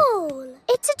tall.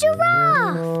 It's a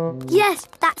giraffe. Yes,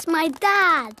 that's my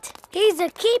dad. He's a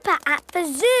keeper at the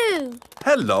zoo.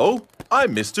 Hello,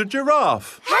 I'm Mr.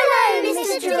 Giraffe. Hello, Mr.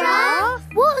 Mr. Giraffe.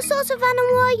 What sort of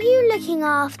animal are you looking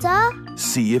after?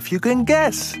 See if you can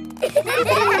guess. Look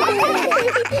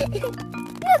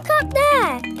up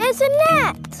there. There's a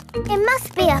net. It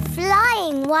must be a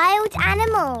flying wild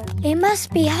animal. It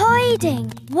must be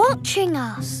hiding, watching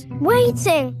us,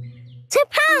 waiting to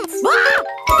pounce.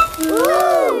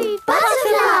 Ooh,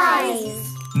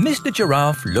 butterflies! Mr.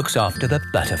 Giraffe looks after the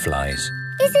butterflies.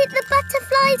 Is it the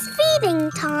butterflies'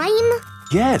 feeding time?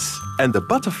 Yes, and the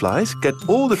butterflies get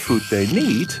all the food they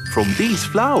need from these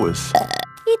flowers.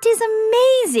 It is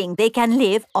amazing they can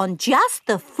live on just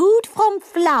the food from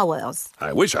flowers.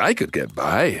 I wish I could get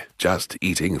by just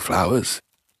eating flowers.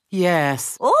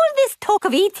 Yes. All this talk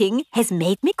of eating has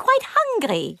made me quite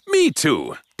hungry. Me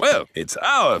too. Well, it's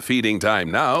our feeding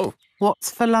time now. What's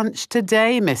for lunch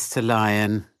today, Mr.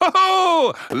 Lion?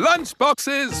 Oh, lunch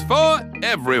boxes for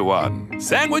everyone.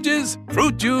 Sandwiches,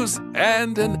 fruit juice,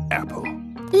 and an apple.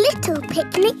 Little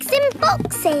picnics in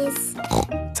boxes.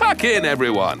 Tuck in,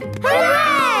 everyone.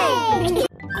 Hooray!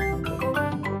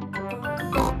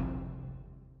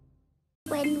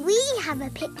 When we have a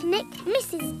picnic,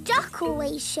 Mrs. Duck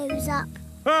always shows up.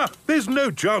 Ah, there's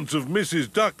no chance of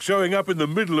Mrs. Duck showing up in the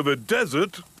middle of a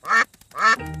desert.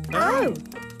 Oh.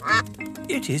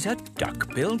 It is a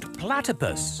duck-billed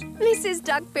platypus. Mrs.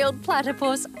 Duck-billed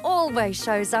Platypus always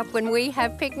shows up when we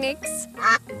have picnics.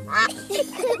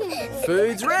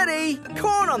 Food's ready!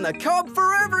 Corn on the cob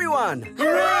for everyone!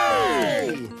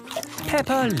 Hooray!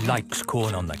 Peppa likes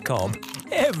corn on the cob.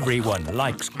 Everyone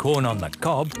likes corn on the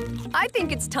cob. I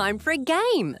think it's time for a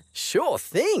game. Sure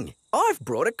thing. I've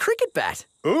brought a cricket bat.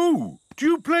 Oh, do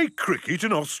you play cricket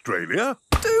in Australia?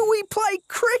 Do we play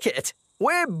cricket?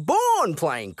 We're born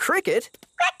playing cricket.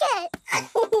 Cricket!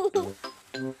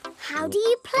 How do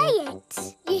you play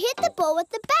it? You hit the ball with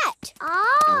the bat.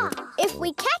 Ah! If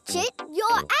we catch it,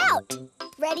 you're out.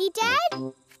 Ready,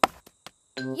 Dad?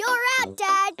 You're out,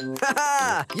 Dad.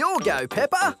 Ha! You'll go,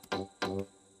 Peppa.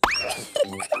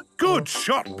 Good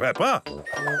shot, Peppa.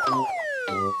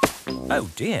 Oh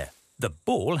dear, the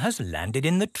ball has landed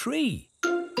in the tree.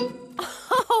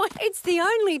 Oh, it's the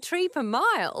only tree for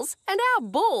miles, and our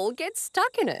ball gets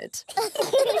stuck in it.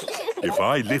 If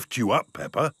I lift you up,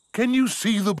 Peppa, can you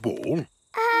see the ball?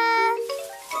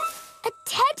 A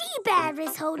teddy bear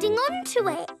is holding on to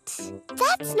it.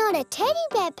 That's not a teddy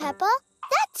bear, Peppa.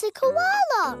 That's a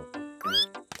koala.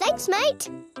 Thanks, mate.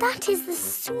 That is the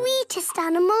sweetest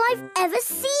animal I've ever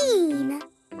seen.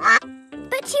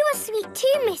 But you are sweet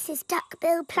too, Mrs.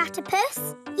 Duck-billed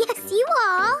Platypus. Yes, you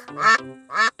are.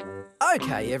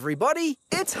 OK, everybody,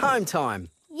 it's home time.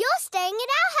 You're staying at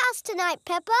our house tonight,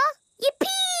 Peppa.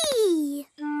 Yippee!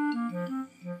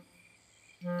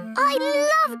 I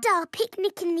loved our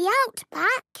picnic in the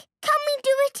outback. Can we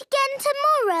do it again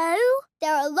tomorrow?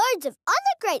 There are loads of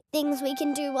other great things we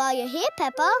can do while you're here,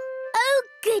 Peppa. Oh,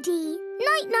 goody.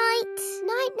 Night-night.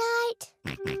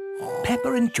 Night-night.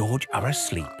 Peppa and George are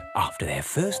asleep after their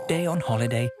first day on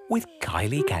holiday with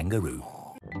Kylie Kangaroo.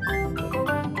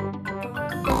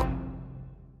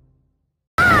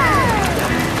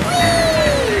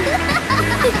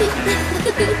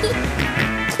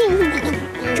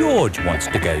 George wants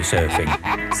to go surfing.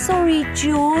 Sorry,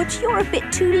 George, you're a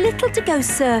bit too little to go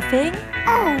surfing.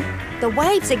 Oh, the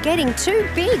waves are getting too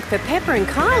big for Peppa and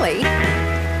Kylie.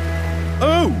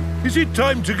 Oh, is it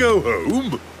time to go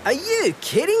home? Are you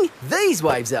kidding? These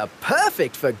waves are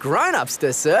perfect for grown-ups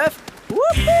to surf.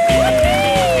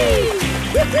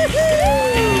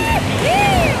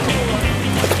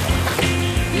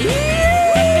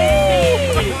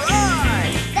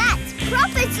 That's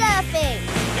proper surfing.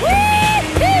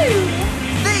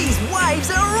 These waves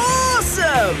are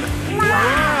awesome!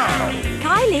 Wow!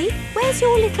 Kylie, where's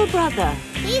your little brother?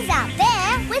 He's out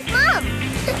there with Mum.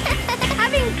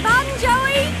 Having fun,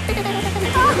 Joey?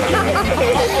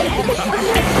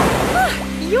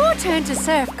 Your turn to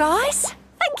surf, guys.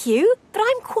 Thank you, but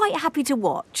I'm quite happy to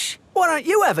watch. Why don't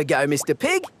you have a go, Mr.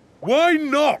 Pig? Why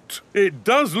not? It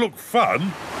does look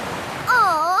fun.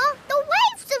 Aw, the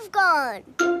waves have gone.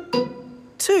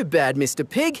 Too bad, Mr.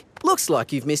 Pig. Looks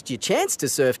like you've missed your chance to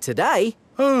surf today.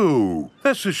 Oh,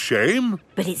 that's a shame.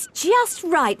 But it's just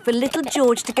right for little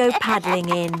George to go paddling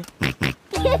in.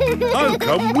 I'll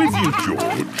come with you,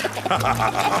 George.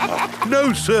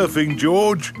 No surfing,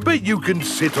 George, but you can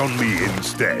sit on me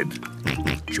instead.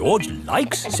 George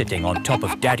likes sitting on top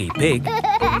of Daddy Pig.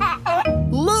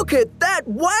 Look at that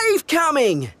wave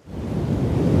coming!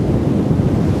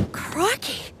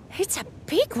 Crikey, it's a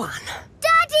big one.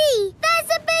 Daddy, there's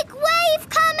a big wave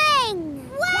coming!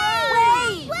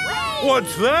 Wave!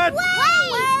 What's that? Wave!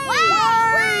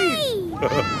 Wave!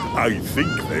 Wave! I think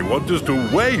they want us to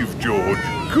wave, George.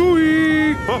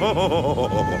 Cooey!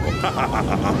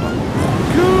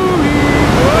 Cooey!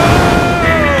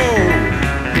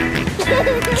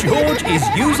 George is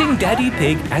using Daddy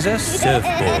Pig as a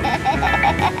surfboard.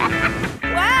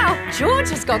 Wow, George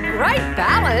has got great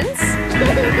balance.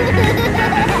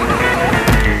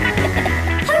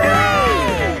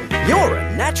 Hooray! You're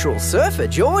a natural surfer,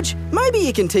 George. Maybe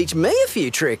you can teach me a few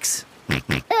tricks.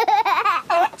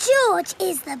 George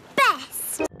is the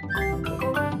best.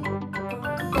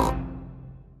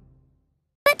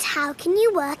 But how can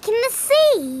you work in the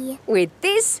sea? With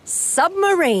this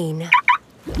submarine.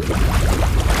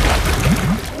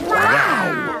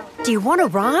 Wow! Do you want to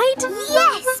ride?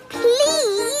 Yes,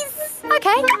 please. OK,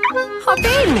 hop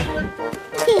in.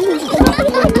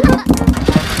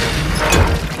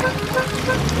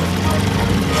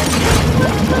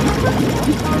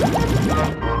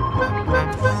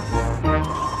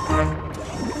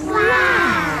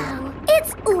 Wow!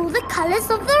 It's all the colours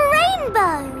of the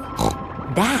rainbow.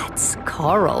 That's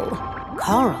coral.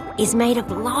 Coral is made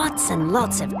of lots and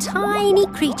lots of tiny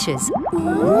creatures.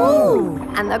 Ooh!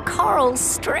 And the coral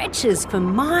stretches for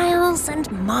miles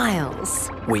and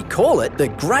miles. We call it the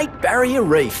Great Barrier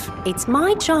Reef. It's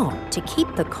my job to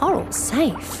keep the coral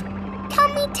safe.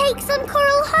 Can we take some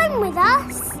coral home with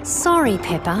us? Sorry,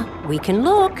 Peppa. We can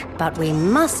look, but we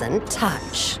mustn't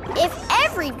touch. If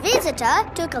every visitor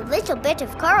took a little bit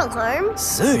of coral home,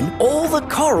 soon all the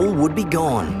coral would be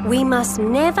gone. We must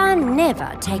never,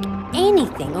 never take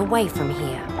anything away from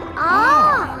here.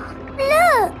 Ah!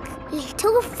 Look!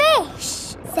 Little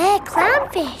fish. They're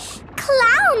clownfish.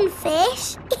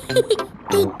 Clownfish?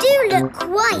 They do look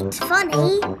quite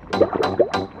funny.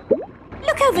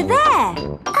 Look over there.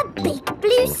 A big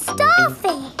blue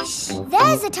starfish.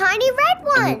 There's a tiny red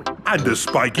one. And a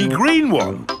spiky green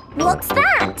one. What's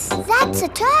that? That's a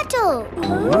turtle.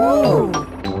 Ooh.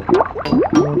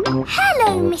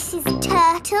 Hello, Mrs.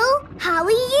 Turtle. How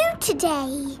are you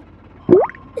today?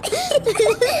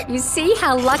 You see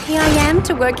how lucky I am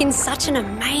to work in such an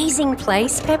amazing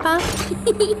place, Peppa?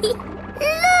 Look!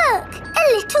 A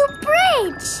little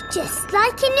bridge, just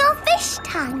like in your fish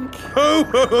tank.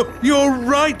 Oh, you're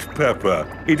right, Peppa.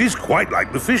 It is quite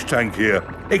like the fish tank here,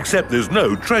 except there's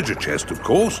no treasure chest, of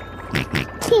course.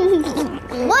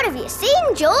 What have you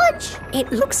seen, George?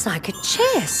 It looks like a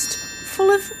chest full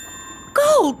of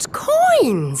gold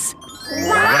coins.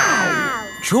 Wow!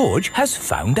 George has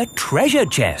found a treasure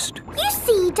chest. You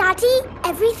see, Daddy,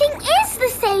 everything is the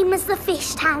same as the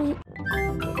fish tank.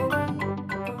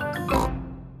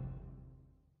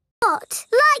 What?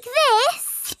 Like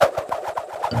this?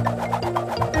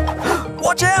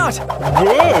 Watch out!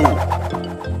 Whoa!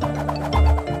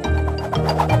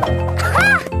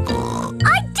 Ha!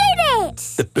 I did it!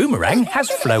 The boomerang has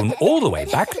flown all the way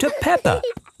back to Peppa.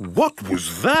 What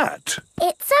was that?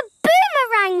 It's a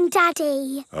boomerang,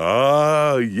 Daddy.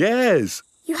 Ah, yes.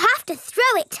 You have to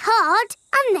throw it hard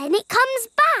and then it comes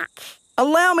back.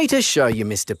 Allow me to show you,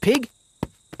 Mr. Pig.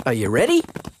 Are you ready?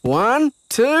 1,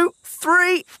 2,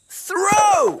 3,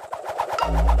 throw!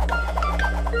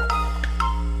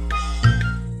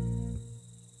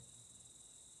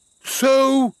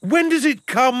 So, when does it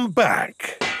come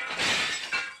back?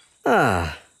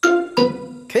 Ah.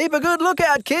 Keep a good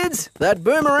lookout, kids. That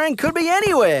boomerang could be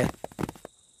anywhere.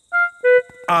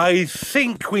 I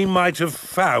think we might have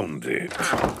found it.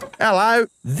 Hello.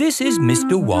 This is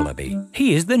Mr. Wallaby.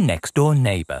 He is the next-door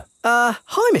neighbour. Hi,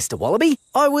 Mr. Wallaby.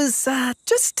 I was,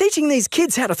 just teaching these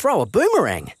kids how to throw a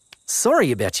boomerang.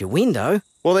 Sorry about your window.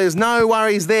 Well, there's no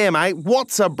worries there, mate.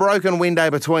 What's a broken window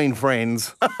between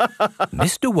friends?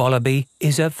 Mr. Wallaby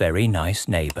is a very nice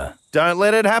neighbour. Don't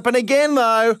let it happen again,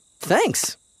 though.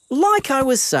 Thanks. Like I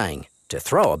was saying, to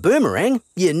throw a boomerang,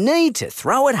 you need to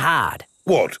throw it hard.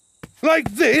 What?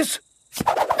 Like this?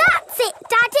 That's it,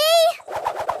 Daddy!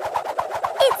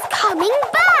 It's coming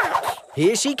back!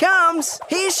 Here she comes!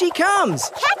 Here she comes!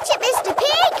 Catch it, Mr.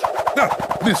 Pig! Ah,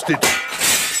 missed it.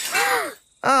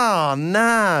 Oh,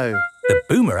 no. The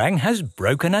boomerang has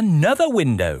broken another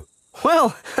window.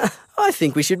 Well, I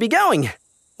think we should be going.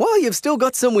 Well, you've still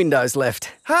got some windows left.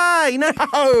 Hey,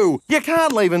 no! You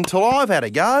can't leave until I've had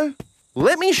a go.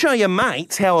 Let me show your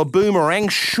mates how a boomerang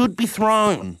should be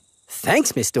thrown.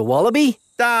 Thanks, Mr. Wallaby.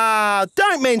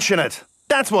 Don't mention it.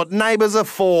 That's what neighbours are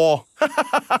for.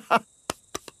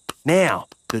 Now,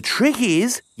 the trick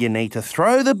is you need to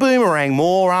throw the boomerang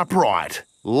more upright.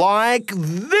 Like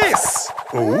this.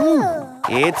 Ooh.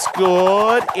 It's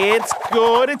good. It's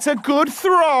good. It's a good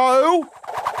throw.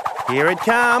 Here it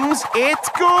comes. It's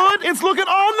good. It's looking...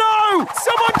 Oh, no!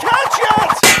 Someone catch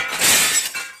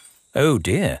it! Oh,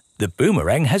 dear. The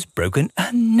boomerang has broken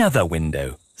another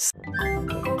window. Mary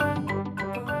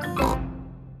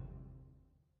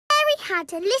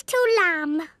had a little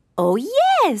lamb. Oh,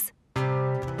 yes.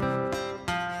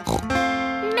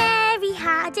 Mary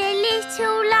had a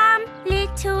little lamb,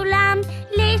 little lamb,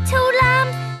 little lamb.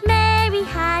 Mary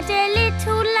had a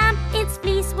little lamb, its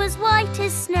fleece was white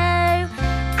as snow.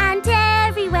 And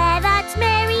everywhere that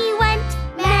Mary went,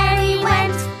 Mary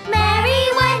went,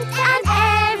 Mary went. And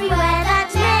everywhere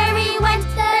that Mary went,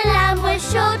 the lamb was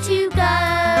sure to go.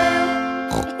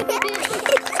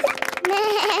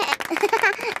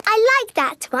 I like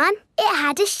that one. It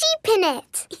had a sheep in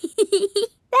it.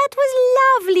 That was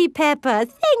lovely, Peppa.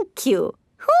 Thank you.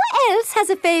 Who else has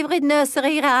a favourite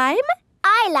nursery rhyme?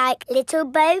 I like Little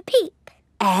Bo Peep.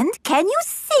 And can you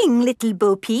sing, Little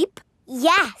Bo Peep?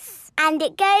 Yes, and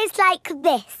it goes like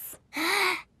this.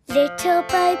 Little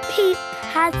Bo Peep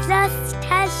has lost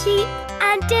her sheep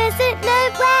and doesn't know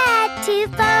where to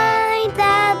find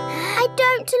them. I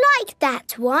don't like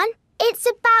that one. It's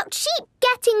about sheep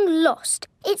getting lost.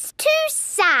 It's too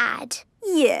sad.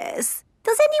 Yes.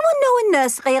 Does anyone know a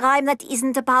nursery rhyme that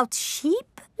isn't about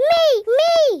sheep?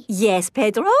 Me! Yes,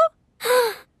 Pedro?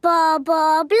 Ba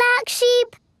ba black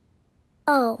sheep.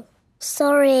 Oh,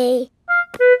 sorry.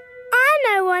 I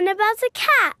know one about a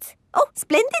cat. Oh,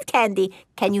 splendid, Candy.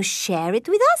 Can you share it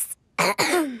with us?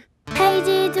 Hey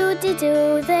diddle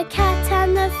diddle, the cat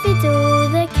and the fiddle,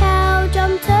 the cow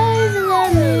jumped over the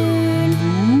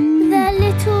moon. The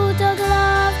little dog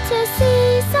loved to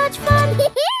see such fun, and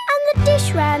the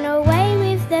dish ran away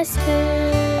with the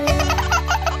spoon.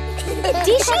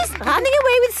 Dishes running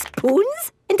away with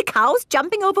spoons and cows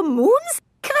jumping over moons?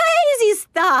 Crazy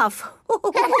stuff.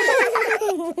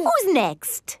 Who's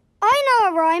next? I know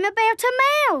a rhyme about a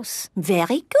mouse.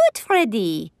 Very good,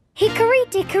 Freddy. Hickory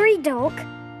dickory dock,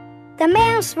 the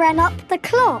mouse ran up the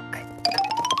clock.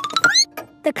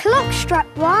 The clock struck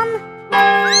 1,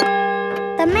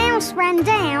 the mouse ran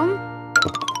down.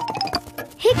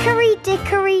 Hickory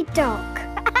dickory dock.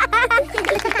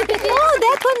 Oh,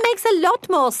 that one makes a lot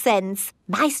more sense.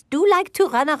 Mice do like to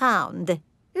run around.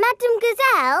 Madam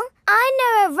Gazelle, I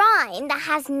know a rhyme that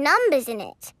has numbers in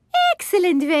it.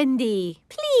 Excellent, Wendy.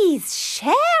 Please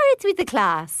share it with the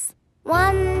class.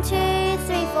 1, 2,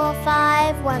 3, 4,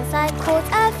 5. Once I caught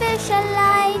a fish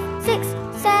alive. 6,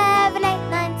 7, 8,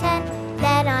 9, 10.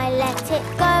 Then I let it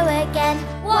go again.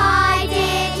 Why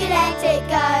did you let it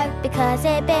go? Because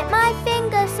it bit my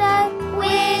finger so.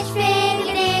 Which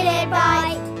finger did it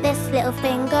bite? This little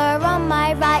finger on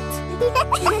my right.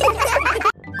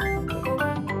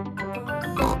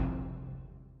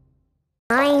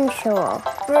 Dine-saw.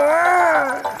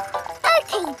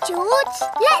 Okay, George,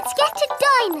 let's get a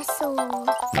dinosaur.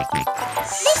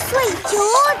 This way,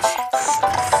 George.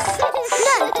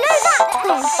 No, that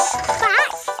way.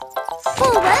 Back,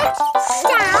 forward,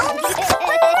 down.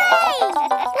 Hooray!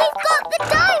 We've got the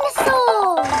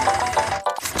dinosaur.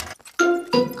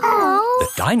 Oh.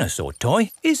 The dinosaur toy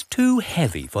is too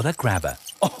heavy for the grabber.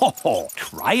 Oh,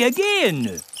 try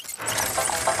again.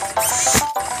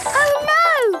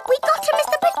 We got a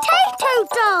Mr. Potato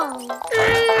Doll!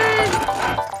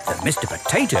 The Mr.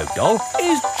 Potato Doll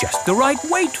is just the right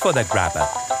weight for the grabber.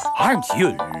 Aren't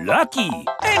you lucky?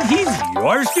 And he's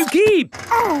yours to keep.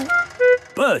 Oh.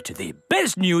 But the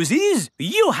best news is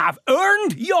you have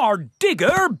earned your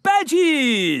digger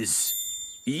badges.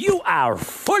 You are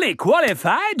fully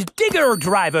qualified digger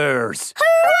drivers.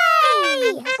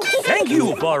 Hooray! Thank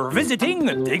you for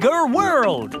visiting Digger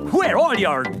World, where all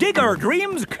your digger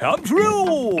dreams come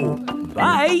true.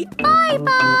 Bye.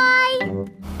 Bye-bye.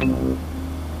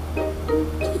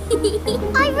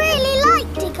 I really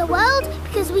like Digger World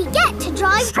because we get to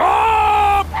drive...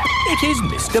 Stop! It is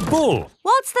Mr. Bull.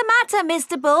 What's the matter,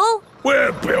 Mr. Bull?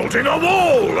 We're building a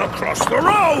wall across the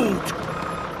road.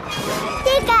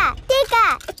 Digger!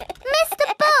 Mr.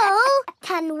 Bull,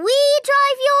 can we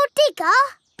drive your digger?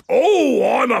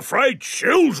 Oh, I'm afraid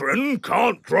children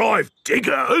can't drive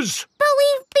diggers. But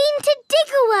we've been to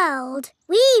Digger World.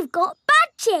 We've got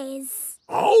badges.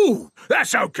 Oh,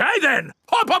 that's okay then.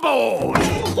 Hop aboard.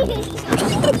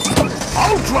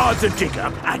 I'll drive the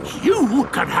digger and you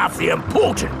can have the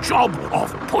important job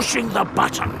of pushing the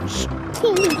buttons.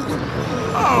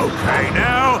 Okay,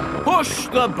 now, push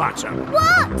the button.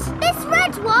 What? This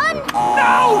red one?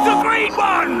 No, the green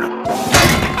one!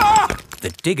 Ah! The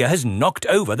digger has knocked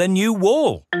over the new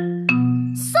wall.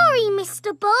 Sorry,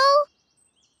 Mr. Bull.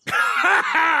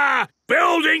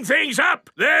 Building things up,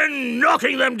 then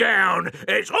knocking them down.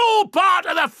 It's all part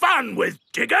of the fun with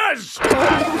diggers.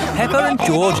 Peppa and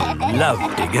George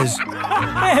love diggers.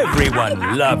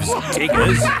 Everyone loves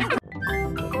diggers.